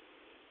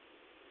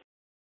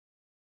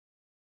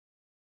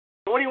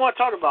 What do you want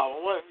to talk about?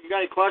 You got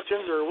any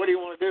questions, or what do you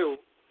want to do?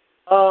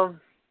 No.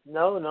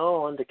 I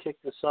wanted to kick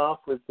this off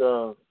with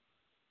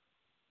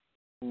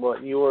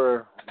what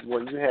you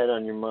had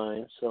on your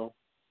mind. So,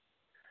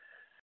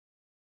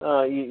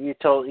 you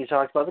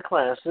talked about the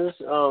classes.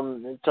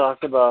 You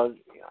talked about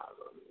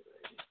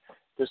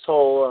this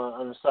whole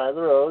on the side of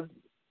the road.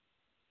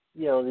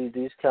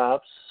 These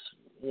cops,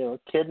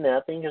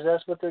 kidnapping, because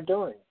that's what they're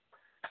doing.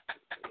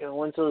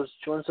 Once those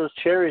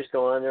cherries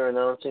go on, they're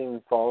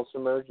announcing false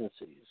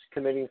emergencies,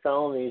 committing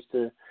felonies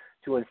to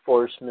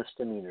enforce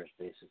misdemeanors,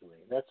 basically.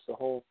 That's the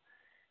whole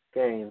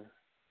game.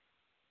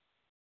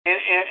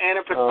 And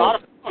if it's not a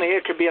felony,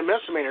 it could be a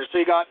misdemeanor. So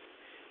you got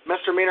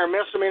misdemeanor,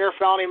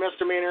 felony,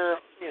 misdemeanor,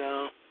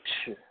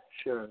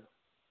 Sure.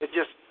 It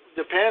just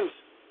depends.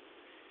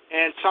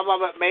 And a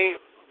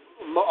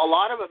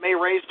lot of it may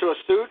raise to a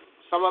suit,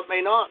 some of it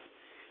may not.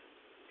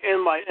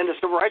 In the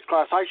civil rights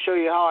class, I show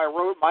you how I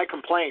wrote my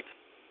complaint.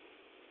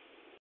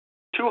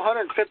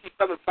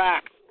 257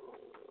 facts.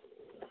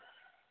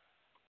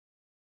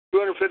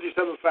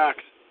 257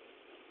 facts.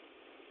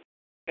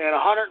 And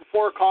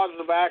 104 causes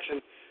of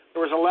action.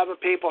 There was 11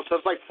 people, so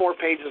it's like 4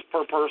 pages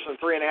per person,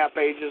 3.5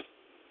 pages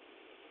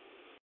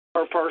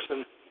per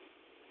person.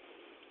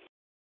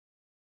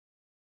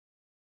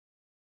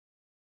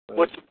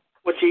 Which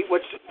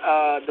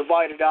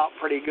divided out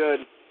pretty good.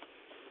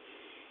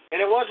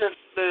 And it wasn't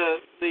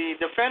the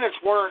defendants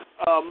weren't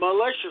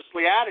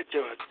maliciously added to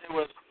it. It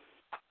was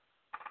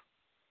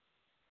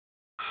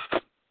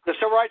the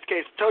civil rights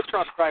case, tow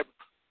truck driver.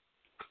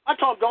 I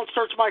told him, don't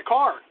search my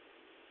car.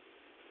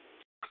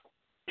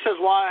 He says,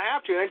 well, I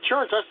have to.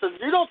 Insurance. I said,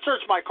 you don't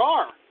search my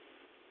car.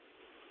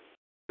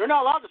 You're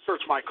not allowed to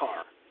search my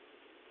car.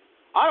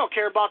 I don't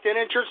care about the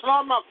insurance. No,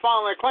 I'm not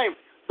filing a claim.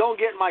 Don't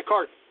get in my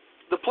car.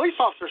 The police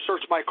officer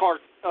searched my car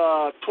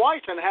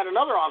twice and had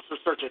another officer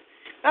search it.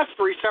 That's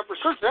 3 separate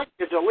searches.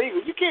 That's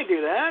illegal. You can't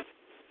do that.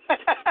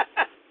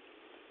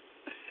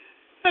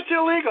 That's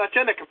illegal. It's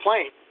in the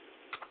complaint.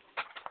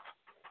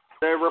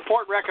 The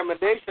report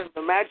recommendation,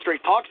 the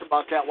magistrate talks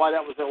about that, why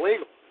that was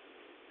illegal.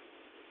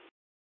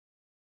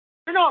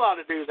 You're not allowed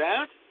to do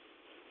that.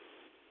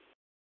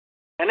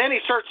 And then he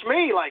searched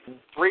me like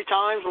 3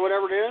 times or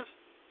whatever it is.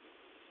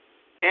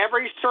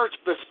 Every search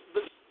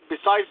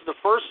besides the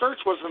first search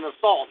was an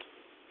assault.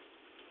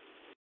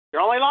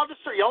 You're only allowed to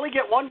search. You only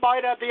get one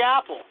bite at the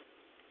apple.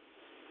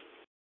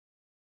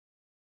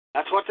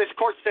 That's what this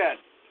court said.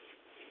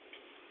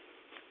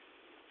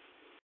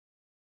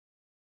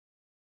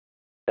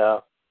 Yeah.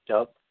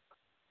 Yep.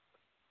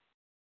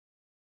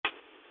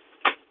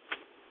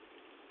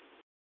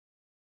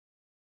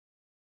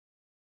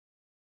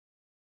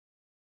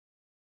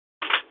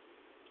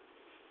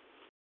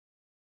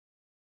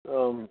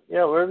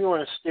 Yeah, wherever you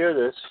want to steer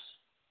this.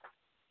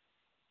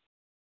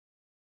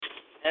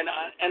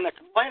 And the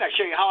complaint, I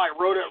show you how I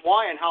wrote it,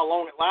 why, and how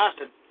long it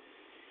lasted.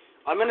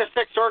 I'm in the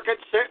Sixth Circuit.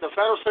 The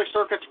Federal Sixth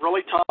Circuit's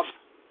really tough.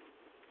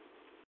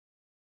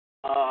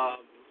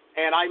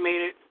 And I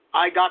made it.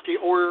 I got the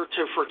order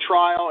for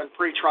trial and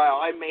pre-trial.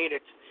 I made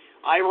it.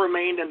 I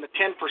remained in the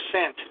 10%.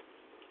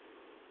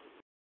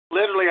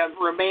 Literally, I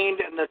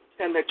remained in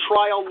the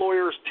trial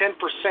lawyer's 10%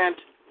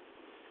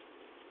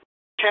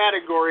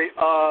 category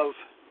of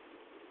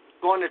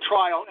going to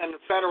trial in the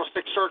Federal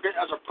Sixth Circuit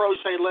as a pro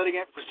se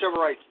litigant for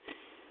civil rights.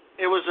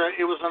 It was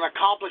an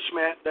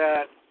accomplishment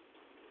that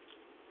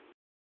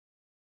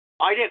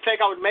I didn't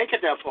think I would make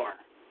it that far,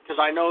 because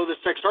I know the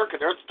Sixth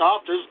Circuit. They're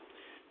tough. There's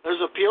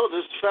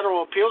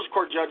federal appeals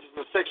court judges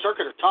in the Sixth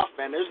Circuit are tough,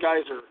 man. Those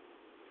guys are,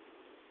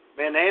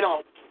 man. They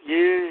don't.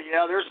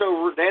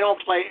 They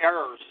don't play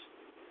errors.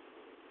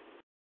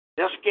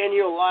 They'll skin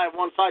you alive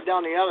one side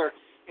down the other.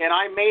 And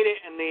I made it,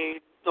 and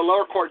the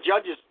lower court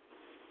judges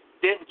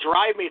didn't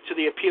drive me to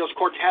the appeals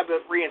court to have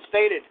it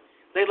reinstated.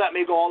 They let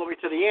me go all the way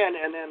to the end,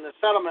 and then the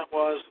settlement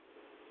was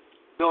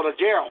build a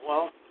jail.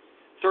 Well,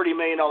 $30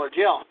 million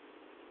jail.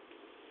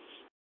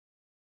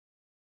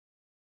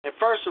 At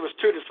first it was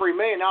 $2 to $3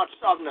 million. Now it's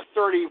up to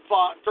 $30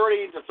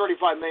 to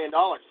 $35 million.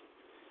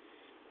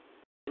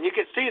 And you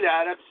can see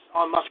that. It's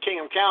on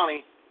Muskingum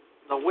County,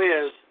 the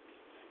Wiz.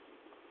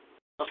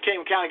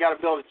 Muskingum County got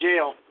to build a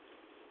jail.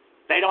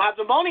 They don't have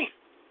the money.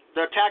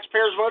 The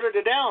taxpayers voted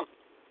it down.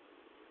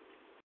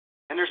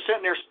 And they're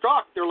sitting there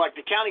stuck. They're like,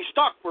 the county's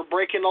stuck. We're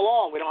breaking the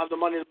law. We don't have the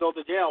money to build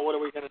the jail. What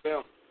are we going to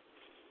do?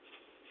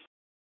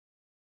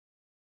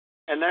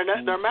 And they're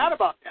mad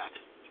about that.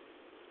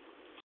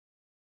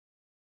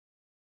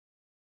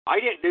 I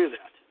didn't do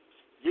that.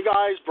 You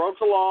guys broke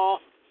the law.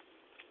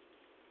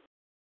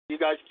 You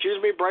guys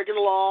accuse me of breaking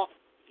the law.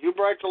 You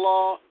break the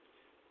law.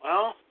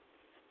 Well,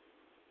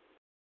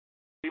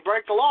 if you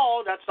break the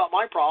law, that's not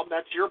my problem.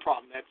 That's your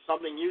problem. That's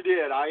something you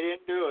did. I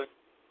didn't do it.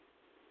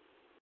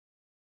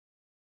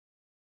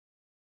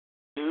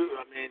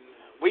 I mean,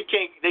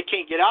 they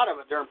can't get out of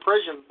it. They're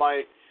imprisoned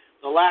by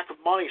the lack of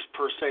money,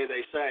 per se,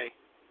 they say.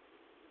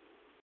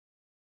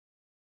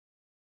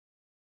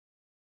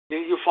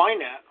 You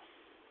find that.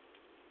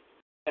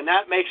 And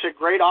that makes a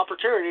great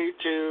opportunity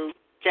to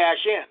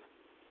cash in,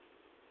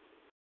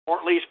 or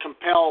at least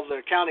compel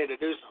the county to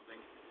do something.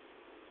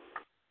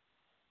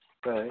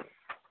 Right.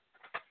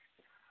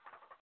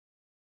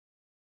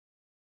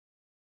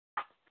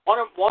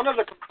 One of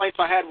the complaints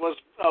I had was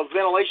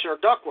ventilation or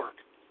ductwork.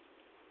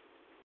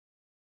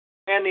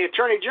 And the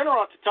Attorney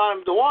General at the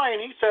time,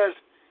 DeWine, he says,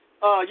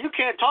 you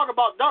can't talk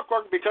about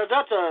ductwork because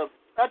that's a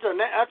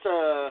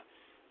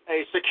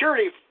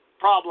security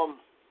problem.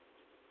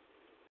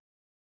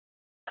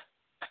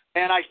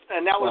 And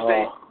that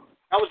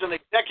was an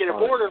executive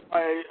order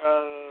by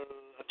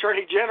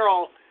Attorney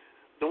General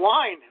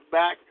DeWine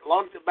back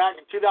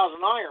in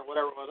 2009 or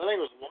whatever it was. I think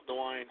it was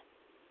DeWine.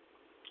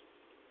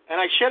 And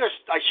I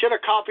should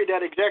have copied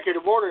that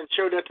executive order and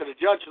showed that to the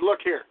judge. Look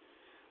here,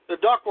 the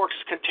ductwork's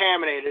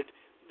contaminated.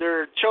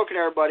 They're choking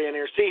everybody in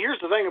here. See, here's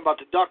the thing about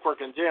the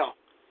ductwork in jail.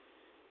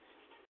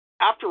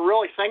 After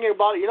really thinking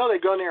about it, they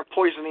go in there and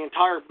poison the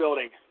entire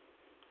building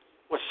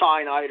with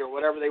cyanide or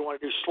whatever they want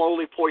to do,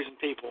 slowly poison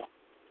people.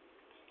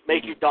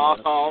 Make you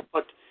docile,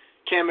 put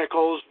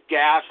chemicals,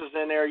 gases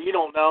in there. You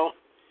don't know.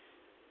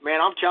 Man,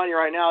 I'm telling you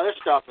right now, this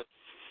stuff is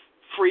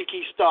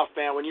freaky stuff,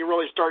 man. When you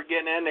really start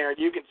getting in there,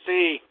 you can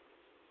see.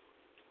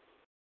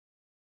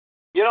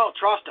 You don't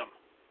trust them.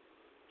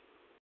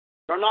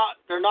 They're not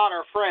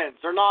our friends.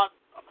 They're not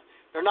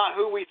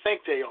who we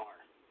think they are.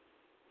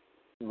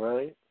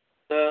 Right.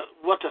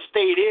 What the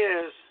state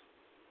is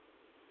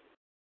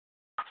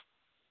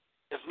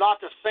not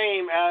the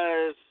same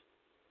as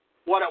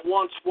what it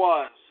once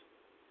was.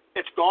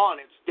 It's gone.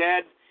 It's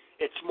dead.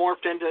 It's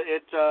morphed into.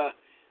 It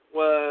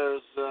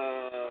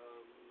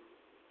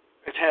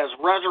has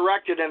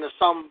resurrected into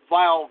some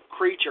vile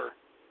creature.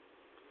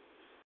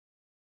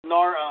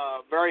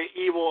 Very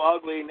evil,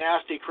 ugly,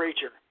 nasty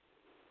creature.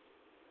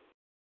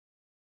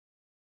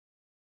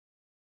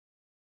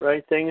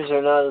 Right, things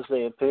are not as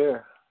they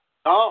appear.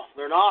 No,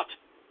 they're not.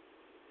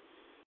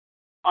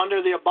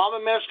 Under the Obama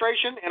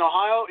administration in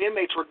Ohio,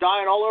 inmates were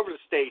dying all over the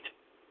state.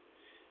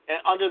 And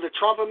under the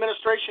Trump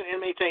administration,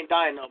 inmates ain't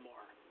dying no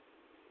more.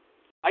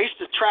 I used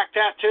to track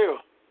that too.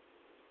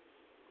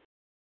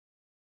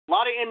 A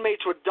lot of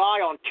inmates would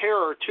die on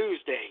Terror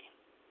Tuesday.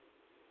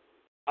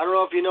 I don't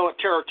know if you know what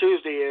Terror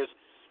Tuesday is.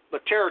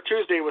 But Terror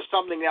Tuesday was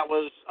something that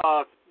was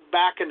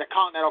back in the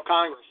Continental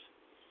Congress.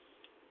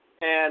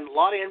 And a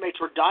lot of inmates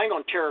were dying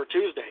on Terror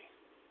Tuesday.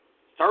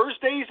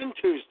 Thursdays and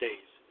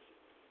Tuesdays.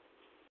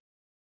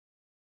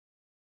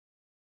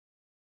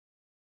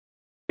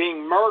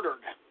 Being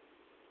murdered.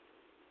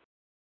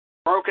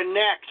 Broken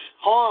necks,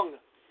 hung,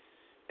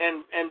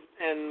 and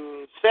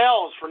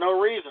cells for no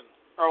reason.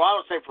 Or I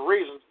don't say for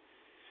reasons.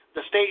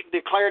 The state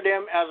declared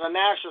them as a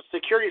national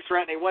security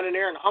threat, and they went in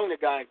there and hung the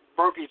guy,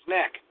 broke his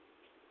neck.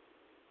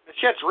 That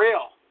shit's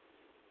real.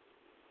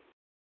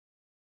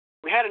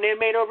 We had an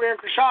inmate over here in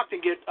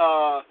Coshocton get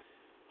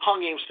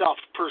hung himself,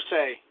 per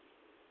se.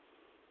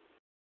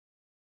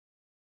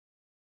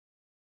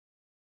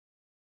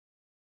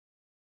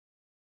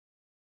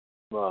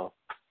 Wow.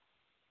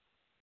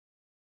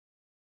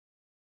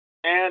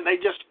 And they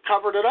just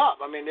covered it up.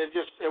 I mean,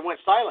 it went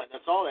silent.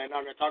 That's all. They're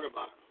not going to talk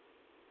about it.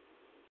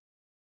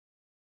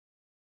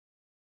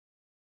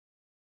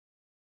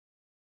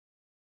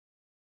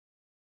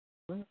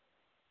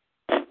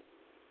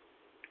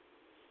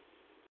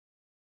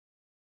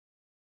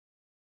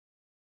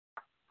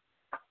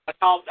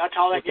 That's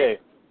how that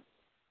gets.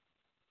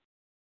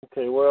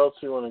 Okay, where else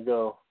do you want to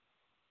go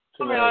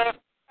tonight? I mean,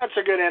 that's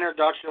a good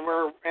introduction.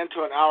 We're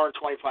into an hour and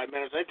 25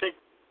 minutes. I think.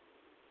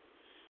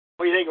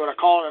 What do you think? You want to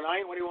call it a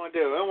night? What do you want to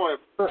do? I don't want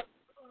to. A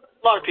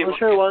lot of people. Well,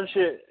 sure. Why don't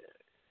you?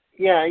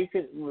 Yeah, you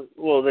can.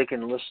 Well, they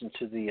can listen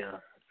to the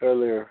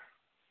earlier.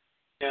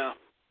 Yeah.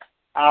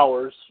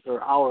 Hours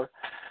or hour.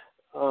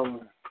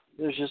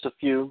 There's just a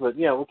few, but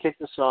yeah, we'll kick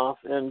this off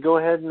and go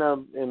ahead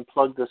and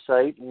plug the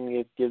site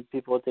and give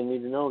people what they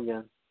need to know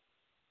again.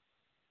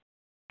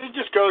 You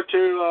just go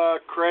to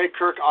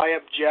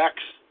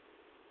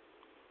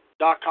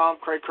CraigKirkIobjects.com,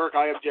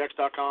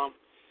 CraigKirkIobjects.com.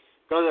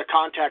 Go to the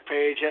contact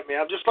page, hit me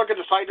up. Just look at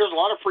the site. There's a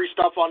lot of free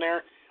stuff on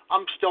there.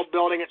 I'm still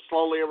building it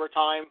slowly over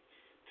time.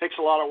 Takes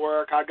a lot of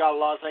work. I've got a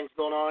lot of things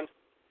going on.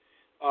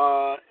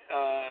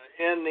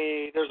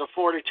 There's a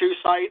 42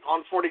 site.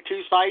 On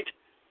 42 site,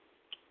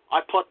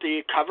 I put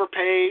the cover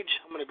page.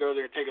 I'm going to go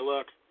there and take a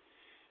look.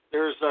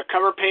 There's a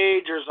cover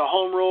page. There's a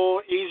home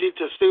rule, easy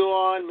to sue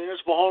on,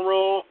 municipal home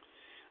rule.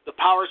 The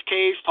Powers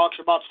case talks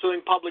about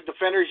suing public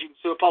defenders. You can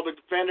sue a public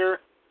defender.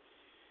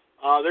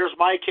 There's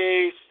my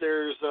case.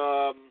 There's,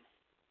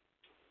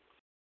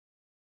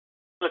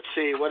 let's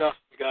see, what else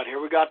we got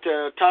here? We got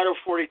Title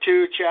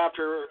 42,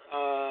 Chapter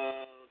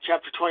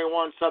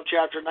 21,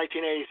 Subchapter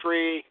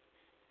 1983.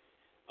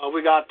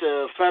 We got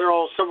the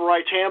Federal Civil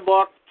Rights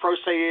Handbook, Pro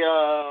Se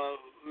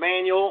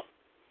Manual.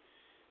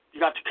 You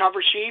got the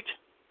cover sheet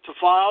to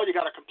file. You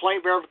got a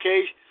complaint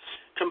verification,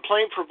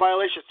 complaint for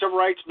violation of civil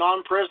rights,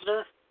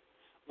 non-prisoner,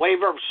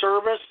 waiver of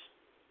service,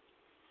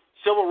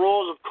 civil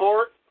rules of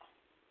court,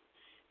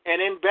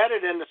 and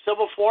embedded in the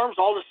civil forms,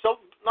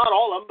 not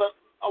all of them, but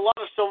a lot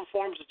of civil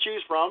forms to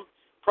choose from,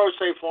 pro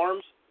se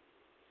forms.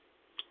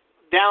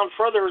 Down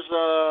further is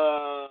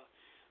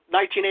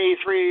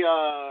 1983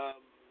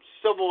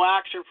 civil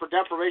action for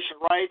deprivation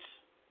of rights.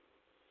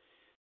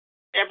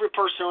 Every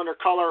person under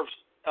color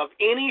of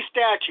any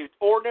statute,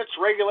 ordinance,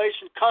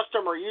 regulation,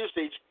 custom, or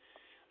usage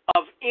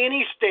of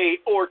any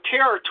state or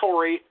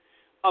territory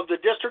of the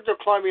District of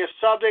Columbia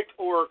subject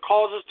or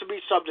causes to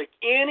be subject.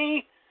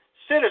 Any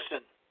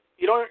citizen.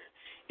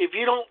 If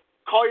you don't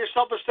call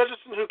yourself a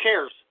citizen, who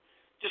cares?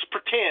 Just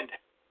pretend.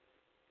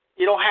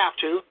 You don't have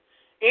to.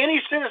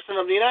 Any citizen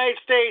of the United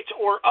States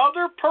or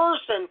other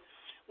person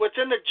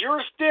within the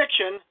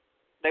jurisdiction,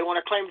 they want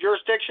to claim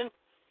jurisdiction.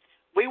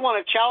 We want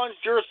to challenge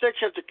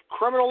jurisdiction at the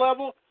criminal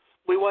level.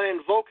 We want to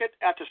invoke it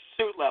at the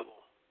suit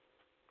level.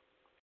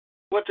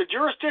 With the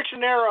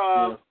jurisdiction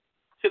thereof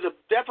to the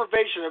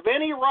deprivation of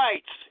any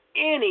rights,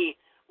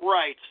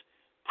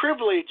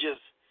 privileges,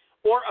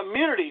 or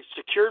immunities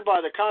secured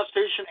by the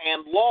Constitution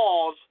and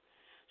laws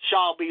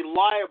shall be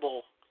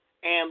liable,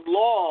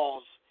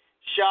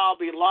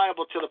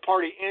 to the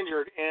party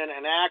injured in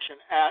an action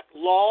at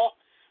law,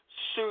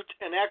 suit,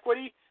 and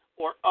equity,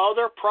 or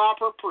other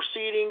proper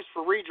proceedings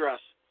for redress.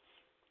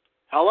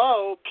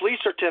 Hello, police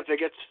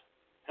certificates.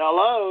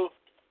 Hello.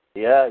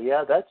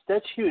 Yeah,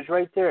 that's huge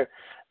right there.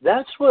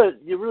 That's what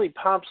it really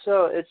pops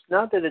out. It's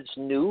not that it's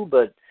new,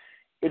 but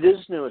it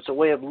is new. It's a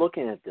way of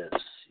looking at this.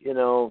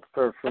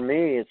 For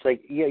me, it's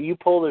like, yeah, you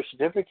pull their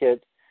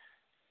certificate,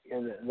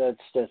 and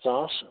that's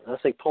awesome.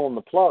 That's like pulling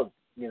the plug,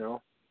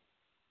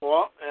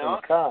 Well,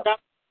 it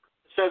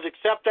says,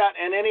 except that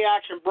in any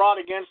action brought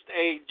against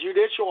a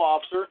judicial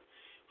officer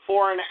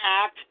for an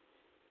act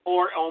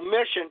or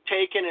omission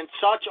taken in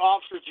such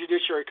officer's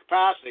judiciary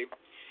capacity,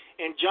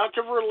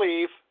 injunctive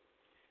relief.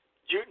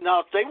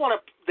 Now, if they want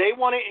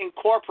to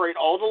incorporate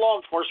all the law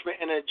enforcement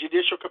in a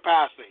judicial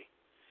capacity,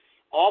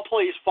 all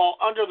police fall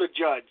under the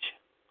judge,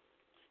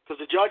 because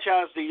the judge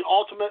has the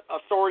ultimate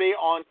authority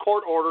on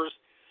court orders,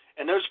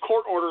 and those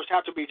court orders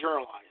have to be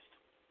journalized.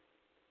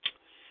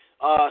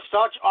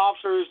 Such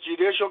officers'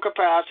 judicial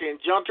capacity,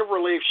 injunctive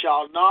relief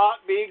shall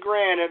not be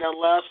granted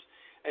unless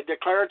a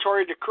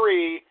declaratory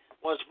decree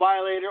was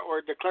violated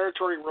or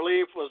declaratory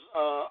relief was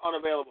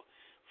unavailable.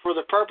 For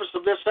the purpose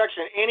of this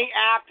section, any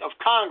act of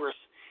Congress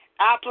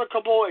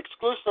applicable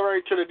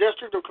exclusively to the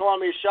District of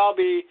Columbia shall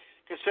be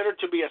considered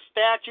to be a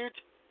statute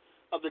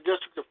of the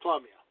District of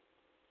Columbia.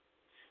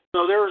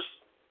 So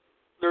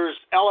there's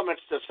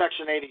elements to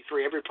Section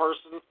 83. Every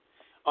person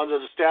under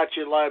the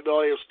statute of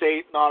liability of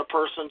state, not a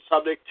person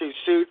subject to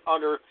suit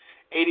under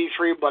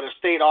 83, but a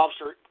state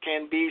officer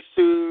can be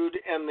sued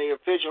in the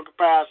official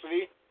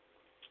capacity.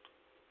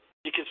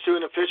 You can sue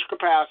in official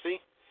capacity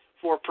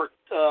for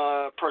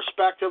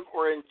prospective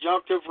or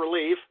injunctive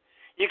relief.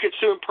 You could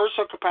sue in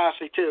personal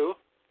capacity too,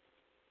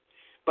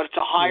 but it's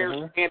a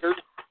higher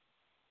standard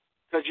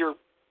because you're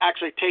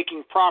actually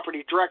taking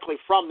property directly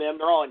from them.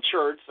 They're all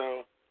insured,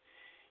 so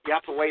you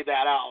have to weigh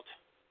that out.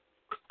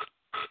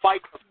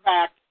 Despite the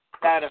fact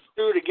that a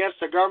suit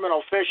against a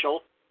governmental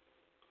official,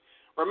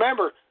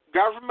 remember,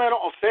 governmental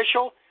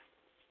official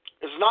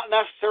is not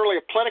necessarily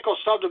a political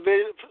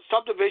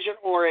subdivision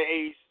or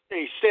a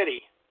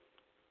city.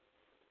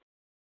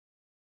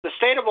 The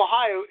state of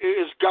Ohio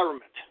is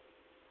government,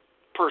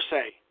 per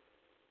se.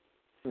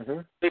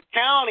 The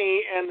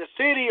county and the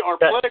city are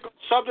political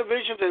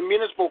subdivisions and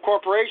municipal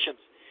corporations.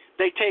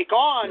 They take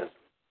on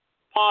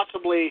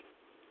possibly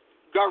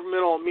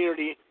governmental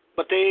immunity,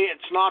 but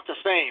it's not the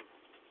same.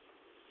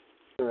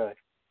 Correct.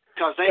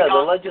 Because they the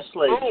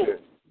legislature.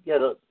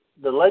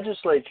 The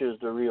legislature is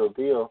the real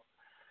deal.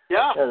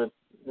 Yeah.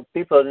 The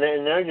people, and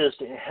they're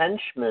just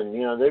henchmen.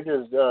 They're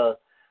just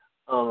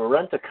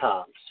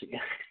rent-a-cops,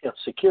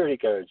 security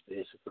guards,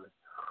 basically.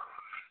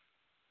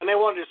 And they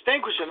want to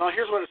distinguish it. Now,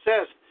 here's what it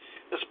says.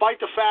 Despite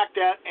the fact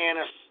that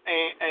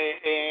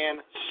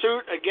an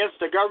suit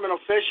against a government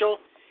official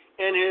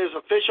in his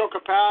official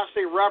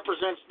capacity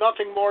represents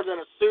nothing more than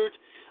a suit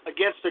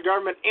against the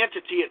government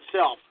entity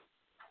itself.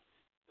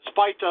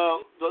 Despite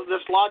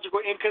this logical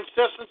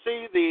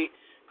inconsistency, the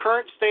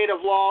current state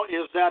of law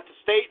is that the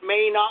state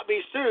may not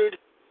be sued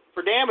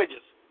for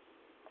damages.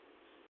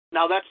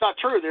 Now, that's not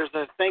true. There's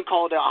a thing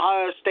called the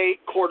Ohio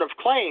State Court of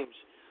Claims.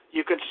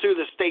 You can sue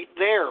the state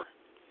there.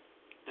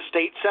 The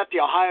state set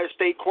the Ohio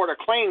State Court of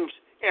Claims.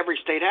 Every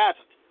state has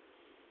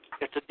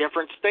it. It's a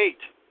different state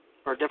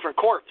or a different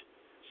court.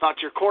 It's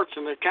not your courts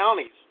in the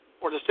counties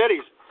or the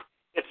cities.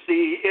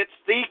 It's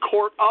the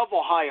court of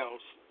Ohio,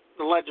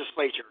 the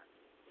legislature.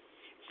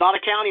 It's not a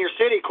county or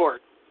city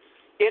court.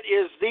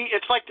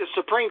 It's like the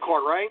Supreme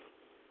Court, right?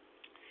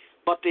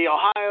 But the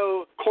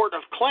Ohio Court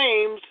of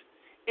Claims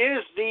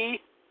is the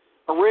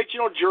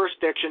original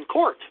jurisdiction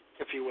court,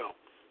 if you will,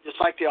 just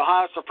like the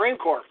Ohio Supreme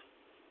Court.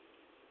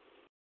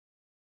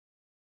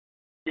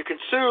 You can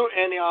sue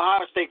in the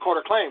Ohio State Court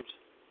of Claims.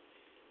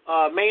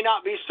 May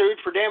not be sued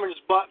for damages,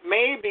 but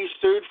may be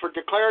sued for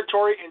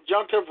declaratory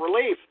injunctive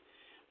relief.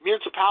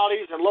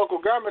 Municipalities and local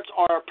governments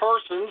are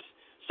persons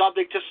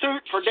subject to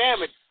suit for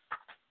damage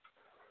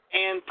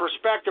and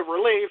prospective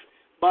relief,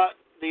 but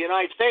the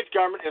United States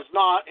government is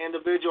not.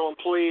 Individual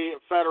employee,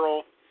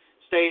 federal,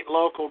 state,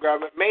 local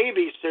government may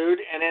be sued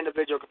in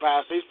individual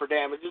capacities for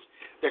damages,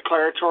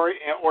 declaratory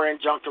or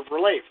injunctive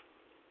relief.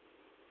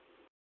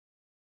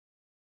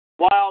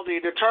 While the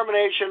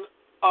determination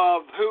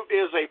of who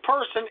is a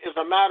person is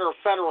a matter of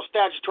federal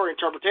statutory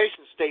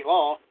interpretation of state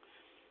law,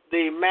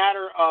 the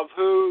matter of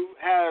who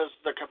has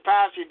the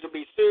capacity to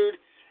be sued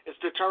is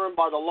determined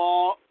by the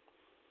law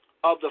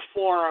of the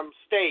forum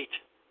state.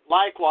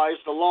 Likewise,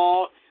 the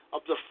law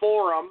of the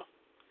forum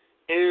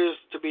is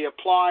to be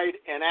applied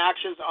in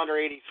actions under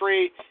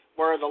 83,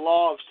 where the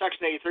law of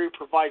Section 83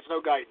 provides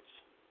no guidance.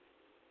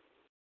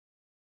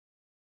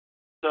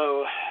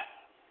 So,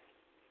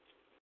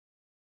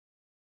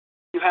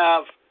 you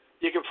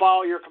can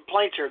file your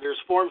complaints here. There's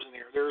forms in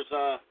here.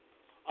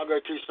 I'll go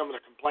through some of the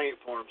complaint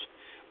forms.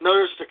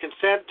 Notice to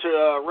consent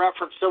to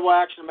reference civil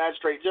action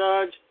magistrate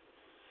judge.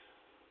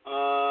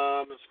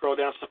 Let's scroll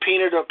down.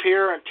 Subpoena to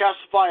appear and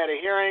testify at a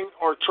hearing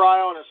or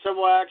trial in a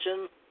civil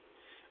action.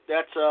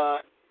 That's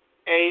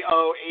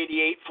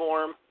AO88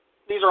 form.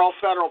 These are all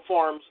federal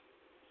forms.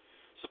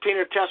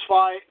 Subpoena to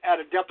testify at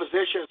a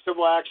deposition in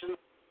civil action.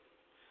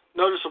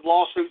 Notice of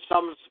lawsuit,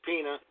 summons,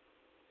 subpoena.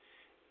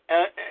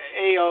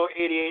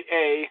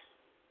 AO88A.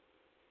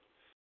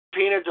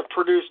 Subpoena to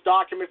produce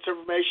documents,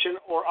 information,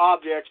 or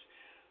objects,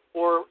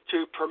 or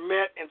to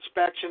permit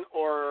inspection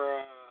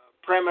or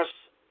premise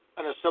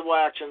in a civil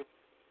action.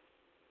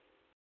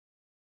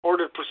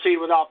 Order to proceed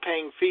without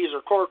paying fees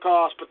or court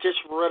costs.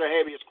 Petition for writ of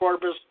habeas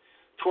corpus.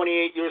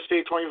 28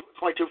 U.S.C.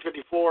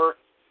 2254.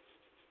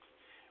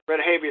 Writ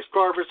of habeas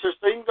corpus. So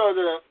you can go to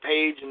the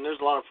page, and there's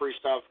a lot of free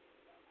stuff.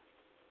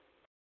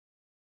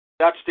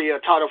 That's the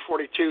Title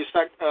 42,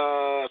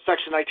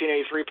 Section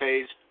 1983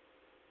 page.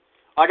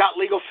 I got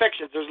legal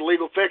fictions. There's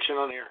legal fiction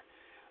on here.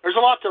 There's a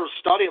lot to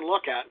study and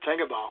look at and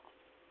think about.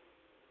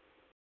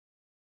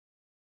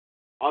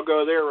 I'll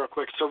go there real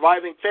quick.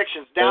 Surviving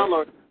Fictions.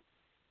 Download.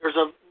 There's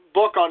a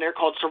book on there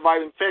called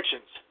Surviving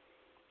Fictions.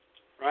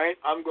 Right?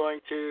 I'm going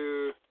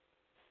to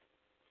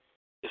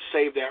just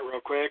save that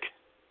real quick.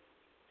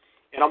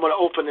 And I'm going to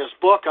open this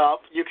book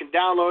up. You can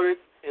download it.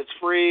 It's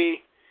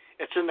free.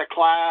 It's in the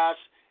class.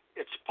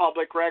 It's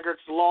public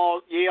records.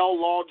 Yale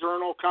Law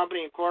Journal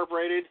Company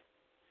Incorporated.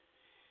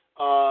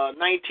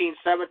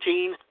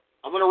 1917.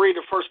 I'm going to read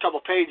the first couple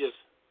pages.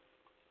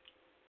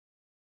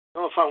 I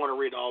don't know if I want to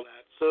read all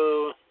that,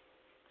 so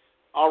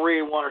I'll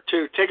read one or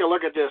two. Take a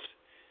look at this.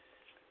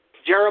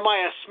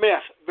 Jeremiah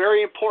Smith,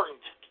 very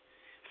important.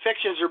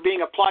 Fictions are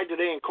being applied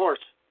today in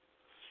courts.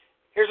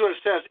 Here's what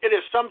it says. It is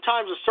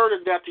sometimes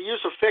asserted that the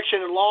use of fiction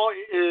in law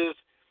is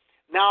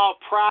now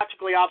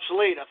practically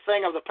obsolete, a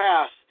thing of the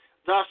past.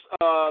 Thus,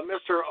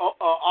 Mr.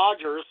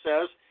 Odgers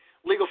says,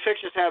 legal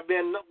fictions have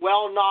been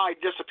well nigh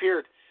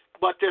disappeared.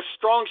 But this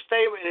strong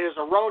statement is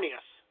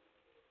erroneous.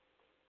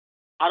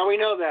 How do we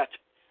know that?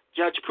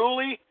 Judge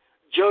Cooley,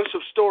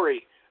 Joseph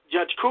Story.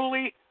 Judge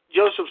Cooley,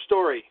 Joseph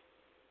Story.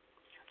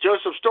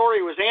 Joseph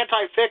Story was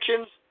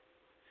anti-fictions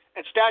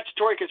and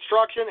statutory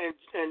construction,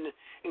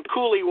 and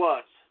Cooley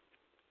was.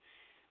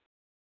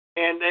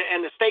 And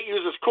the state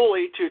uses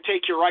Cooley to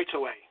take your rights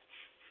away.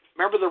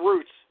 Remember the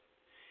roots.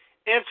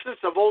 Instances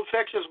of old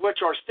fictions which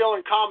are still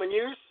in common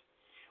use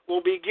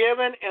will be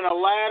given in a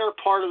latter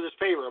part of this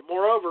paper.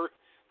 Moreover,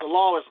 the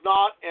law is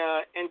not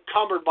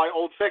encumbered by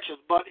old fictions,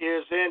 but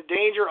is in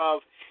danger of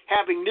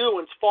having new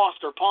ones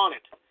foster upon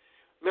it.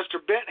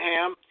 Mr.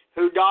 Bentham,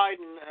 who died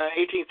in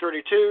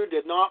 1832,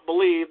 did not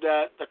believe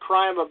that the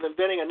crime of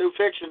inventing a new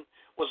fiction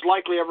was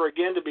likely ever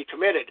again to be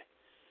committed.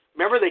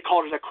 Remember, they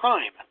called it a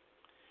crime.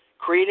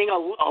 Creating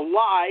a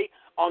lie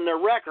on their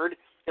record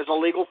is a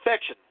legal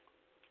fiction.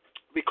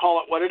 We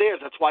call it what it is.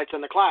 That's why it's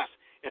in the class.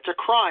 It's a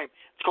crime.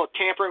 It's called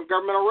tampering with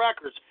governmental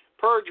records,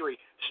 perjury,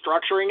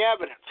 structuring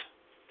evidence.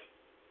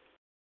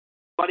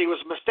 But he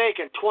was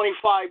mistaken.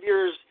 25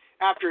 years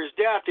after his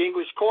death, the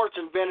English courts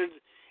invented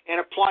and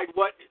applied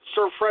what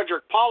Sir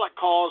Frederick Pollock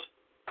calls,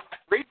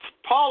 read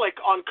Pollock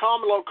on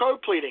common law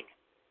code pleading,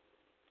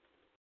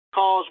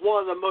 calls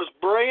one of the most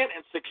brilliant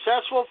and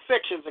successful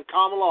fictions in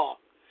common law,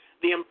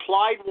 the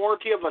implied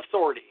warranty of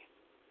authority.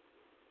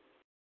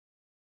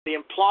 The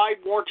implied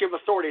warranty of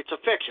authority, it's a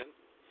fiction,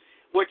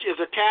 which is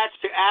attached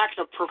to acts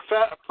of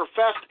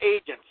professed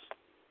agents.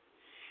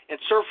 And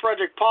Sir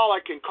Frederick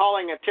Pollock, in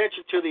calling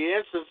attention to the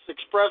instance,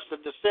 expressed a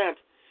dissent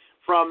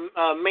from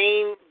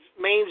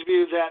Maine's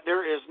view that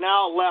there is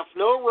now left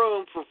no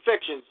room for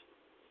fictions.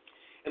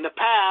 In the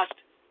past,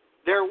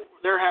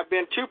 there have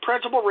been two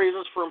principal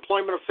reasons for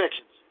employment of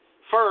fictions.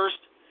 First,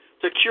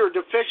 to cure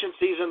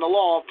deficiencies in the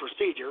law of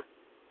procedure.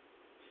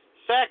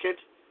 Second,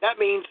 that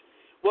means,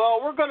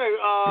 well, we're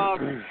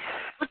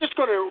just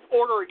going to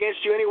order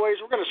against you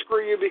anyways. We're going to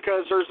screw you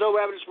because there's no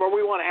evidence, but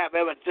we want to have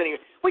evidence anyway.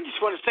 We just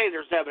want to say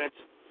there's evidence,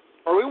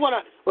 or we want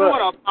to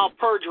allow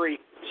perjury.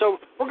 So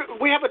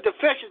we have a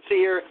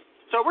deficiency here,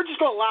 so we're just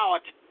going to allow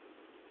it,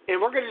 and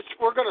we're going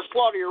to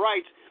slaughter your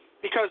rights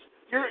because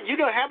you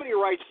don't have any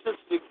rights since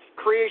the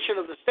creation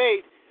of the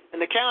state and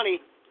the county.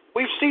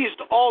 We've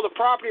seized all the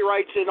property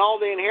rights and all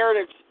the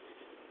inheritance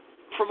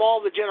from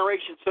all the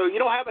generations, so you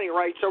don't have any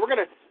rights. So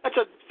that's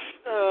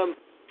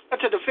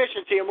a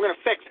deficiency, and we're going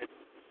to fix it.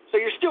 So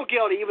you're still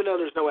guilty even though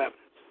there's no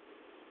evidence.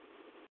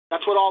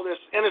 That's what all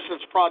this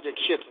Innocence Project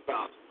shit's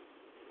about.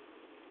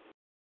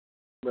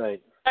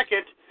 Right.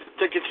 Second,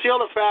 to conceal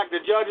the fact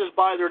that judges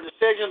by their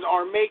decisions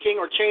are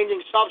making or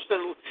changing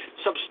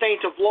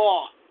substantive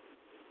law.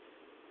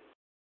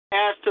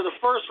 As to the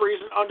first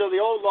reason, under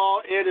the old law,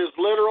 it is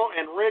literal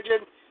and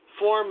rigid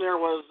form. There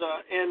was,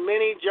 in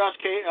many just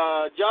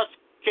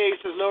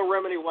cases, no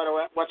remedy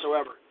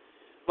whatsoever.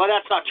 But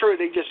that's not true.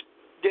 They just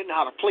didn't know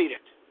how to plead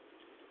it.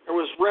 There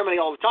was remedy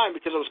all the time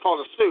because it was called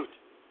a suit.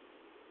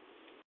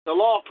 The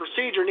law of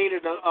procedure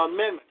needed an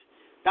amendment.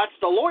 That's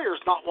the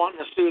lawyers not wanting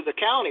to sue the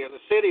county or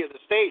the city or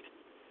the state.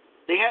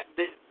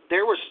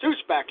 There were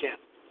suits back then.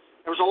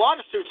 There was a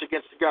lot of suits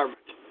against the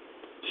government,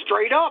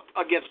 straight up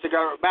against the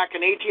government back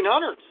in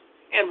 1800s,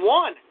 and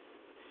won.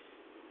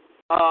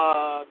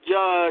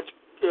 Judge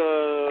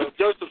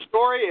Joseph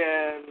Story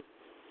and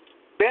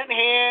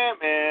Bentham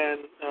and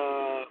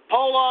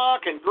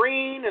Pollock and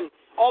Green and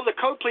all the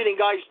code pleading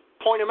guys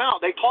point them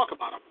out. They talk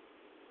about them.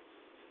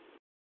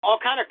 All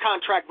kind of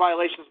contract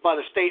violations by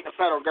the state and the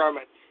federal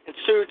government, and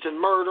suits and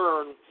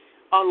murder and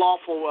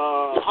unlawful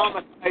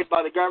homicide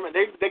by the government.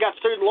 They got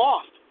sued and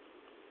lost.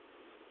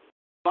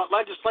 But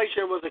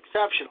legislation was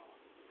exceptional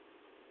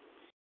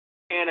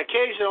and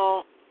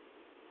occasional,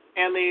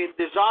 and the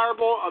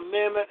desirable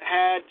amendment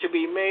had to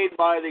be made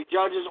by the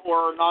judges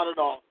or not at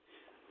all.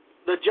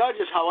 The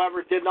judges,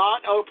 however, did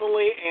not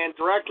openly and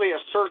directly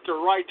assert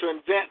their right to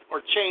invent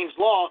or change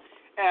law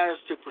as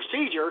to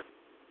procedure.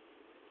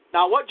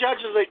 Now, what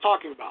judges are they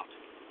talking about?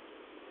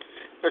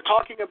 They're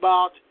talking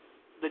about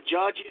the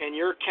judge in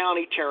your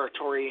county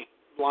territory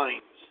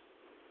lines.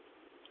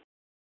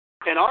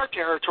 In our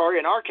territory,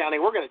 in our county,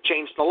 we're going to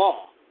change the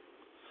law.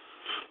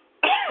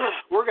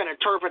 We're going to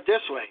interpret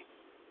this way,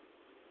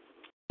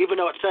 even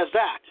though it says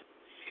that.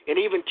 And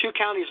even two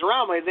counties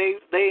around me,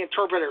 they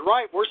interpret it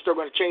right. We're still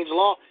going to change the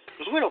law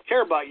because we don't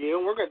care about you,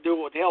 and we're going to do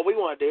what the hell we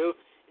want to do,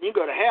 and you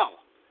go to hell.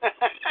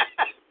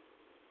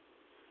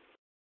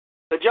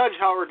 The judge,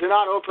 however, did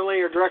not openly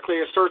or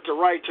directly assert the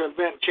right to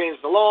invent and change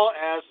the law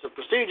as the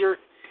procedure.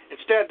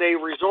 Instead, they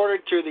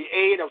resorted to the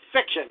aid of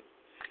fiction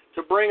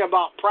to bring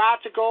about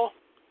practical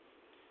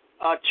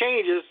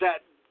changes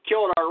that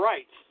killed our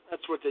rights.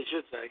 That's what they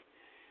should say.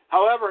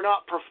 However,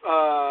 not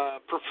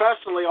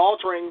professionally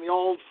altering the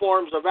old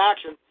forms of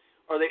action,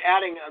 or they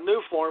adding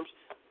new forms.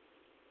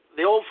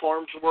 The old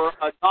forms were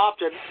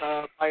adopted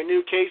by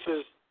new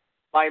cases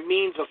by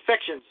means of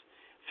fictions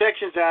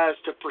as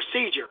to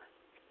procedure.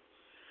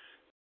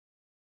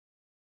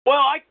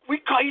 Well,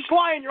 he's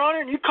lying, Your Honor,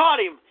 and you caught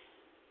him.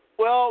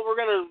 Well, we're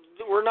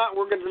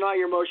gonna deny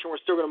your motion. We're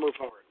still gonna move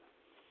forward.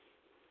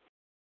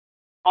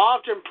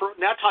 Often,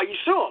 that's how you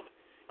sue them.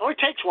 It only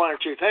takes one or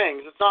two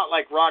things. It's not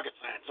like rocket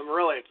science. I mean,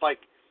 really, it's like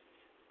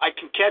I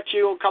can catch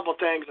you a couple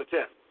things. That's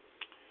it.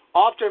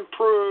 Often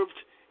proved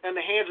in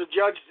the hands of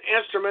judges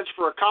instruments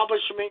for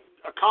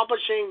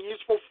accomplishing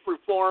useful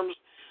reforms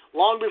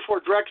long before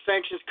direct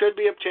sanctions could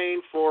be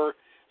obtained for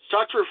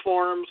such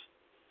reforms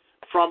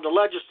from the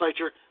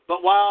legislature.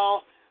 But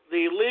while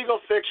the legal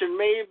fiction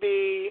may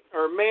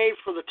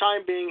for the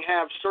time being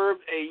have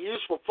served a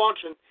useful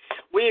function,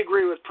 we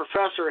agree with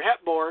Professor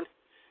Hepburn.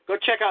 Go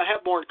check out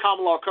Hepburn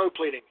Common Law Code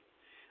Pleading.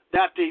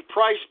 That the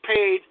price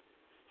paid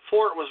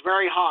for it was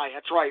very high.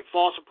 That's right.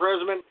 False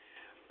imprisonment,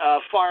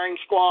 firing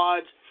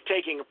squads,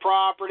 taking a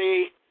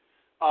property,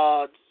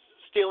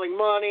 stealing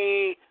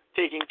money,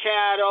 taking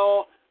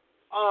cattle,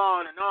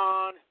 on and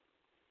on.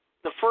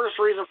 The first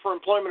reason for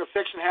employment of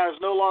fiction has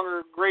no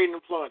longer great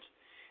influence.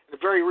 In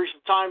the very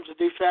recent times, the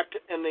defect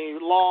in the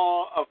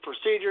law of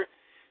procedure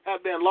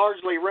have been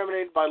largely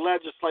remedied by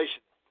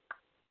legislation.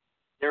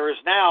 There is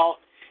now,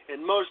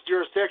 in most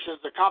jurisdictions,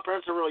 a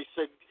comprehensively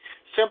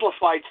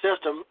simplified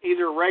system,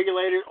 either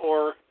regulated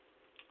or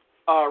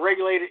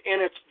regulated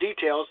in its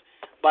details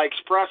by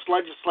express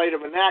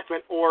legislative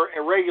enactment or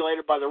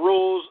regulated by the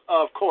rules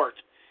of court,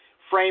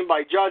 framed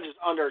by judges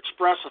under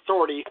express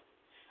authority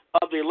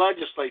of the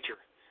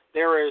legislature.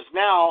 There is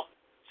now,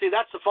 see,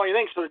 that's the funny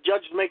thing. So the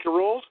judges make the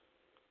rules.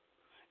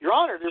 Your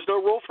Honor, there's no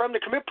rule for him to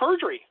commit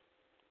perjury.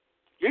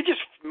 You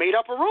just made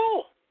up a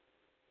rule.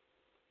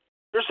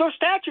 There's no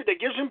statute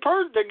that gives him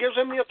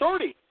the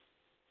authority,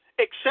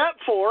 except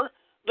for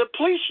the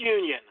police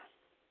union.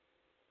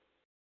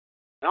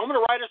 Now I'm going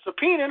to write a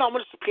subpoena, and I'm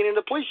going to subpoena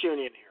the police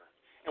union here,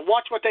 and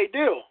watch what they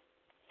do.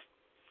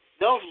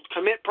 They'll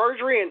commit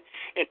perjury and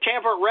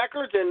tamper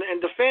records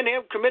and defend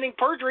him committing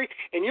perjury,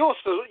 and you'll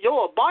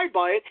abide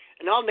by it,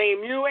 and I'll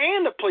name you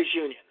and the police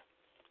union.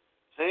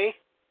 See?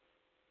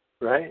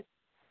 Right.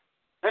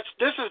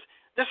 This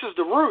is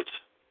the roots.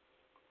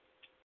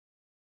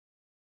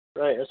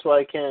 Right. That's why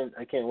I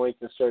can't wait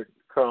to start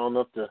crawling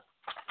up the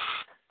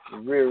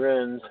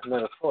rear ends,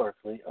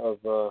 metaphorically, of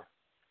the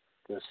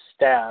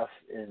staff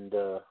and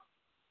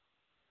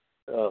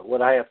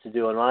what I have to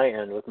do on my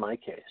end with my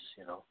case.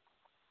 You know.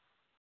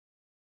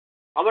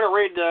 I'm going to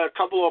read a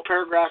couple of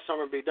paragraphs. I'm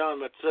going to be done.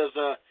 But it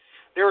says,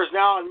 there is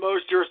now in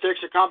most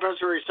jurisdictions a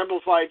compensatory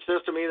simplified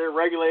system, either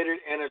regulated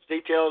in its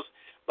details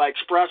by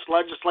express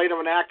legislative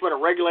enactment or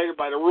regulated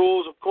by the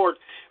rules of court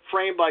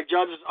framed by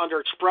judges under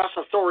express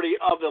authority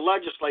of the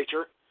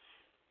legislature.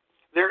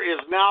 There is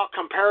now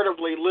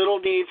comparatively little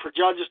need for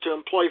judges to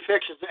employ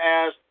fictions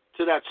as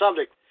to that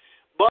subject.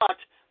 But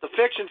the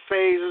fiction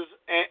phrases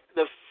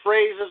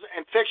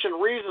and fiction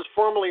reasons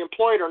formerly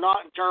employed are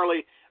not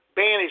entirely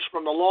banished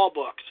from the law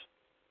books.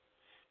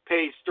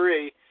 Page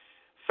 3.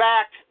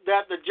 Fact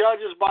that the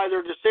judges by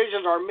their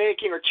decisions are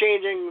making or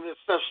changing the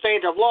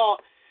substantive law,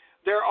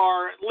 there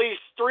are at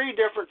least three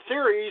different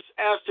theories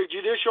as to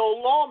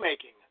judicial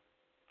lawmaking.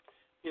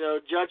 You know,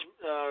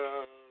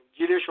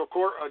 judicial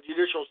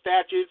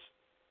statutes.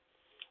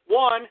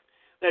 One,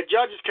 that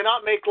judges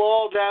cannot make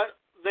law that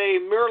they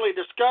merely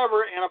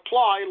discover and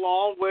apply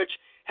law which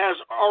has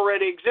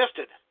already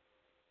existed.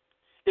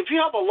 If you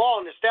have a law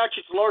in the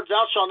statutes, the Lord,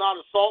 thou shalt not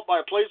assault by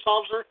a police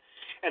officer,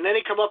 and then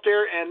he come up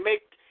there and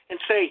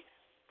say,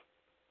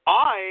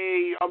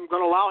 I am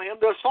going to allow him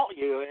to assault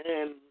you,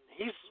 and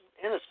he's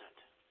innocent.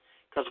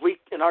 Because we,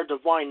 in our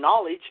divine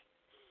knowledge,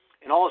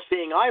 and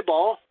all-seeing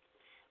eyeball,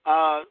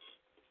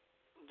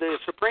 the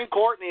Supreme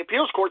Court and the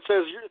Appeals Court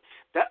says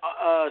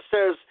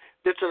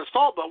it's an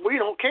assault, but we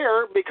don't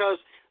care because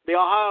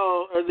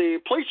the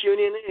police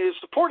union is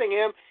supporting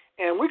him,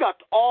 and we got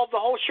the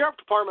whole sheriff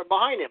department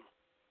behind him.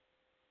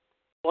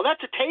 Well,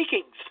 that's a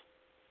takings.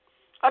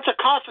 That's a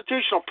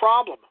constitutional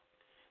problem.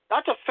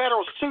 That's a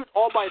federal suit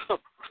all by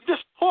itself. You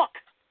just hook.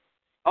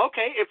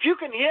 Okay, if you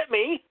can hit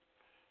me,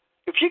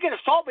 if you can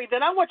assault me,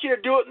 then I want you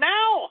to do it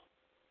now.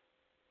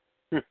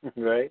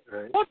 Right.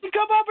 I want you to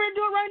come up here and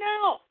do it right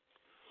now.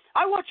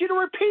 I want you to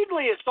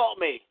repeatedly assault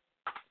me.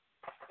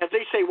 If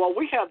they say, well,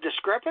 we have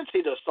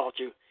discrepancy to assault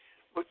you,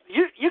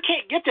 you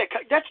can't get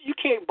that. You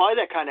can't buy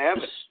that kind of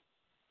evidence.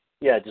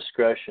 Yeah,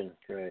 discretion.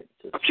 Right.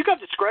 If you got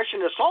discretion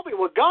to assault me,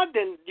 well, God,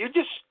 then you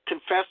just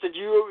confessed that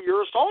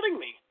you're assaulting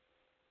me.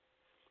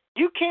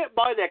 You can't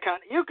buy that kind.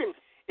 You can,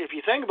 if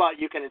you think about it,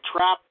 you can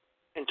entrap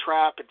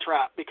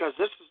because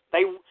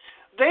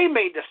they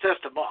made the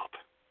system up.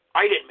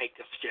 I didn't make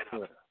this shit up.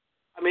 Right.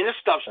 I mean, this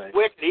stuff's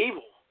wicked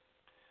evil.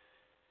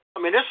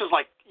 I mean, this is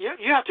like you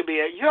have to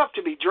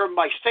be driven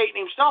by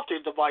Satan himself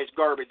to devise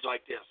garbage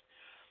like this.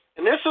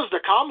 And this is the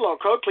common law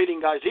code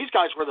pleading guys. These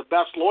guys were the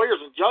best lawyers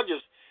and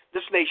judges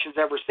this nation's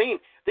ever seen.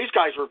 These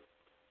guys were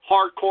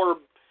hardcore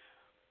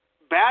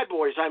bad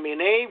boys. I mean,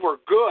 they were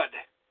good.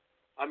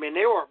 I mean,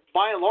 they were,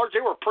 by and large,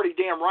 they were pretty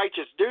damn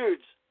righteous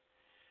dudes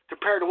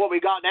compared to what we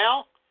got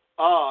now.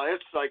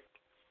 It's like,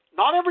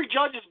 not every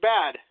judge is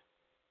bad.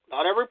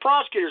 Not every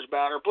prosecutor is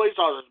bad or police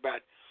officer is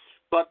bad.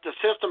 But the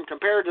system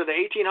compared to the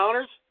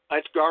 1800s,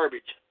 it's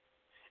garbage.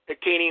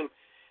 It can't even.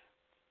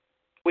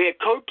 We had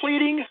code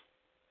pleading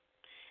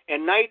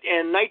in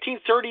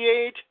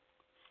 1938.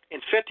 In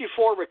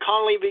 54, with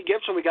Connolly v.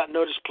 Gibson, we got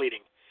notice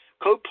pleading.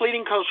 Code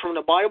pleading comes from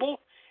the Bible.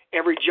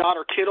 Every jot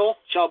or tittle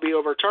shall be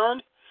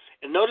overturned.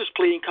 And notice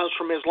pleading comes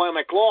from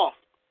Islamic law.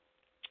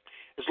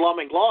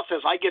 Islamic law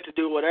says I get to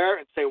do whatever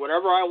and say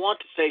whatever I want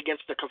to say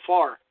against the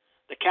kafir,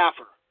 the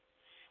kafir.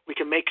 We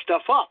can make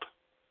stuff up.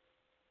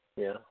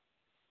 Yeah.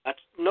 That's,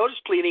 notice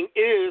pleading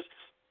is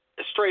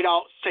straight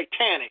out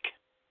satanic.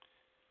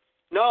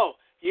 No,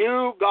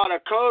 you got to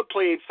code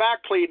plead,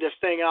 fact plead this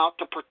thing out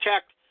to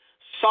protect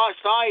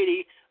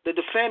society, the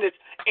defendant,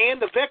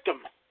 and the victim.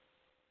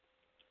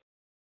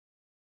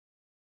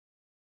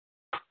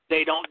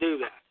 They don't do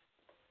that.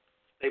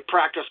 They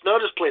practice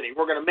notice pleading.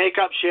 We're going to make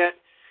up shit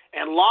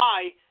and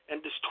lie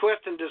and just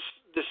twist and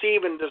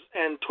deceive and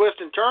twist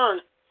and turn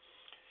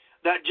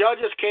that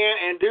judges can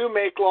and do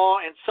make law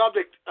and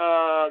subject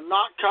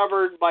not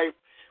covered by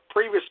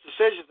previous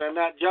decisions, and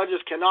that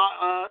judges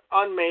cannot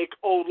unmake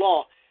old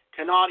law,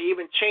 cannot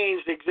even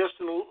change the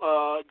existing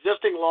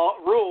law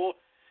rule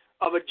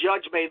of a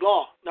judge-made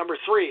law. Number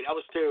 3, that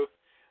was 2.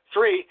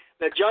 3,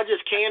 that judges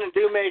can and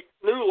do make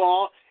new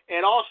law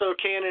and also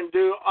can and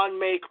do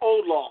unmake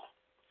old law.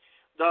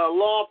 The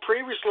law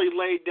previously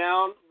laid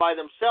down by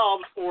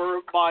themselves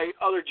or by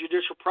other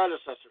judicial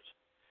predecessors.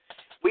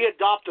 We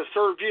adopt the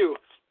third view,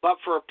 but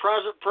for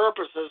present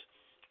purposes,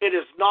 it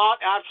is not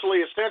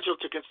absolutely essential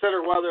to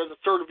consider whether the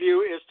third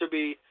view is to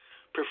be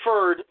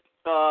preferred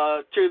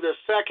to the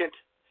second.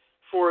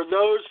 For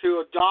those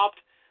who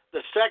adopt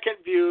the second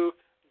view,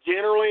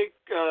 generally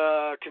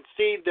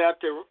concede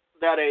that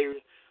a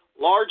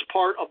large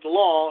part of the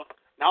law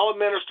now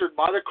administered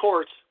by the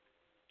courts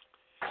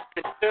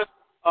consists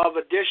of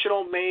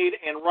additional made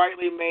and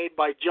rightly made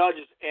by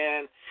judges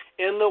and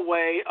in the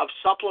way of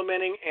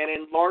supplementing and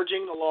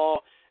enlarging the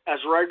law as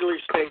regularly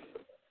stated.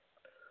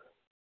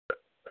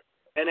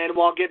 And then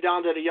we'll get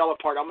down to the yellow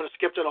part. I'm going to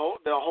skip to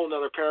the whole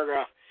other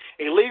paragraph.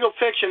 A legal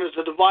fiction is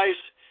a device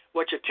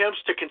which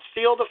attempts to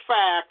conceal the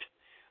fact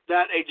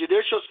that a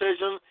judicial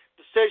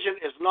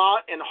decision is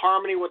not in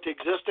harmony with the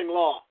existing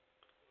law.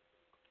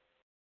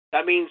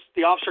 That means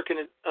the officer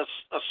can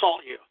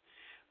assault you.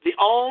 The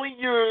only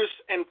use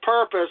and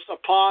purpose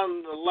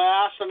upon the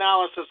last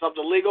analysis of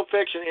the legal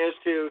fiction is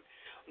to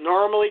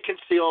normally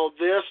conceal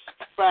this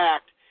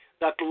fact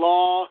that the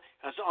law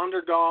has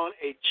undergone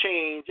a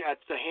change at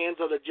the hands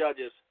of the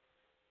judges.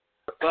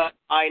 But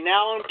I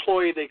now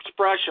employ the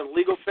expression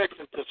legal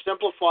fiction to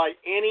simplify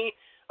any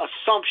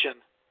assumption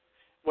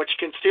which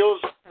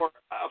conceals or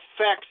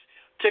affects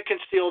to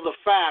conceal the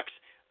facts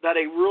that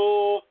a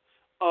rule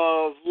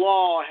of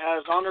law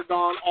has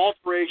undergone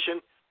alteration,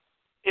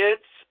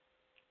 its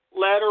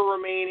letter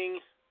remaining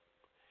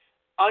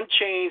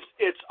unchanged,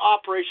 its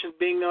operation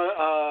being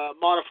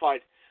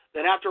modified.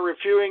 Then after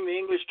reviewing the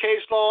English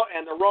case law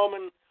and the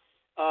Roman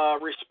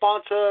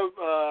responsive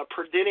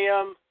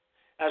predinium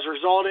as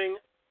resulting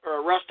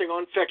or resting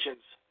on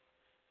fictions,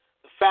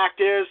 the fact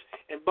is,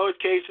 in both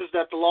cases,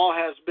 that the law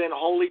has been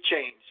wholly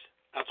changed.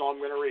 That's all I'm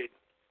going to read.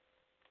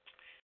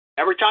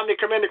 Every time they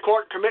come into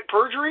court and commit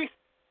perjury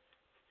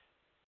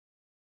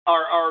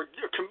or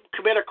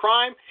commit a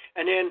crime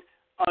and then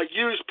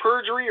use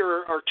perjury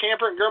or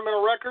tamper in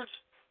governmental records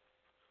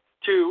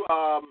to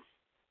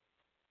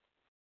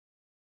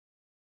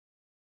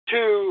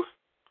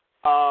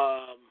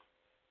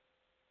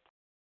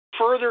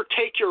further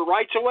take your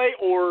rights away,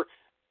 or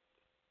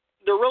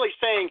they're really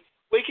saying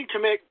we can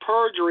commit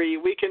perjury,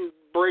 we can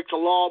break the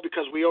law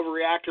because we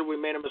overreacted, we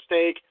made a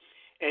mistake,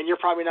 and you're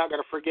probably not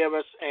going to forgive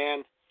us,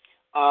 and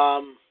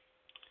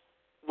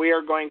we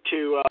are going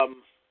to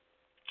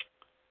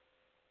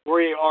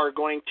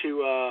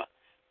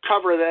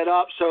cover that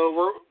up.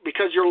 So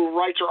because your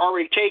rights are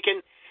already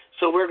taken,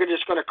 so we're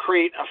just going to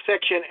create a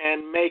fiction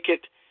and make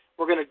it.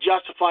 We're going to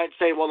justify it and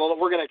say, well,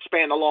 we're going to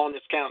expand the law in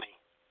this county.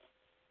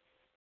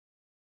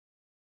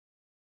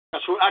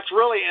 That's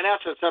really, in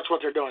essence, that's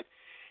what they're doing.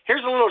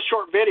 Here's a little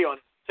short video.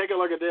 Take a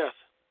look at this.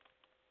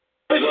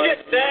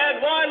 Shit, Dad,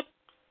 why?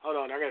 Hold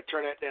on, I got to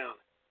turn that down.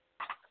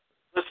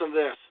 Listen to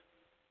this.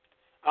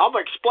 I'll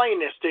explain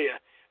this to you.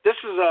 This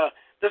is a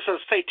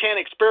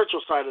satanic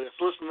spiritual side of this.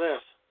 Listen to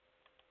this.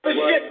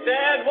 Shit,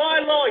 Dad, why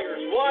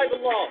lawyers? Why the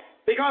law?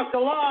 Because the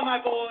law, my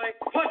boy,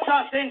 puts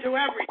us into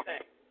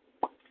everything.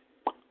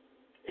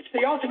 It's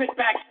the ultimate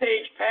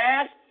backstage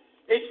pass.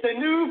 It's the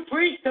new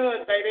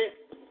priesthood, baby.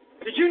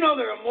 Did you know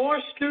there are more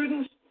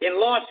students in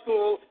law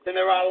school than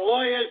there are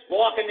lawyers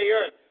walking the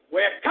earth?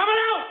 We're coming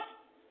out!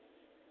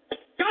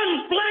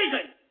 Guns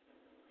blazing!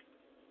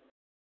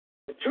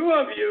 The two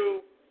of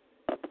you,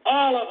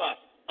 all of us,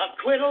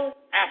 acquittal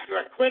after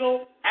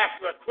acquittal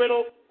after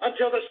acquittal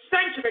until the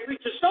stench of it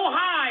reaches so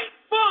high,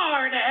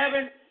 far into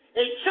heaven,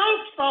 it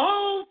chokes the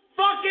whole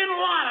fucking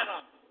lot of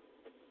them.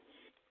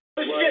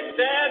 Shit,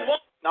 Dad.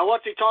 Now,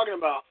 what's he talking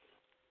about?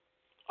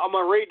 I'm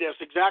going to read this,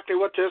 exactly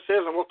what this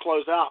is, and we'll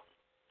close out.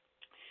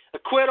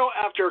 Acquittal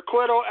after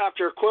acquittal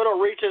after acquittal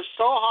reaches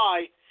so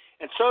high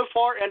and so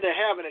far into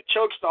heaven, it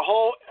chokes the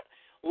whole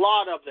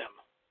lot of them.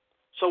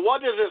 So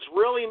what does this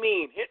really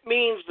mean? It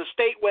means the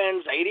state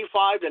wins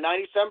 85 to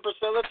 97%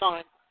 of the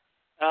time.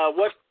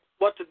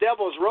 What the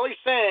devil is really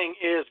saying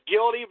is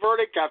guilty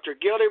verdict after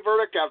guilty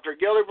verdict after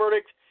guilty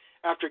verdict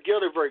after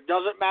guilty verdict.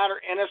 Doesn't matter,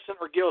 innocent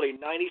or guilty,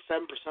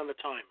 97% of the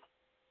time.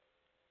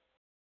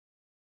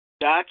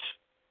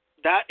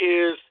 That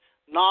is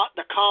not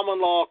the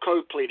common law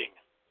code pleading.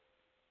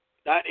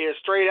 That is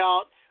straight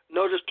out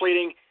notice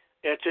pleading.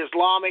 It's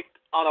Islamic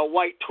on a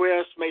white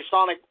twist,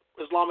 Masonic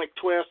Islamic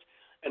twist,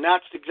 and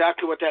that's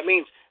exactly what that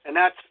means. And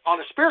that's on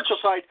the spiritual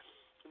side.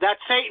 That's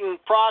Satan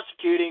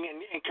prosecuting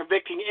and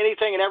convicting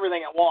anything and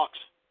everything that walks.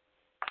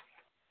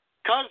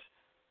 Because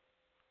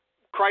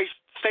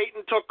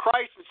Satan took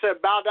Christ and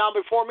said, "Bow down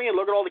before me and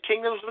look at all the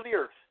kingdoms of the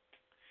earth."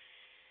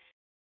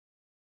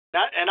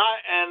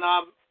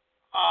 I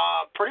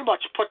pretty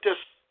much put this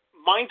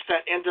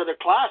mindset into the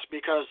class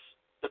because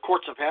the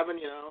courts of heaven,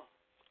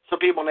 some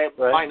people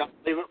might not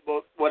believe it,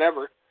 but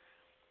whatever.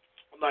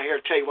 I'm not here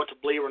to tell you what to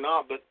believe or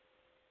not, but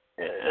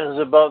as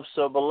above,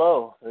 so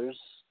below.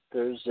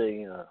 There's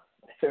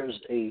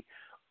a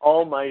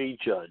almighty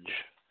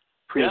judge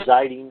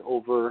presiding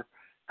over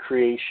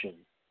creation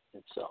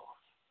itself.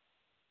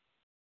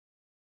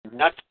 Mm-hmm.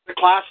 That's the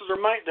classes are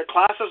made. The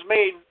class is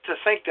made to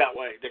think that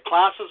way. The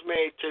class is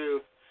made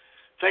to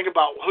think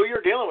about who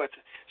you're dealing with.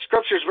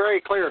 Scripture is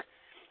very clear.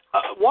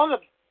 One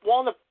of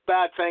the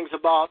bad things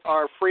about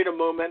our freedom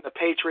movement, the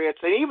patriots,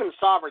 and even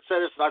sovereign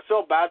citizens, I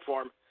feel bad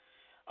for them.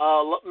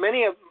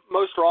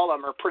 Most or all of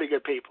them are pretty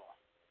good people.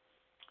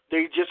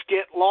 They just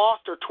get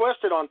lost or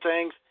twisted on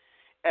things,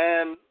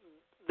 and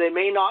they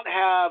may not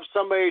have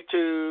somebody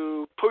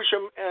to push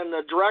them in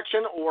the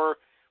direction or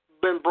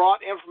been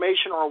brought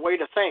information or a way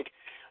to think.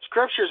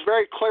 Scripture is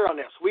very clear on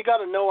this. We got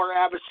to know our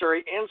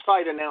adversary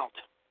inside and out.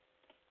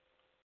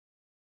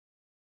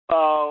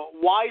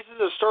 Wise as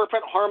a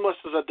serpent, harmless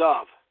as a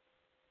dove.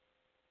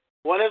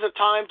 When is it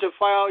time to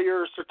file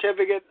your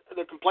certificate,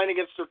 the complaint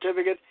against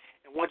certificate,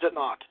 and when's it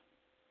not?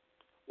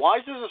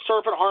 Wise as a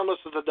serpent, harmless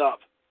as a dove.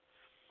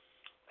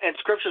 And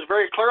Scripture is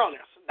very clear on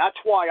this. That's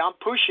why I'm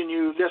pushing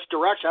you this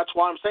direction. That's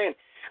why I'm saying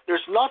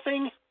there's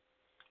nothing.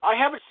 I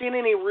haven't seen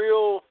any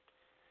real.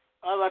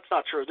 That's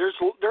not true.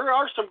 There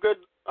are some good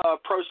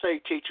pro se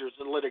teachers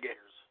and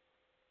litigators,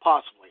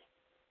 possibly.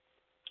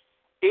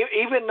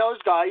 Even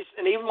those guys,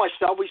 and even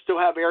myself, we still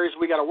have areas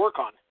we got to work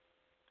on.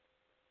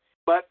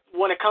 But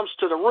when it comes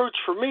to the roots,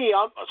 for me,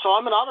 I'm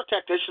an auto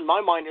technician.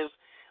 My mind is,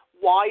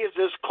 why is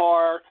this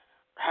car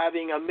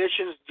having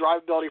emissions,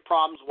 drivability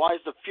problems? Why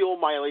is the fuel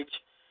mileage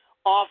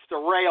off the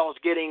rails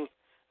getting,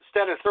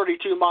 instead of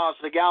 32 miles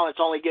a gallon, it's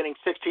only getting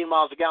 16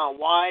 miles a gallon?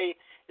 Why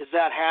is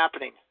that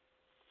happening?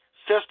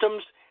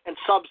 Systems and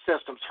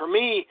subsystems. For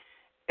me,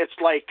 it's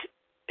like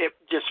it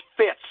just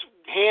fits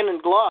hand in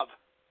glove.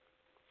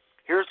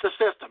 Here's the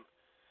system.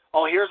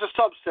 Oh, here's a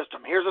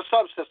subsystem. Here's a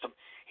subsystem.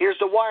 Here's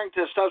the wiring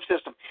to the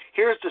subsystem.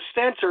 Here's the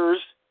sensors,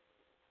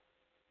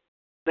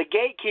 the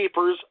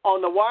gatekeepers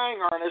on the wiring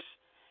harness,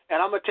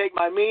 and I'm going to take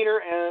my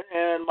meter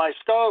and my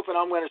scope, and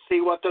I'm going to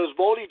see what those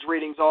voltage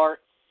readings are,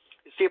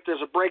 and see if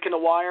there's a break in the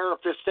wire,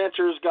 if this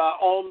sensor's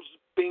got ohms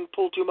being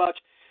pulled too much,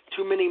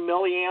 too many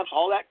milliamps,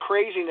 all that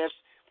craziness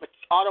that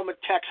auto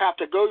techs have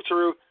to go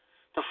through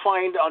to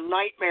find a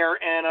nightmare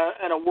and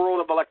a world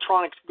of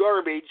electronics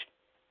garbage.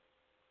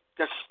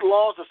 The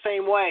law's the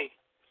same way.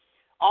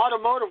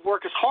 Automotive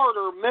work is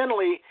harder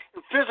mentally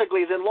and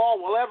physically than law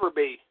will ever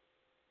be.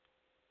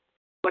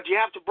 But you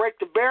have to break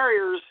the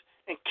barriers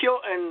and kill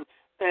and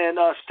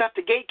set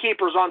the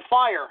gatekeepers on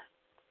fire.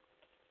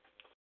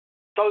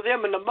 Throw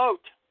them in the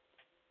moat.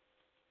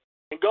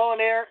 And go in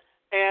there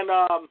and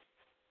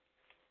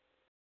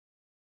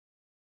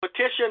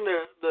petition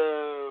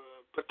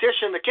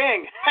the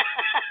king.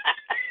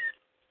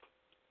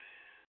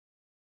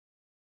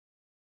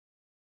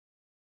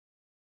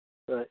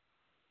 Right.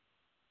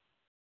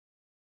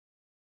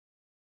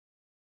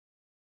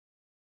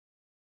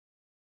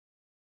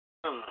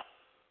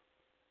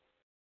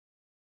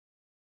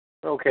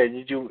 Okay.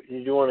 Did you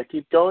want to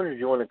keep going, or did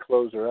you want to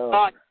close her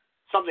out?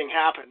 Something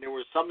happened. There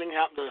was something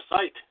happened to the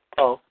site.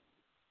 Oh.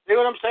 See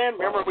what I'm saying?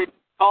 Remember we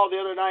called the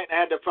other night and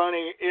had the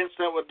funny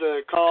incident with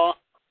the call?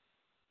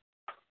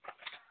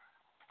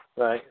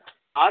 Right.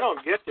 I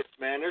don't get this,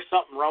 man. There's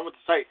something wrong with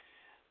the site.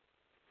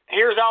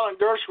 Here's Alan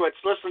Dershowitz.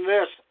 Listen to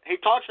this. He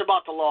talks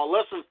about the law.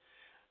 Listen,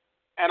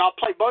 and I'll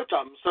play both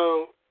of them.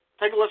 So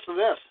take a listen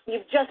to this.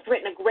 You've just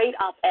written a great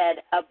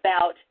op-ed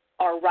about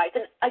our rights.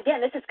 And again,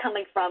 this is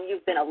coming from,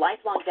 you've been a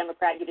lifelong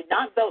Democrat. You did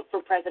not vote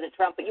for President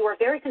Trump, but you are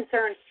very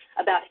concerned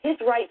about his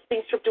rights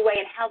being stripped away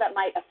and how that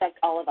might affect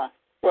all of us.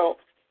 Well,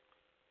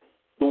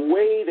 the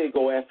way they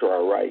go after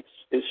our rights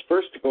is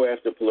first to go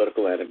after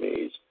political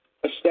enemies,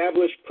 establish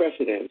establish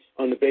precedents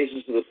on the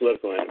basis of the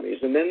political enemies,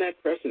 and then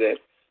that precedent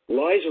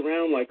lies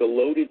around like a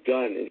loaded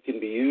gun and can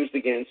be used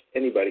against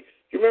anybody.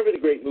 Do you remember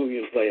the great movie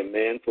and play A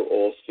Man for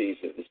All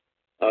Seasons?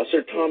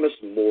 Sir Thomas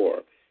More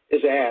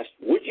is asked,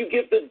 would you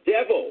give the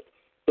devil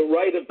the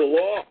right of the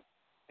law?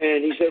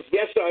 And he says,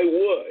 yes, I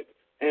would.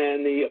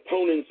 And the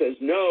opponent says,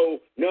 no,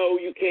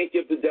 you can't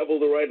give the devil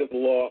the right of the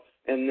law.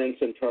 And then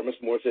Sir Thomas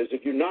More says,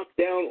 if you knock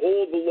down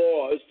all the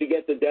laws to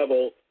get the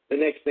devil, the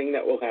next thing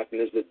that will happen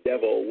is the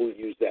devil will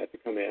use that to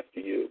come after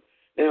you.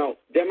 Now,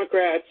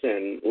 Democrats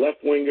and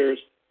left-wingers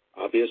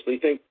obviously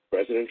think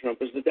President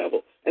Trump is the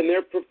devil, and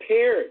they're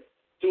prepared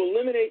to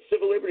eliminate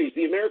civil liberties.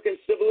 The American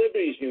Civil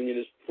Liberties Union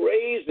is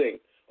praising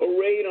a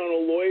raid on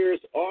a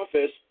lawyer's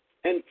office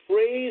and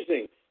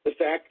praising the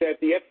fact that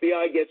the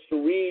FBI gets to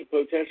read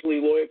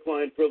potentially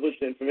lawyer-client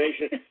privileged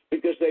information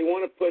because they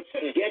want to put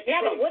get Yeah,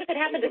 Trump. but what if it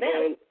happened to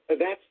them?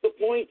 That's the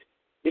point.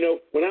 You know,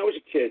 when I was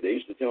a kid, they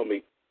used to tell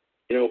me,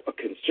 you know, a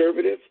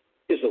conservative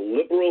is a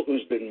liberal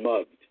who's been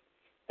mugged.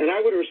 And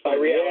I would respond,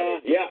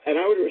 yeah, and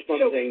I would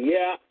respond saying,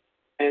 yeah,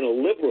 and a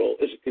liberal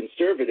is a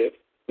conservative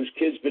whose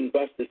kid's been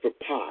busted for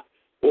pot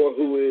or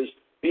who is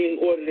being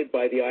audited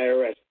by the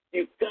IRS.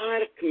 You've got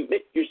to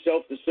commit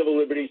yourself to civil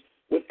liberties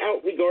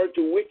without regard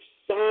to which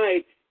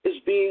side is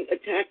being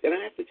attacked. And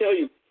I have to tell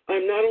you,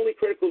 I'm not only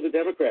critical of the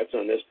Democrats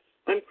on this,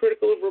 I'm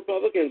critical of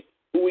Republicans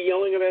who were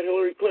yelling about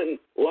Hillary Clinton,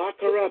 lock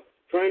her up,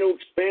 trying to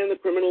expand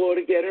the criminal law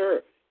to get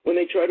her. When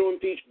they try to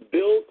impeach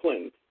Bill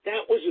Clinton,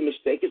 that was a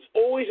mistake. It's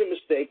always a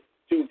mistake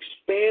to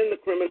expand the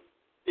criminal.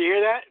 You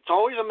hear that? It's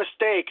always a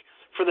mistake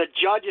for the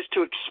judges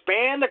to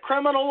expand the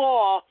criminal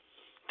law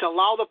to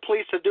allow the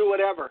police to do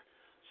whatever.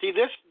 See,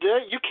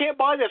 you can't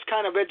buy this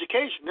kind of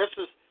education.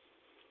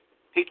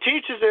 He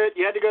teaches it.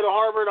 You had to go to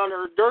Harvard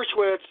under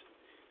Dershowitz,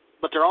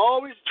 but they're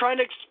always trying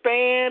to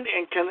expand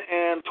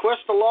and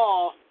twist the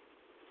law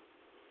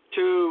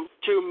to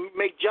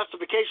make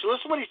justification.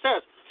 Listen to what he says.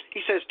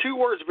 He says two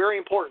words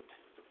very important.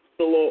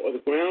 The law or the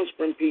grounds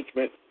for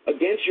impeachment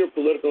against your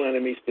political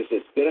enemies because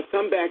it's going to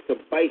come back to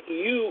bite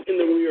you in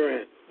the rear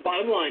end.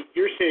 Bottom line,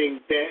 you're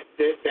saying that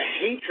the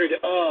hatred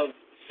of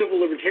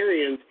civil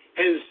libertarians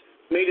has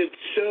made it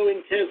so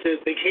intense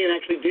that they can't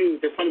actually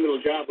do their fundamental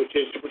job, which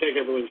is to protect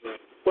everyone's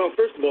rights. Well,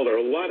 first of all, there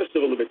are a lot of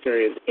civil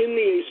libertarians in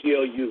the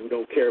ACLU who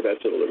don't care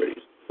about civil liberties.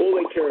 All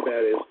they care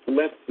about is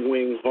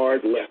left-wing,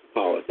 hard left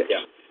politics.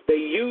 Yeah. They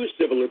use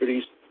civil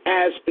liberties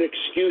as an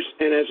excuse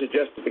and as a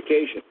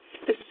justification.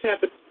 This has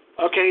happened.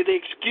 Okay, the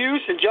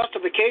excuse and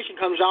justification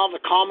comes out of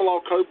the common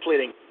law code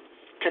pleading.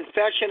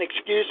 Confession,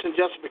 excuse, and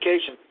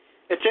justification.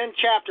 It's in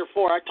Chapter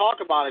 4. I talk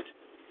about it.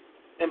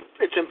 And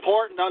it's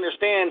important to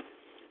understand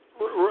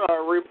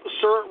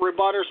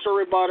rebutter,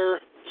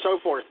 so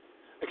forth.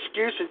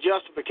 Excuse and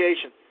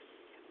justification.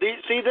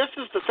 See, this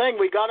is the thing.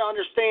 We got to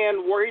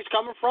understand where he's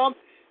coming from.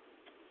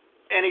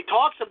 And he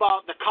talks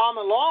about the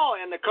common law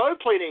and the code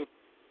pleading.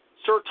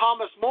 Sir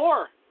Thomas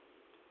More.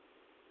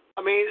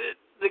 I mean,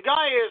 the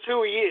guy is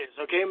who he is,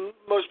 okay?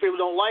 Most people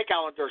don't like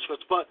Alan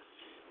Dershowitz, but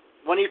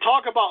when you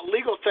talk about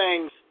legal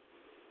things,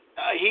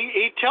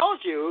 he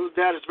tells you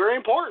that it's very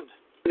important.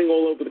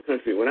 All over the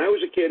country. When I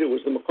was a kid, it was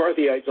the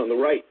McCarthyites on the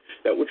right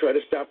that would try to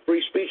stop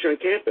free speech on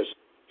campus.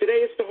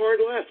 Today, it's the hard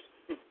left.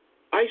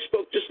 I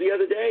spoke just the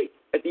other day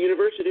at the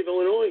University of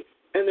Illinois,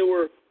 and there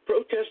were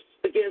protests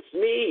against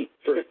me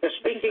for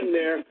speaking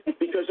there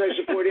because I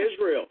support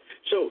Israel.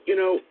 So, you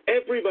know,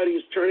 everybody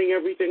is turning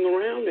everything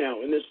around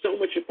now, and there's so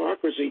much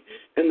hypocrisy,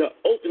 and the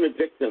ultimate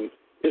victim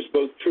is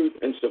both truth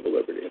and civil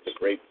liberty. That's a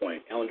great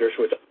point. Alan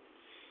Dershowitz.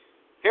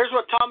 Here's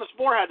what Thomas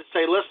More had to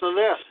say. Listen to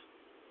this.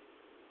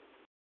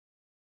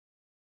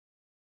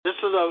 This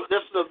is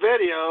a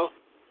video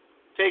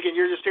taken.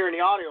 You're just hearing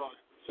the audio on it.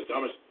 So,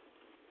 Thomas.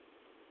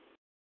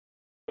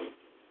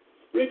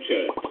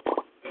 Richard.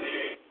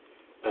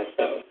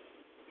 Myself.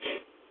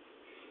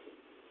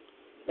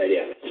 Lady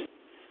Alice.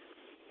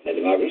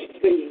 Lady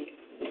Margaret.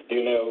 Do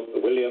you know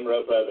William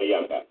Roper the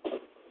Younger?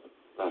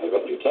 By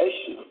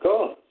reputation, of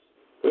course.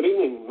 Good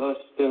evening,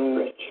 Master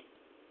Rich.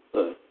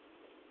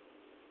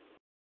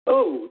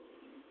 Oh.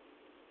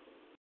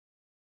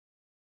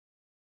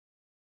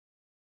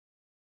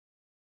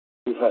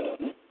 You've heard of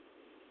me?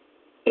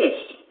 Yes.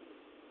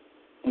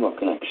 In what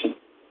connection?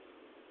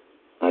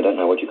 I don't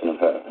know what you can have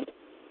heard.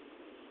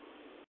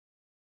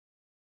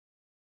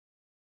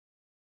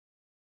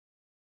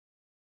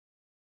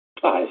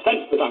 I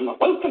sense that I'm not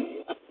welcome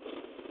here.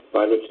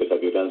 Why, Richard,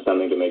 have you done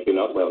something to make you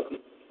not welcome?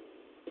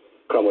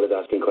 Cromwell is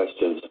asking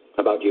questions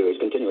about you. He's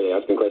continually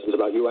asking questions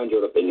about you and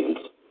your opinions.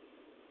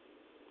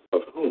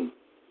 Of whom?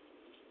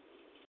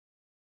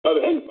 Of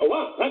him? Oh,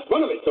 wow, that's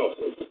one of his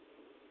sources.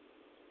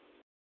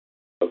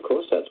 Of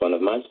course, that's one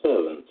of my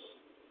servants.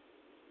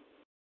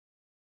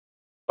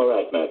 All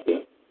right, Matthew.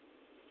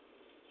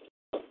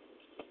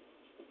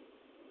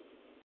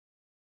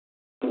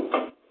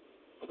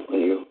 Will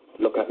you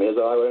look at me as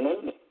though I were an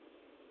enemy?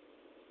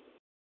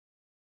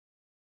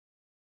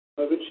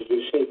 Oh, Richard,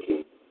 you're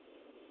shaking.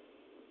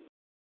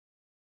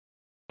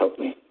 Help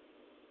me.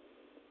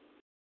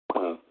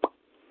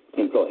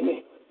 Employ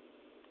me.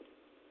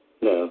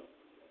 No.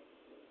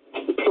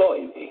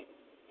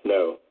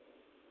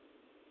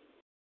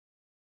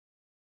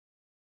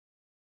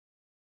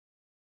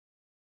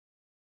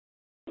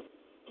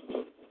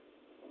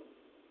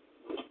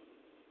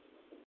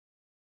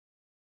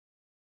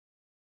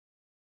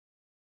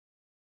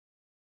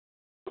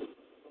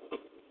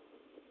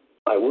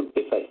 I would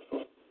be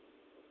faithful.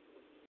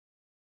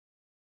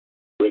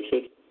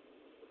 Richard,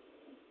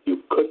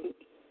 you couldn't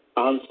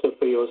answer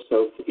for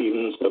yourself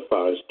even so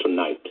far as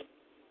tonight.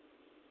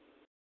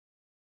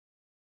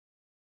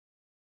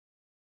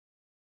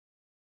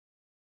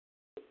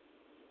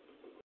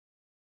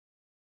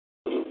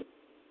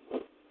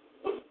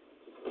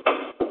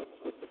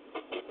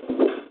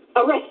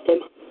 Arrest him.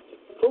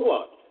 For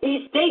what?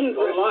 He's dangerous.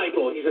 Oh,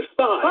 Michael, he's a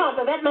spy.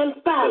 Father, that man's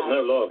spy.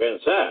 There's no law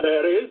against that.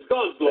 There is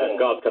God's law. And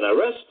God can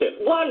arrest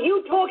him. While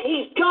you talk,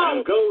 he's gone.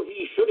 And go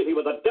he should if he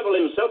were the devil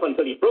himself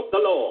until he broke the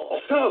law.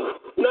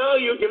 So, now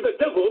you give the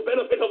devil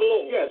benefit of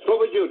law. Yes, what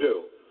would you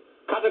do?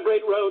 Cut a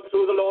great road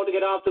through the law to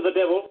get after the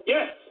devil?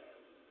 Yes.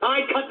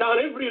 I cut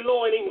down every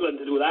law in England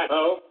to do that.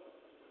 Oh?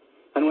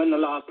 And when the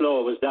last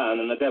law was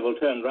done and the devil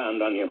turned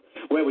round on you,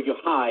 where would you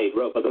hide,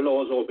 Roper, the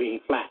laws all being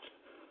flat?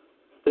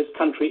 This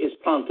country is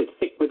planted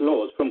thick with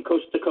laws from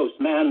coast to coast,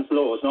 man's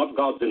laws, not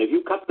God's. And if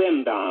you cut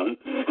them down,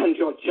 and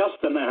you're just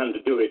the man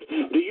to do it,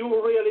 do you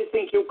really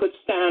think you could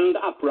stand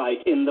upright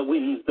in the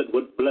winds that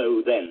would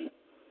blow then?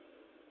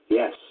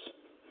 Yes,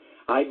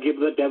 I give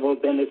the devil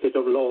benefit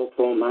of law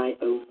for my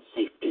own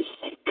safety's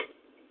sake.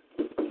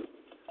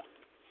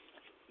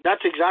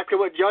 That's exactly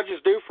what judges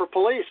do for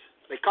police.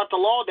 They cut the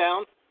law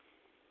down,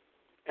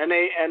 and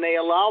they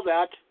allow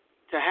that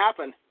to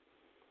happen.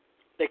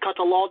 They cut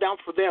the law down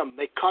for them.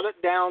 They cut it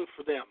down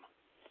for them.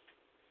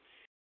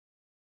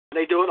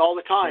 They do it all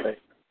the time. Right.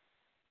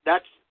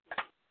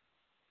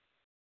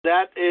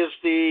 That is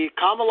the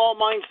common law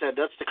mindset.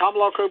 That's the common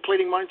law code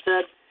pleading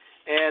mindset.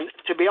 And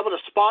to be able to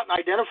spot and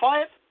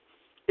identify it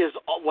is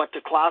what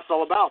the class is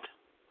all about.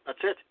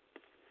 That's it.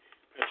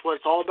 That's what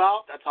it's all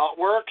about. That's how it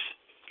works.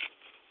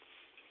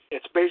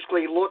 It's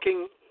basically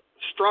looking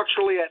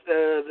structurally at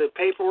the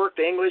paperwork,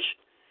 the English.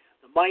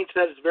 The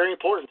mindset is very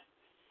important.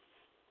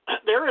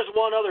 There is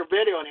one other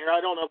video in here. I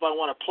don't know if I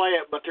want to play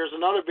it, but there's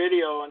another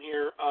video in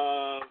here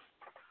on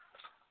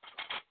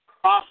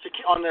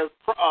the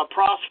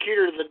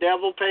prosecutor to the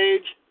devil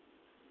page.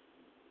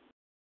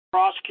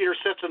 Prosecutor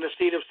sits in the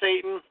seat of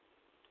Satan.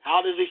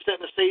 How does he sit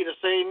in the seat of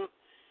Satan?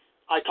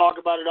 I talk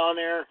about it on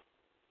there.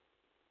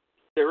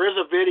 There is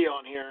a video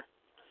in here.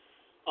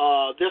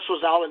 This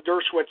was Alan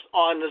Dershowitz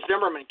on the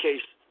Zimmerman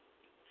case.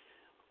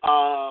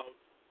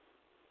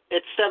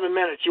 It's 7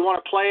 minutes. You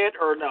want to play it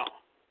or no?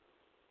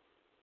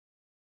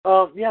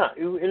 Yeah,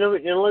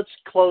 let's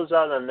close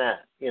out on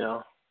that.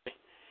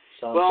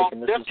 So well,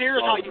 this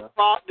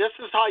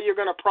is how you're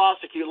going to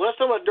prosecute.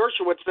 Listen to what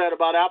Dershowitz said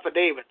about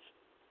affidavits.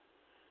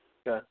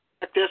 Okay.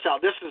 Check this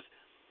out.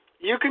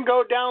 You can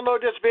go download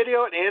this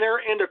video and enter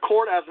into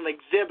court as an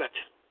exhibit.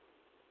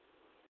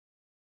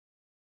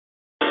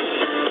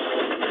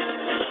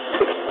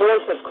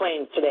 Explosive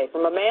claims today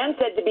from a man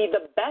said to be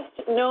the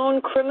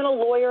best-known criminal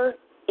lawyer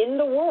in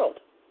the world,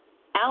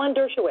 Alan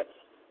Dershowitz,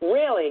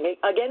 railing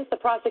against the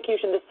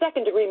prosecution, the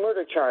second-degree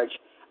murder charge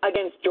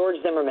against George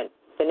Zimmerman,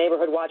 the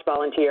Neighborhood Watch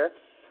volunteer,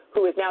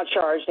 who is now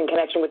charged in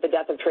connection with the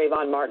death of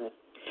Trayvon Martin.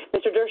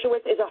 Mr.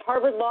 Dershowitz is a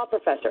Harvard law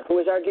professor who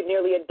has argued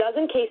nearly a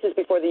dozen cases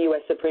before the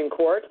U.S. Supreme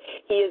Court.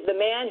 He is the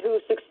man who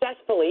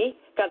successfully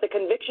got the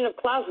conviction of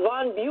Klaus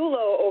von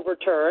Bülow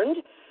overturned,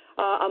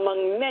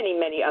 among many,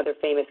 many other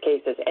famous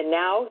cases. And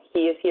now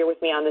he is here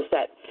with me on the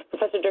set.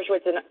 Professor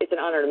Dershowitz, it's an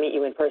honor to meet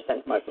you in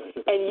person. My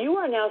pleasure. And you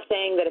are now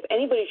saying that if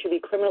anybody should be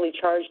criminally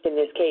charged in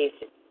this case,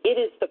 it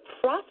is the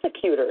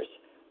prosecutors.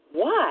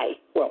 Why?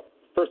 Well,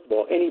 first of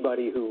all,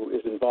 anybody who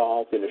is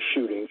involved in a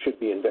shooting should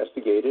be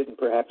investigated, and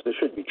perhaps there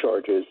should be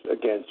charges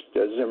against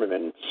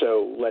Zimmerman.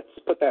 So let's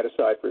put that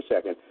aside for a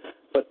second.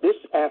 But this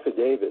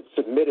affidavit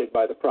submitted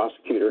by the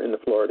prosecutor in the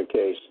Florida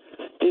case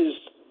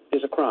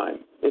is a crime.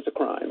 It's a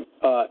crime.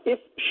 If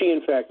she,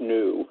 in fact,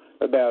 knew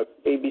about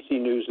ABC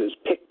News'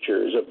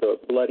 pictures of the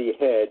bloody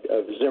head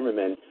of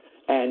Zimmerman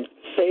and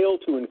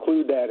failed to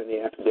include that in the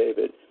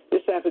affidavit,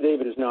 this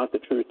affidavit is not the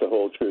truth, the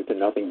whole truth, and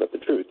nothing but the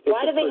truth.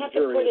 Why do they have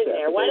to put in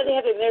there? Why do they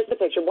have to, there's the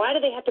picture. Why do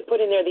they have to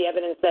put in there the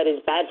evidence that is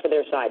bad for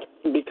their side?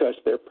 Because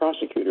they're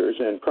prosecutors,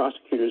 and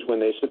prosecutors, when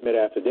they submit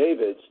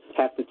affidavits,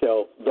 have to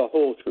tell the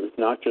whole truth,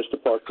 not just a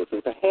part of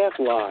the truth. A half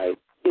lie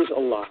is a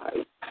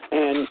lie.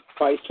 And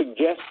by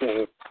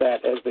suggesting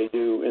that, as they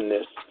do in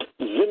this,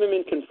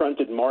 Zimmerman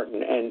confronted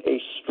Martin and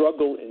a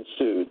struggle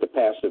ensued, the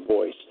passive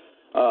voice,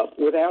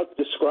 without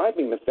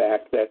describing the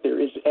fact that there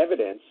is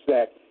evidence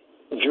that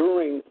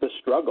during the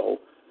struggle,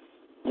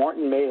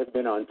 Martin may have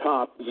been on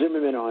top,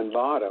 Zimmerman on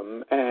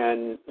bottom,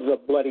 and the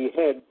bloody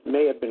head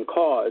may have been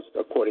caused,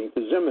 according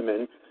to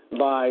Zimmerman,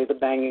 by the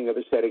banging of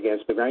his head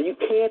against the ground. You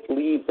can't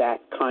leave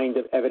that kind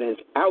of evidence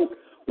out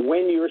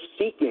when you're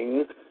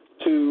seeking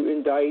to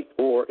indict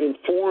or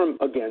inform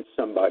against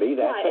somebody.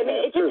 That's right. I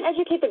mean, just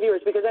educate the viewers,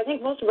 because I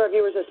think most of our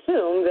viewers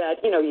assume that,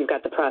 you've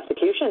got the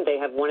prosecution,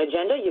 they have one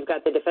agenda, you've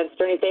got the defense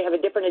attorneys, they have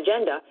a different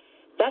agenda.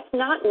 That's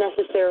not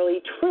necessarily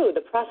true.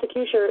 The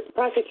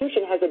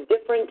prosecution has a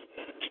different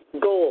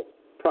goal.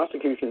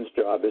 Prosecution's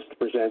job is to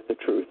present the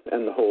truth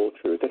and the whole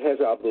truth. It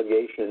has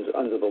obligations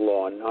under the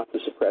law not to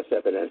suppress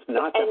evidence,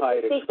 not to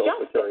hide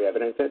exculpatory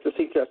evidence, and to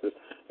seek justice.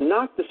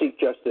 Not to seek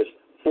justice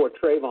for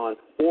Trayvon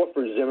or for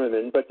for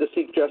Zimmerman, but to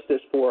seek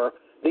justice for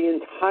the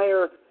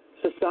entire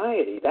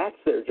society. That's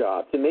their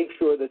job, to make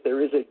sure that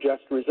there is a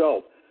just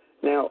result.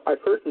 Now,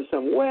 I've heard from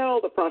some,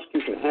 well, the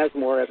prosecution has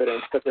more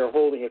evidence, but they're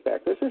holding it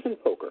back. This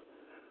isn't poker,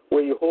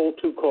 where you hold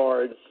two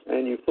cards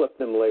and you flip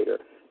them later.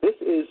 This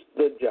is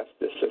the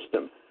justice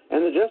system.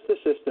 And the justice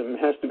system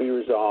has to be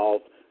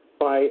resolved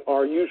by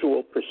our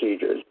usual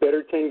procedures.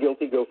 Better 10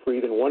 guilty go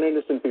free than one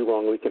innocent be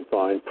wrongly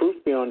confined,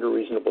 proof beyond a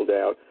reasonable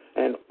doubt,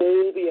 and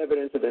all the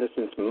evidence of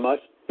innocence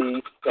must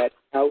be set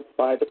out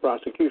by the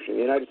prosecution.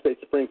 The United States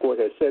Supreme Court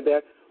has said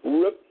that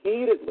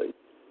repeatedly.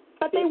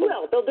 But they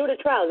will. They'll do it at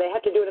trial. They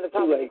have to do it in the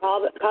probable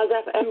cause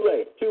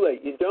affidavit. Too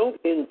late. You don't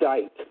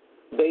indict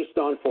based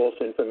on false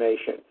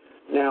information.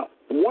 Now,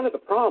 one of the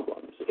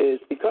problems is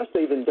because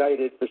they've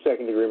indicted for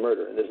second-degree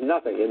murder, and there's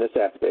nothing in this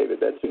affidavit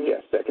that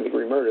suggests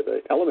second-degree murder. The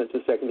elements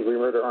of second-degree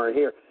murder aren't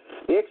here.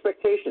 The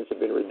expectations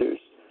have been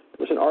reduced.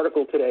 There was an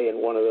article today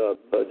in one of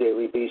the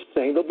Daily Beasts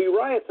saying there'll be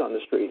riots on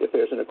the street if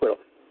there's an acquittal.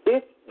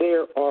 If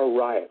there are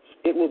riots,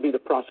 it will be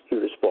the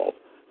prosecutor's fault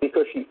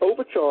because she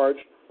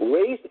overcharged,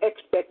 raised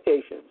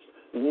expectations.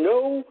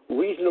 No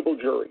reasonable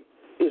jury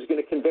is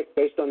going to convict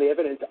based on the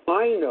evidence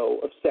I know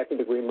of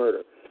second-degree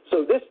murder.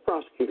 So this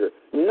prosecutor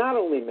not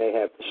only may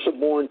have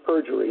suborned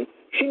perjury,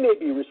 she may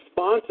be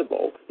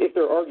responsible, if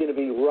there are going to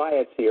be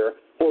riots here,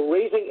 for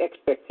raising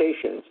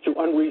expectations to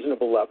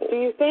unreasonable levels. Do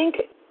you think,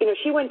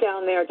 she went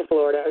down there to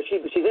Florida, or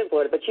she's in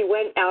Florida, but she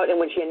went out and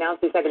when she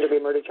announced the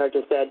second-degree murder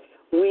charges said,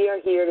 we are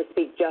here to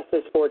seek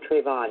justice for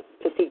Trayvon,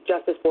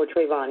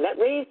 That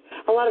raised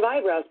a lot of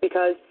eyebrows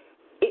because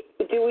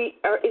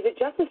is it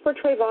justice for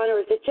Trayvon or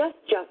is it just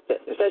justice?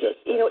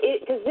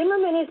 Because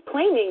Zimmerman is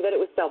claiming that it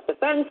was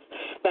self-defense,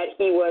 that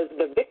he was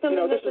the victim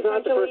of this. This is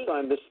not the first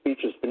time this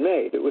speech has been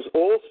made. It was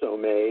also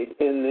made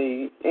in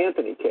the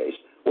Anthony case,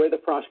 where the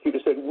prosecutor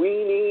said,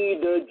 we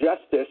need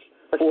justice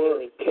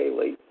for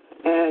Kaylee.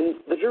 And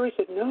the jury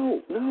said, no,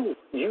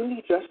 you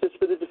need justice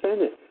for the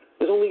defendant.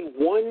 There's only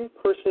one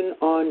person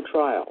on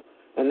trial,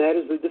 and that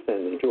is the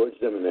defendant, George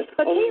Zimmerman.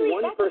 But only Kaylee,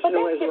 one person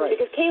who has rights.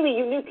 Because Kaylee,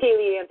 you knew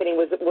Kaylee Anthony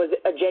was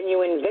a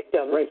genuine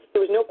victim. Right.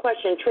 There was no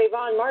question.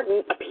 Trayvon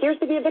Martin appears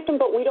to be a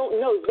victim, but we don't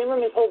know.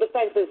 Zimmerman's whole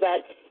defense is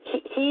that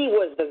he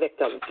was the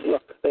victim.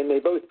 Look, they may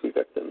both be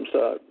victims.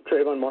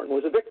 Trayvon Martin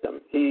was a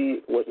victim.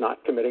 He was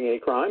not committing any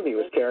crime. He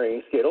was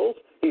carrying Skittles.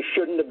 He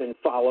shouldn't have been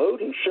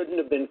followed. He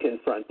shouldn't have been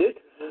confronted.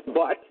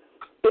 But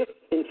if,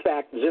 in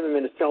fact,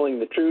 Zimmerman is telling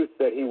the truth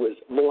that he was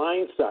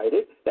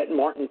blindsided, that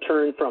Martin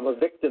turned from a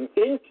victim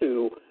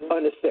into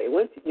an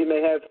assailant, you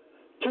may have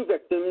two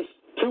victims,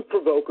 two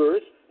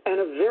provokers,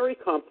 and a very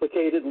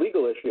complicated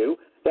legal issue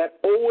that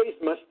always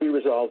must be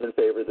resolved in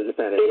favor of the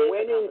defendant.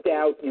 When in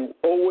doubt, you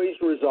always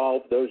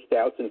resolve those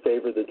doubts in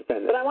favor of the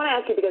defendant. But I want to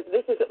ask you, because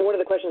this is one of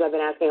the questions I've been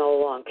asking all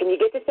along. Can you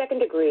get to second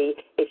degree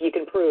if you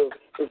can prove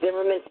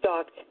Zimmerman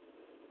stalked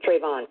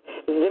Trayvon?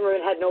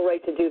 Zimmerman had no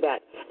right to do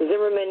that.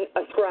 Zimmerman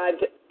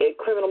ascribed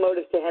criminal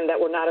motives to him that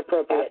were not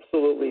appropriate.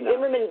 Absolutely not.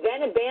 Zimmerman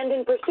then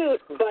abandoned pursuit,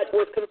 but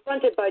was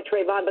confronted by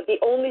Trayvon. But the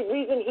only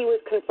reason he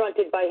was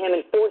confronted by him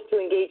and forced to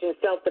engage in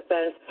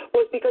self-defense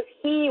was because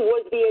he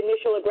was the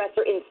initial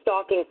aggressor in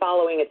stalking,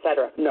 following,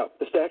 etc. No,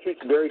 the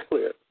statute's very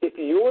clear. If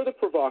you're the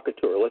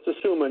provocateur, let's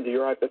assume under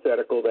your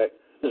hypothetical that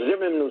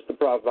Zimmerman was the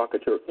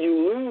provocateur, you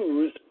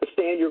lose the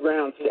stand your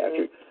ground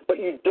statute, but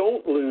you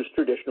don't lose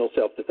traditional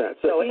self-defense.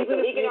 So he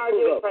can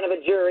argue in front of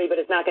a jury, but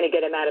it's not going to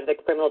get him out of the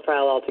criminal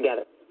trial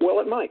altogether. Well,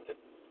 it might.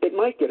 It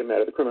might get him out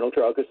of the criminal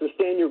trial because the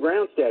stand your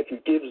ground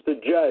statute gives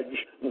the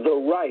judge the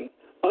right,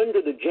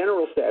 under the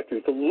general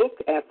statute, to look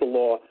at the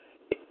law.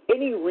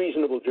 Any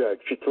reasonable judge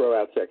should throw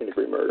out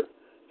second-degree murder.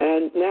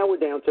 And now we're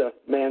down to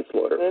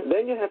manslaughter.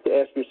 Then you have to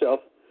ask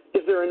yourself,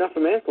 is there enough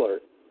of manslaughter?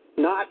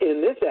 Not in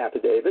this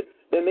affidavit.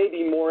 There may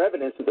be more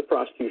evidence that the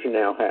prosecution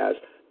now has.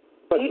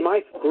 But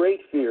my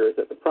great fear is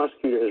that the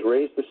prosecutor has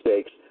raised the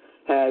stakes,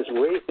 has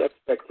raised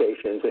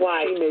expectations, and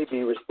she may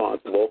be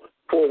responsible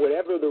for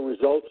whatever the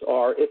results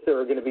are if there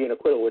are going to be an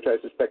acquittal, which I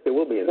suspect there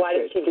will be in this case. Why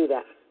did she do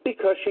that?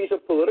 Because she's a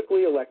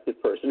politically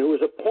elected person who was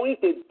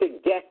appointed to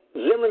get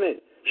Zimmerman.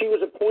 She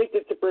was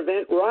appointed to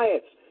prevent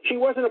riots. She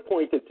wasn't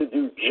appointed to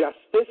do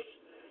justice.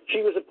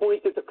 She was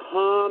appointed to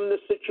calm the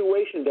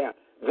situation down.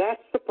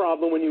 That's the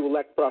problem when you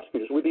elect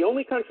prosecutors. We're the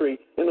only country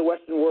in the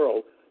Western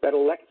world that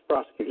elects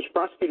prosecutors.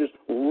 Prosecutors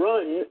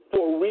run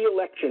for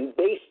re-election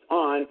based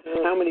on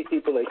how many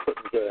people they put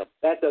in jail.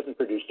 That doesn't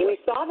produce justice. We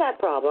saw that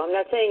problem. I'm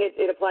not saying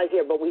it applies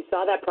here, but we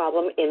saw that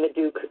problem in the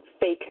Duke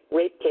fake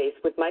rape case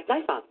with Mike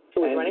Tyson,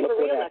 who was running for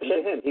re-election.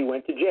 What happened to him? He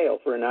went to jail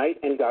for a night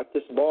and got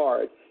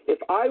disbarred. If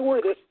I were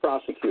this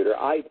prosecutor,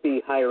 I'd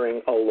be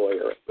hiring a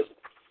lawyer.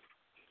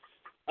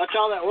 That's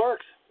how that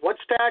works. What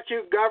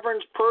statute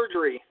governs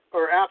perjury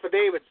or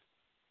affidavits?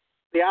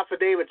 The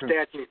affidavit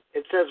statute.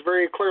 It says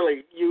very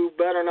clearly, you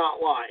better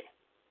not lie.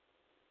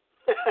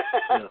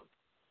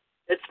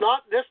 It's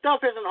not. This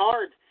stuff isn't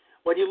hard.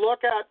 When you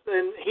look at,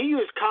 and he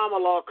used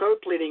common law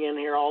code pleading in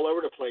here all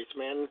over the place,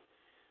 man.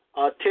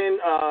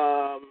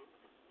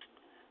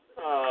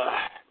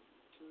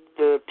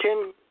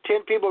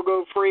 10 people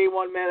go free,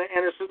 1 man,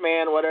 innocent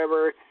man,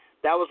 whatever.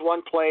 That was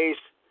one place.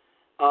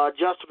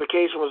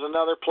 Justification was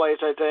another place,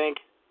 I think.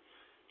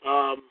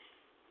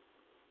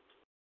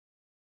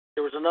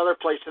 There was another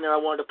place in there I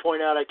wanted to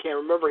point out. I can't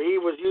remember. He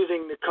was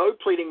using the code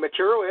pleading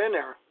material in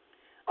there.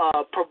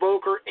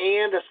 Provoker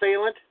and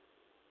assailant.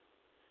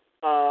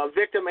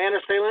 Victim and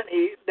assailant.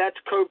 That's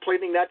code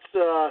pleading. That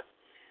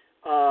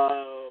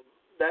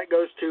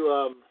goes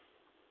to.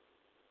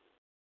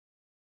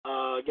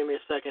 Give me a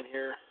second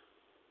here.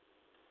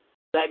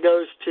 That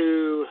goes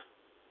to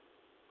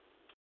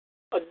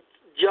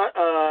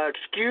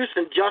excuse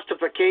and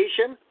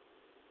justification,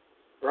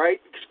 right?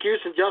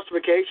 Excuse and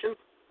justification,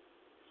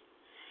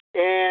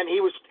 and he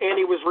was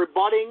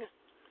rebutting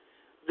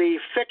the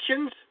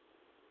fictions.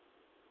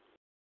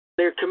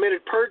 They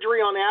committed perjury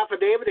on the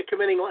affidavit. They're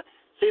committing.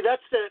 See,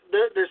 that's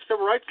there's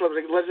civil rights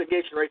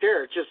litigation right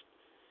there. It's just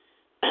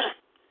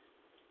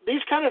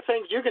these kind of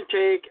things you can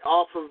take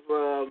off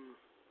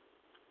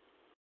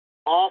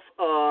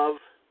of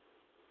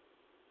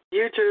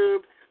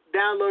YouTube,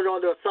 download it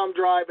onto a thumb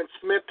drive, and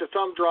submit the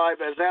thumb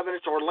drive as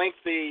evidence, or link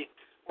it,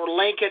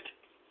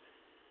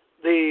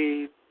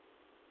 the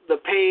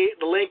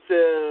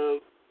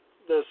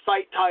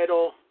site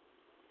title,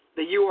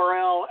 the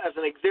URL as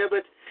an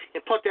exhibit,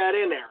 and put that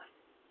in there.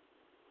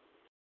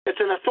 It's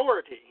an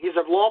authority. He's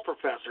a law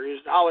professor.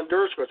 He's Alan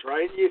Dershowitz,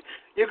 right? You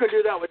can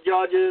do that with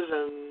judges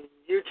and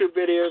YouTube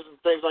videos and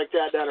things like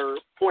that are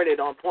pointed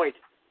on point.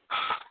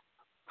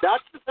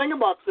 That's the thing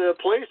about the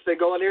police. They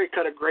go in there,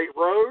 cut a great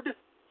road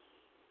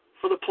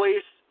for the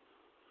police,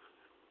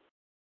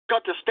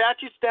 cut the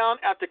statutes down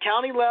at the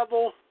county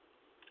level,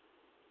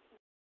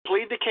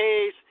 plead the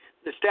case.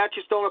 The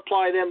statutes don't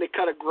apply to them. They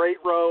cut a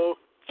great road.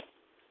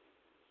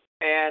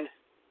 And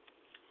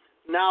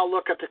now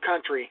look at the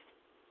country.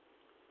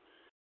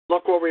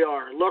 Look where we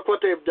are. Look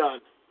what they've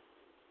done.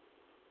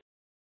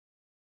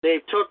 They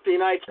took the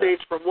United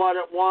States from what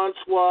it once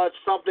was,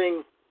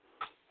 something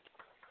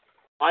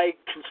I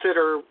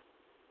consider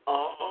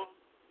a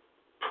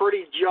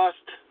pretty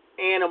just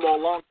animal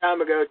a long time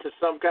ago, to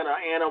some kind of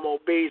animal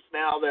beast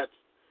now.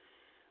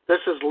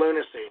 This is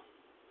lunacy.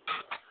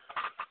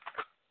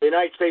 The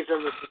United States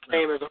isn't the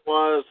same as it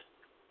was.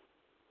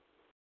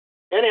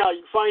 Anyhow,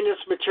 you can find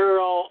this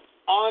material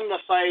on the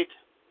site.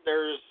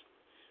 There's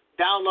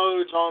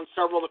downloads on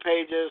several of the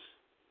pages.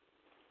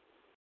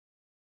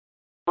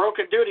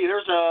 Broken Duty,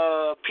 there's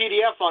a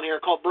PDF on here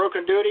called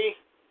Broken Duty.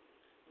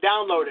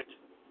 Download it.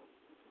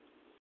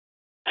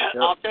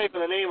 Yep. I'll tell you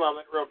the name of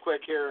it real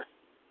quick here.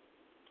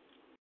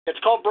 It's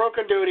called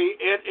Broken Duty.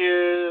 It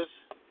is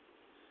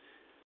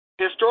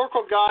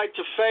Historical Guide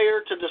to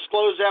Failure to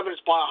Disclose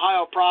Evidence by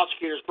Ohio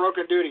Prosecutors,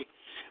 Broken Duty,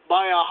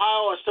 by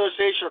Ohio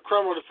Association of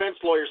Criminal Defense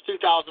Lawyers,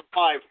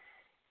 2005.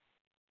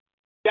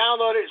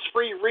 Download it. It's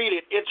free. Read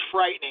it. It's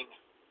frightening.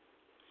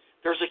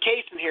 There's a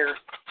case in here.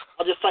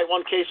 I'll just cite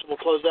one case and we'll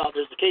close out.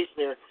 There's a case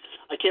in here.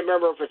 I can't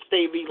remember if it's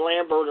Dave V.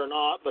 Lambert or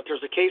not, but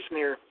there's a case in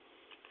here.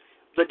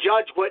 The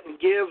judge wouldn't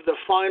give the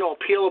final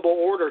appealable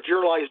order,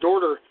 generalized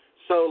order,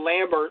 so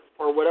Lambert,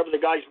 or whatever the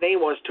guy's name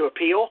was, to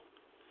appeal.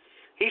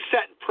 He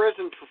sat in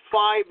prison for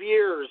 5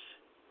 years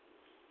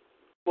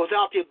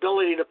without the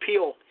ability to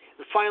appeal.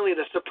 And finally,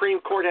 the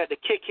Supreme Court had to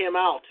kick him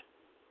out.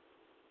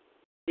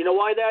 You know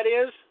why that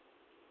is?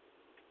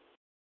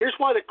 Here's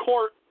why the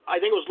court, I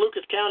think it was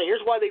Lucas County,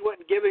 here's why they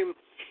wouldn't give him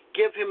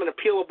an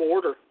appealable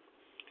order.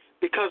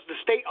 Because the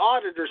state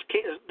auditors,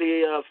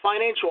 the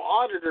financial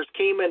auditors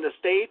came in the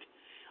state,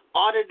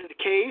 audited the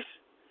case,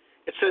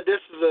 and said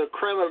this is a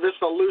criminal, this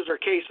is a loser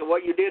case, and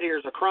what you did here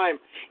is a crime,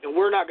 and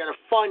we're not going to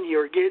fund you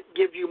or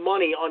give you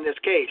money on this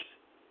case.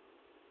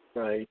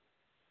 Right.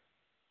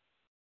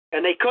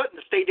 And they couldn't.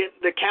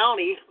 The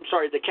county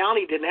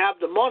didn't have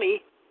the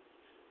money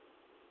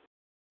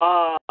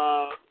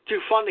to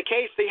fund the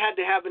case. They had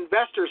to have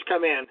investors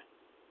come in.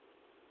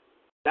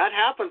 That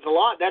happens a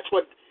lot. That's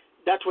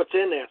what's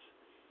in this.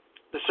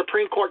 The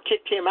Supreme Court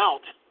kicked him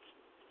out.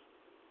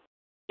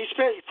 He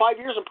spent 5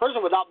 years in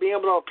prison without being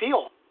able to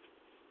appeal.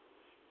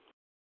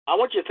 I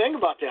want you to think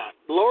about that.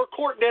 The lower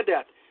court did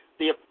that.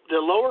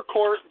 The lower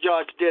court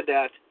judge did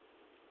that,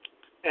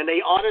 and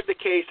they audited the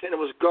case, and it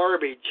was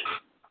garbage.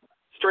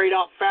 Straight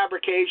out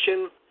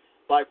fabrication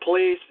by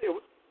police,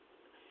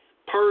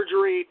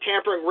 perjury,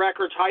 tampering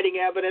records, hiding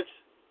evidence.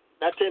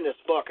 That's in this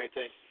book, I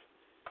think.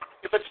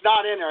 If it's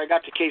not in there, I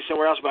got the case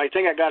somewhere else, but I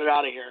think I got it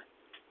out of here.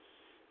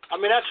 I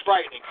mean, that's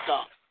frightening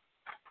stuff.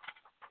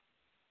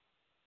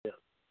 Yeah.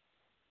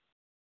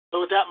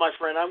 So with that, my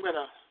friend,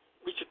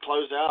 we should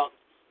close out.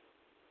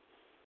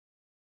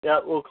 Yeah,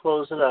 we'll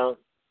close it out.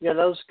 Yeah,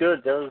 that was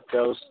good. That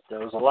was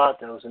a lot.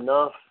 That was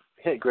enough.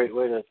 A great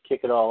way to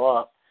kick it all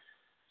off.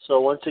 So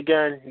once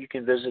again, you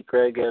can visit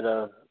Craig at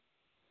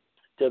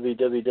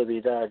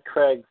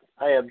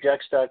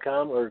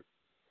www.craigiobjects.com or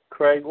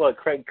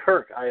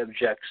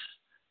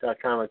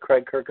CraigKirkIobjects.com or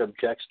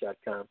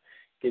CraigKirkObjects.com.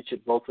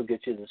 Both will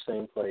get you to the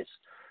same place.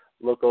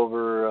 Look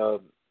over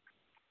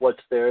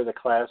what's there, the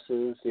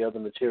classes, the other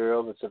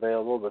material that's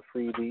available, the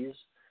freebies,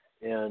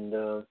 and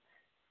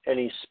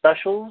any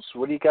specials.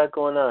 What do you got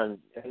going on?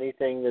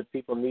 Anything that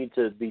people need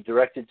to be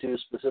directed to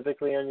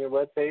specifically on your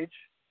webpage?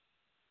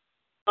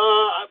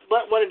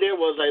 But what I did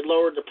was I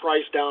lowered the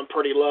price down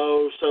pretty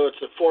low, so it's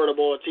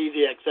affordable, it's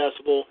easy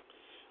accessible.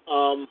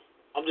 I'm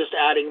just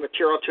adding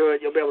material to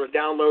it. You'll be able to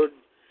download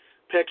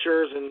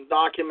pictures and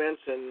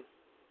documents and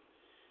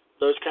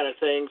those kind of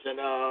things, and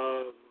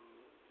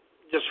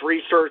just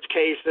research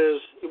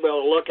cases. You'll be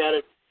able to look at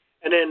it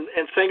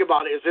and think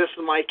about it. Is this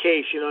my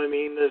case? You know what I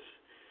mean?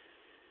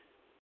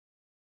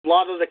 A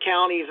lot of the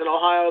counties in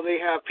Ohio, they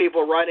have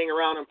people riding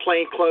around in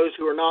plain clothes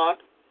who do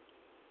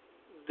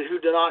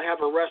not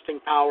have arresting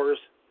powers,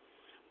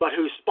 but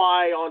who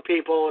spy on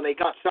people, and they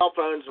got cell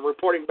phones and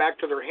reporting back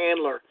to their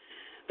handler.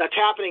 That's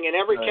happening in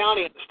every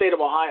county in the state of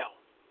Ohio.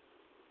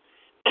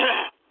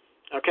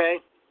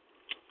 Okay?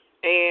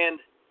 And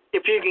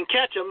if you can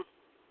catch them,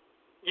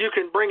 you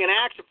can bring an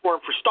action for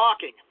them for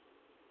stalking.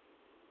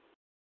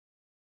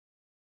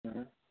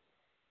 Mm-hmm.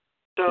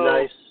 So,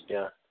 nice,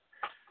 yeah.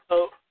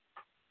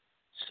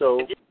 So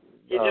you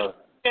just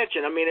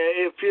attention. I mean,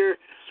 if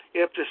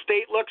the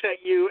state looks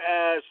at you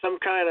as some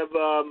kind of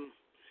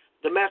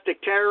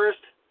domestic terrorist,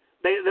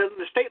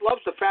 the state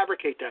loves to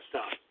fabricate that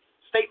stuff.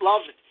 State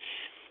loves it,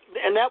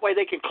 and that way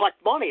they can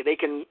collect money.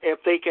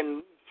 If they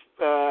can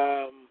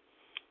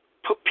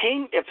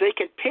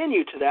pin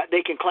you to that,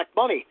 they can collect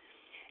money.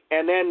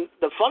 And then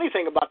the funny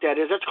thing about that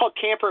is that's called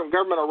tampering with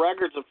governmental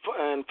records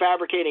and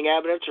fabricating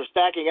evidence or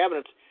stacking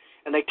evidence,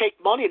 and they take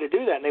money to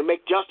do that, and they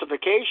make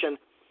justification.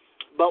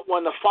 But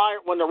when the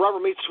rubber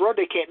meets the road,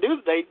 they can't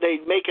do it. They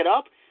make it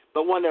up.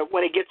 But when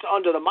it gets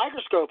under the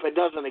microscope, it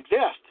doesn't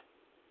exist.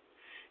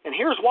 And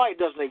here's why it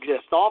doesn't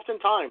exist.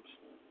 Oftentimes,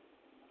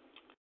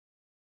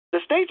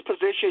 the state's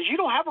position is you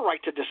don't have a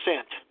right to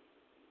dissent.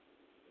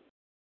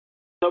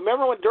 So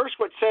remember when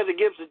Dershowitz says it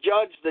gives the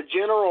judge the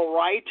general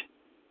right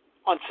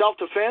on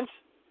self-defense?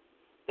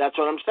 That's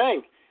what I'm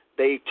saying.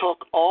 They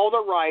took all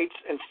the rights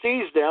and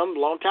seized them a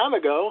long time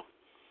ago.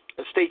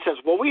 The state says,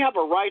 well, we have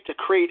a right to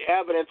create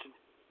evidence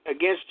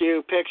against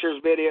you,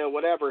 pictures, video,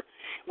 whatever.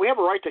 We have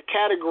a right to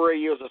categorize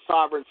you as a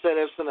sovereign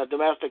citizen, a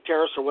domestic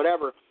terrorist, or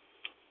whatever.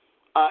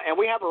 And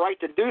we have a right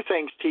to do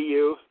things to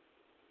you,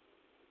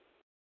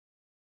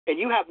 and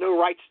you have no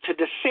rights to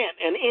dissent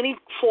in any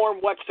form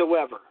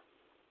whatsoever.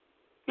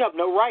 You have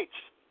no rights.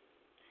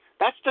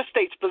 That's the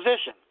state's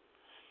position.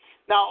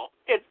 Now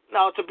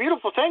it's a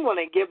beautiful thing when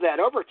they give that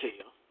over to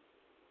you.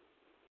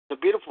 It's a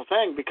beautiful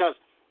thing because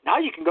now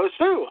you can go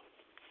sue.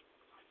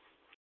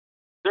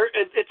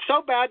 It's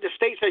so bad the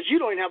state says you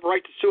don't even have a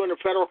right to sue under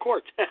federal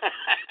court.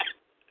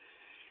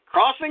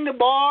 Crossing the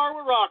bar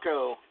with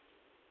Rocco.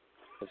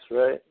 That's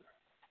right.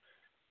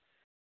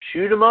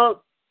 Shoot them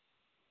up,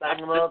 back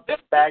them up,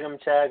 bag them,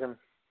 tag them.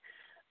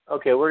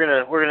 Okay, we're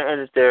gonna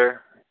end it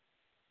there.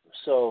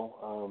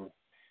 So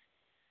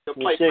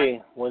you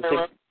see,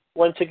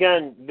 once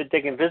again,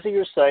 they can visit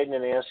your site and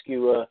then ask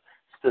you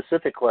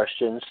specific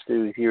questions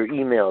through your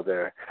email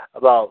there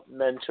about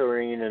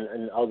mentoring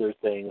and other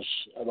things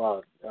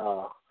about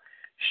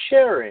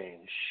sharing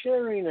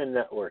and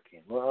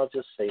networking. Well, I'll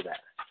just say that.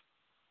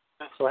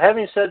 So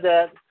having said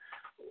that,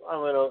 I'm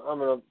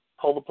gonna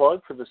pull the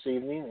plug for this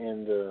evening,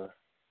 and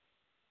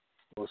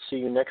we'll see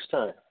you next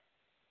time.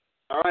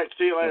 All right,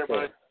 see you later,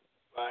 buddy.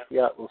 Bye.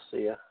 Yeah, we'll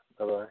see you.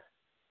 Bye-bye.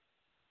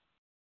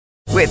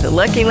 With the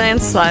Lucky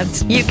Land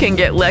Slots, you can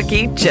get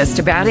lucky just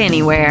about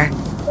anywhere.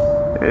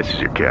 This is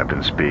your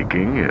captain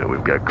speaking.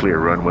 We've got clear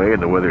runway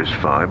and the weather's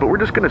fine, but we're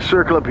just going to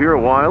circle up here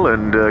a while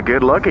and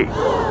get lucky.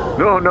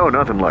 No,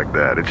 nothing like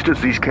that. It's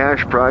just these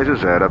cash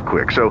prizes add up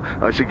quick. So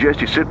I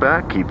suggest you sit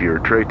back, keep your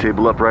tray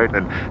table upright,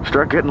 and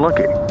start getting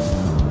lucky.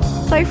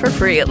 Play for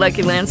free at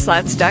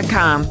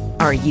LuckyLandSlots.com.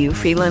 Are you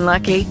feeling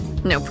lucky?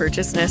 No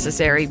purchase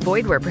necessary.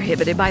 Void where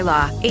prohibited by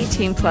law.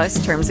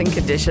 18+ terms and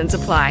conditions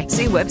apply.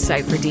 See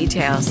website for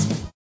details.